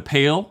depicted a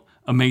pale,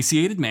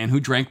 emaciated man who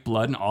drank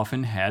blood and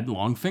often had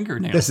long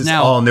fingernails. This is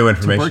all new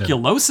information.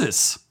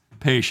 Tuberculosis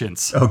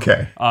patients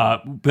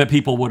that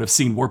people would have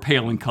seen were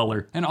pale in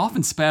color and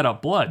often spat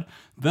out blood.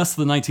 Thus,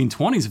 the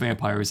 1920s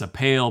vampire is a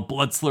pale,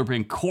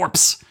 blood-slurping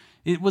corpse.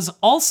 It was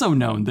also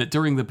known that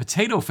during the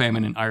potato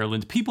famine in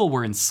Ireland, people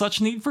were in such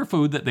need for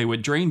food that they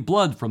would drain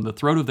blood from the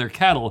throat of their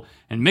cattle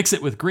and mix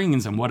it with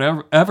greens and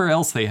whatever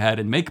else they had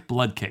and make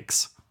blood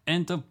cakes.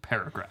 End of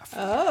paragraph.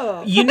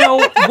 Oh. You know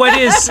what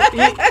is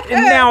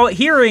now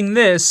hearing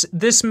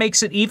this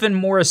makes it even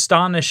more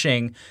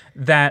astonishing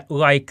that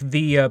like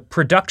the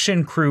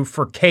production crew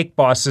for Cake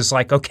Boss is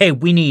like, okay,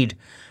 we need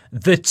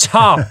the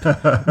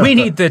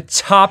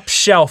top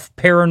shelf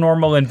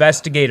paranormal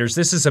investigators.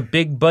 This is a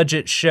big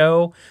budget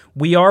show.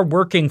 We are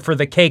working for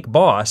the Cake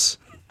Boss.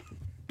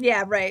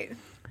 Yeah, right.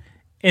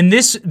 And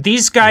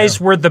these guys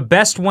were the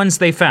best ones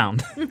they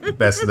found.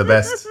 Best of the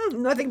best.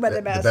 Nothing but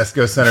the best. The best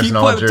ghost hunters in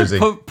all of Jersey.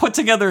 Put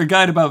together a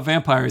guide about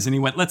vampires, and he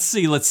went, let's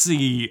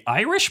see,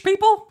 Irish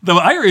people? The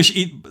Irish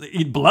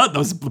eat blood,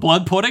 those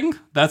blood pudding,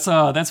 that's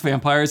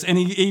vampires. And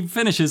he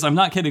finishes, I'm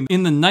not kidding,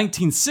 in the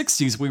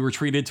 1960s, we were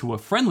treated to a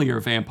friendlier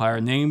vampire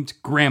named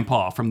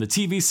Grandpa from the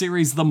TV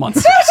series The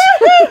Munsters.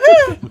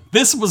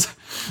 This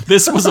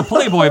was a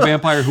playboy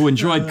vampire who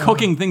enjoyed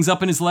cooking things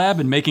up in his lab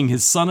and making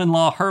his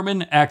son-in-law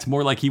Herman act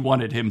more like he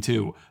wanted him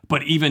to.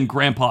 But even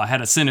Grandpa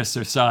had a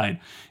sinister side.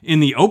 In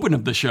the open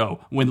of the show,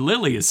 when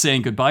Lily is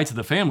saying goodbye to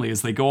the family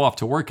as they go off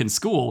to work and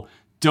school,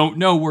 don't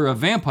know where a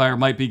vampire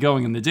might be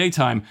going in the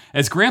daytime.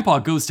 As Grandpa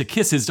goes to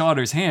kiss his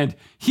daughter's hand,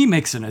 he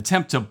makes an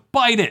attempt to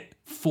bite it.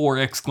 4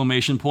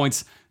 exclamation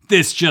points.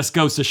 This just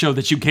goes to show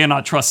that you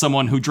cannot trust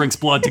someone who drinks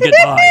blood to get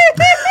by.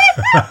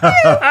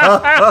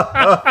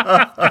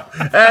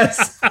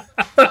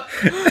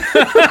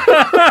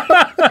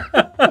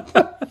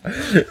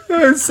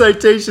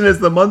 Citation is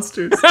the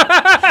Munsters.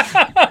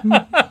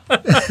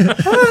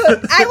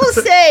 I will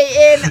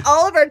say, in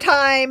all of our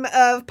time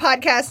of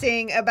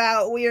podcasting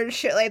about weird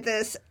shit like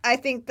this, I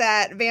think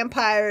that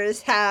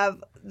vampires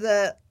have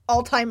the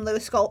all-time low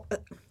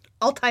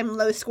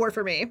score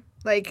for me.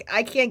 Like,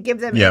 I can't give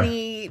them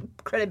any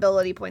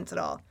credibility points at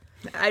all.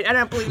 I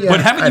don't believe But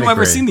haven't you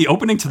ever seen the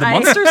opening to The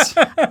Munsters?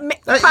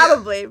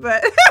 Probably,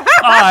 but...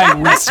 I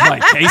rest my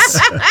case.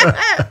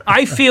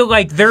 I feel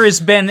like there has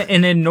been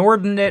an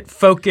inordinate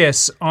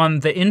focus on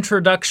the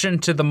introduction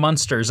to The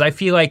Munsters. I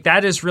feel like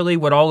that is really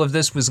what all of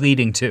this was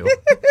leading to.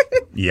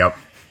 Yep.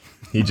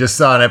 He just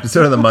saw an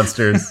episode of The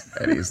Munsters,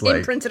 and he's like...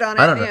 Imprinted on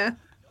it, I don't know.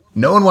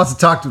 No one wants to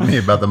talk to me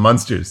about The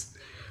Munsters.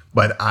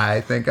 But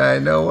I think I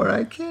know where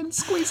I can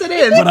squeeze it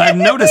in. But I've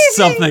noticed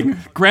something.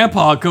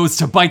 Grandpa goes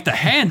to bite the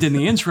hand in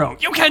the intro.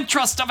 You can't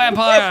trust a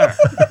vampire.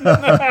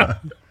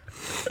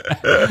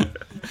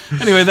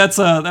 Anyway,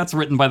 that's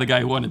written by the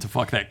guy who wanted to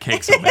fuck that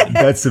cake so bad.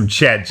 That's some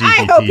Chat GPT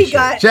I hope he shit.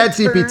 got Chat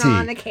burn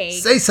on the GPT,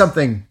 cake. say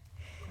something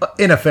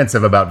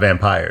inoffensive about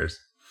vampires.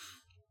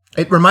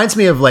 It reminds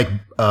me of like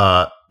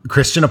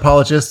Christian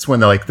apologists when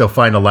they'll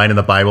find a line in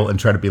the Bible and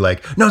try to be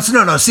like, no,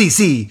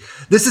 see,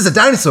 this is a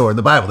dinosaur in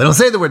the Bible. They don't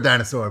say the word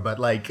dinosaur, but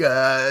like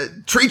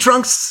tree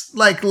trunks,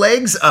 like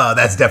legs. Oh,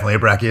 that's definitely a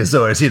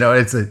brachiosaurus. You know,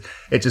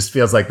 it just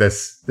feels like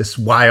this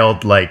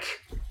wild, like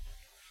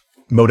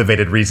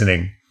motivated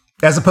reasoning,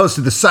 as opposed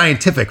to the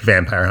scientific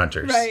vampire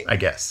hunters, right. I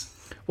guess.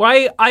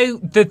 Well,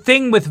 the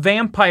thing with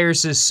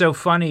vampires is so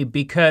funny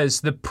because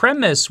the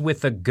premise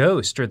with a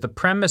ghost or the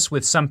premise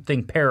with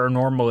something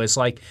paranormal is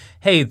like,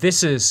 hey,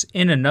 this is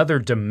in another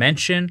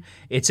dimension.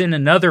 It's in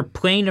another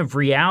plane of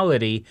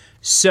reality.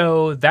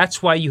 So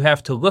that's why you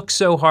have to look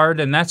so hard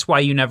and that's why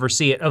you never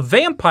see it. A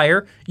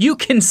vampire, you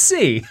can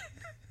see.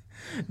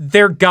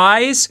 They're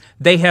guys,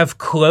 they have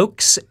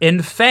cloaks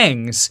and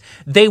fangs.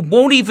 They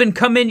won't even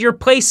come in your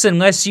place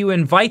unless you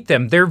invite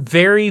them. They're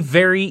very,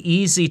 very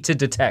easy to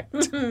detect.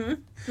 Mm-hmm.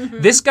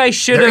 This guy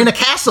should have... They're in a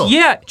castle.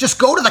 Yeah. Just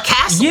go to the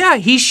castle. Yeah,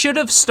 he should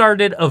have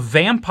started a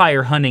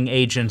vampire hunting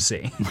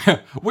agency.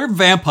 We're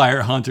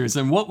vampire hunters,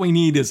 and what we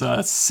need is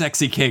a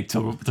sexy cake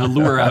to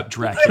lure out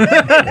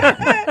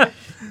Dracula.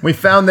 We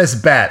found this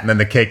bat, and then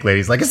the cake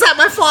lady's like, is that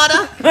my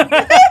father?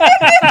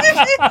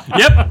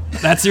 Yep,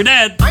 that's your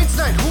dad.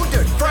 Einstein,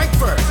 Hunter,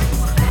 Frankfurt.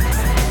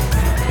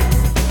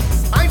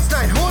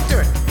 Einstein,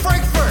 Hunter,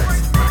 Frankfurt.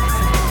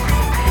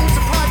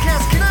 Unser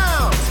Podcast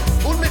genau.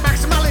 Und mit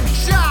maximalen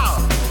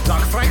Schau.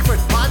 Dogg Frankfurt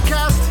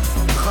Podcast.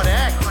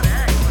 Korrekt.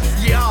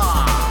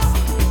 Ja.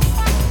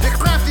 Der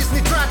Kraft ist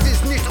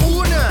nicht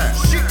ohne.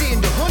 Schick die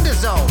in die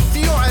Hundesau.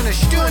 Für eine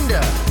Stunde.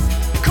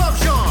 Komm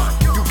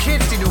schon, du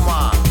kennst die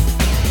Nummer.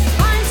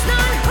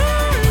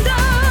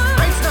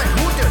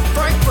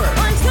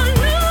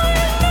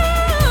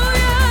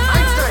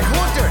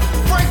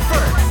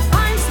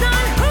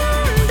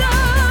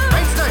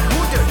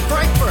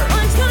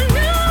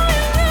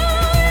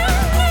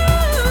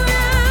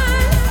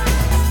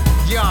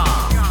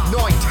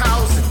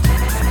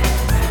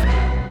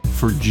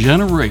 For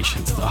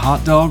generations, the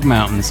Hot Dog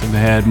Mountains have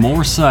had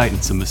more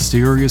sightings of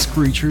mysterious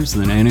creatures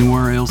than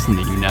anywhere else in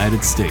the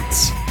United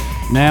States.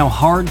 Now,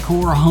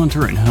 hardcore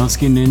hunter and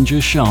husky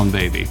ninja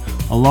Seanbaby,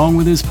 along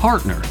with his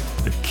partner,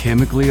 the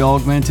chemically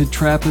augmented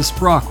Trappist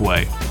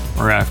Brockway,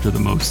 are after the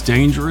most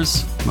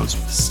dangerous, most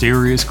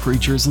mysterious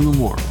creatures in the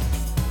world.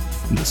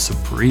 The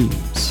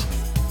Supremes.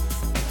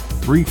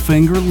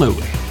 Three-Finger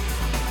Louie,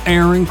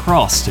 Aaron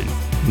Croston,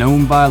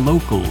 known by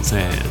locals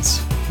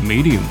as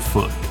Medium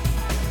Foot,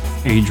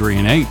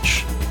 Adrian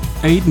H.,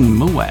 Aiden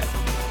Muat,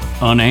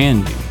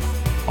 Unandy,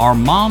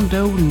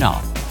 Armando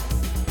Knott,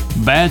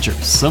 Badger,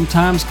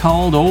 sometimes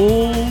called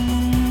Old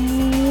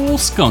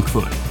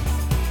Skunkfoot,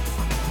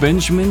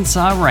 Benjamin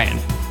Cyranen,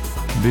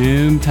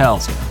 Bim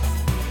Talzer,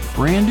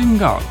 Brandon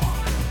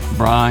Garlock,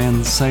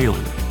 Brian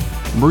Saylor,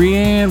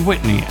 Brianne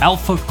Whitney,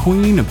 Alpha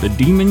Queen of the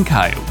Demon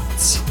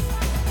Coyotes,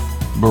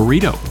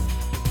 Burrito,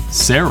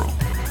 Cyril,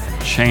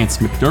 Chance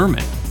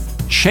McDermott,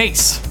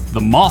 Chase, the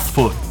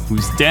Mothfoot,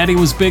 whose daddy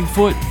was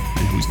Bigfoot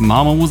and whose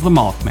mama was the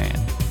Mothman,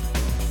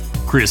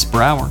 Chris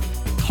Brower,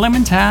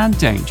 Clementine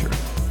Danger.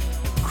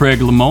 Craig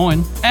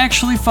Lemoyne,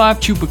 actually 5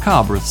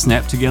 chupacabras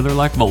snapped together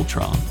like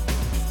Voltron.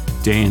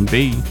 Dan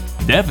B,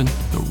 Devin,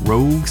 the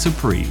Rogue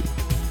Supreme.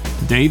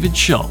 David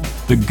Shull,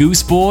 the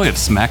Goose Boy of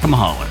Smack 'em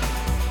Holler.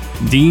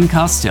 Dean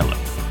Costello,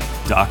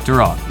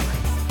 Dr. Awkward.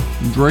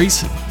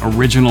 Drayson,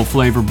 original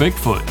flavor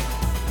Bigfoot.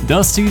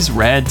 Dusty's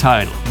rad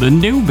title, the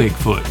new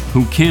Bigfoot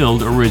who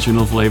killed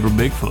original flavor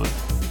Bigfoot.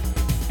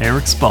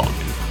 Eric Spalding,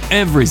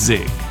 Every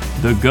Zig,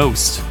 the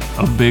ghost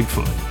of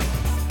Bigfoot.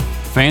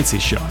 Fancy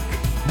Shark,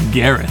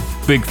 Gareth,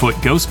 Bigfoot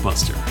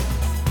Ghostbuster.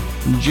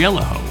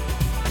 Jelliho,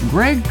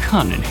 Greg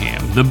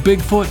Cunningham, the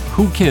Bigfoot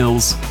who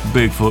kills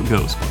Bigfoot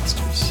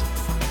Ghostbusters.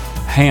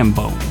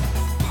 Hambone,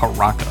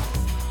 Haraka.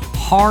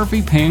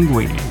 Harvey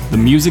Penguin, the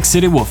Music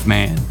City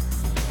Wolfman.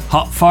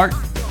 Hot Fart,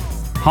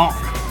 Honk.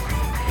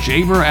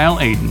 Jaber Al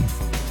Aiden.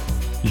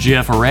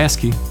 Jeff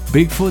Araski,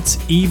 Bigfoot's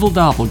evil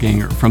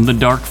doppelganger from the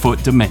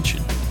Darkfoot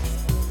dimension.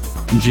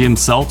 Jim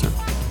Salter,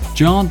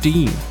 John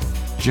Dean,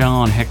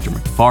 John Hector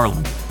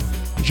McFarlane,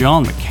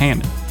 John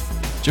McCammon,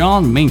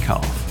 John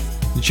Minkoff,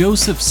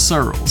 Joseph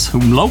Searles,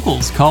 whom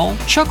locals call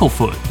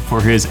Chucklefoot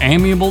for his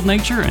amiable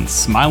nature and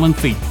smiling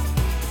feet.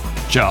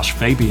 Josh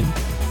Fabian,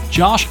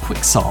 Josh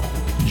Quicksall,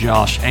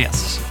 Josh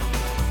S.,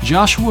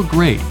 Joshua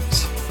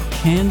Graves,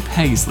 Ken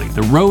Paisley,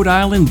 the Rhode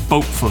Island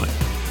Boatfoot.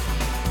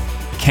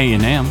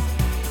 K&M,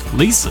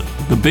 Lisa,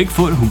 the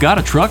Bigfoot who got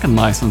a trucking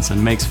license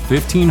and makes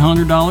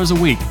 $1,500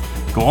 a week.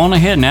 Go on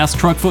ahead and ask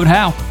Truckfoot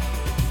how.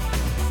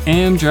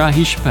 M.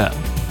 Jahi Chappelle,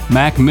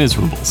 Mac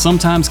Miserable,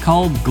 sometimes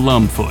called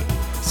Glumfoot,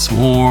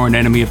 sworn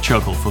enemy of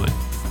Chucklefoot.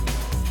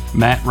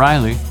 Matt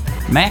Riley,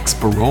 Max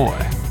Baroy.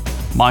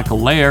 Michael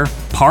Lair,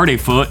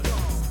 Partyfoot.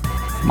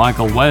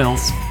 Michael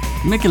Wells,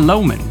 Mickey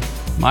Lohman,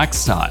 Mike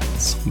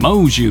Stiles,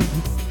 Moju.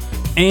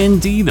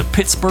 Andy the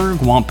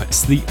Pittsburgh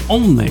Wampus, the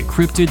only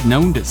cryptid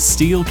known to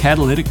steal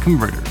catalytic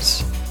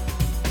converters.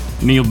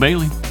 Neil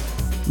Bailey,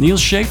 Neil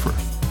Schaefer,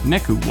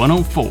 Neku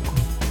 104,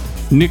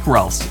 Nick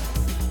Ralston,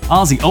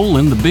 Ozzy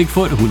Olin, the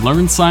Bigfoot who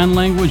learned sign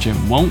language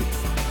and won't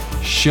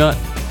shut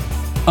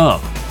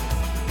up.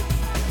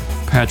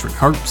 Patrick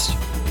Herbst,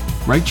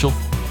 Rachel,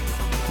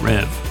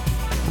 Rev,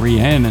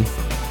 Rhiannon,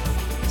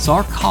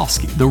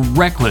 Zarkowski, the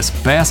reckless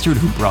bastard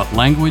who brought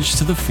language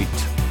to the feet.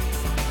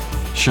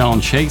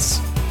 Sean Chase,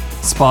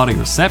 Spotty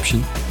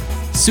Reception,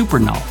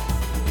 Supernaut,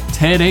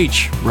 Ted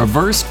H,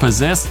 reverse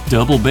possessed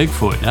double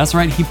Bigfoot. That's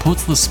right, he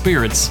puts the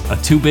spirits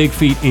of 2 big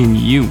feet in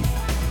you.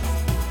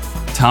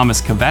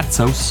 Thomas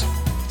Cavazzos,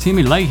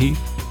 Timmy Leahy,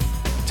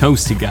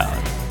 Toasty God,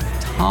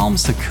 Tom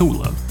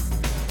Sakula,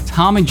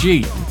 Tommy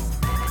G,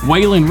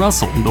 Waylon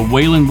Russell, the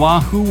Waylon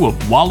Wahoo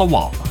of Walla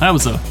Walla. That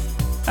was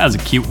a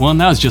cute one.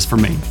 That was just for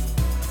me.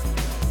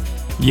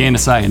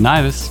 Yanis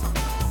Ioannidis,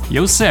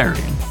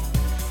 Yosarian,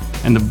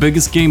 and the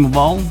biggest game of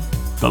all,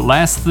 the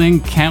last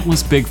thing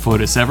countless Bigfoot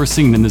has ever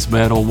seen in this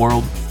bad old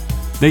world.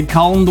 They'd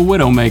call him the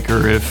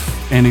Widowmaker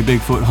if any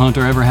Bigfoot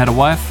hunter ever had a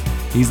wife.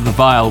 He's the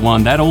vile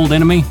one, that old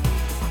enemy,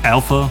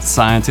 Alpha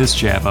Scientist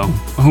Javo,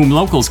 whom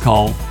locals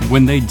call,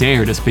 when they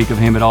dare to speak of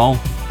him at all,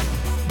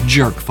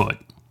 Jerkfoot.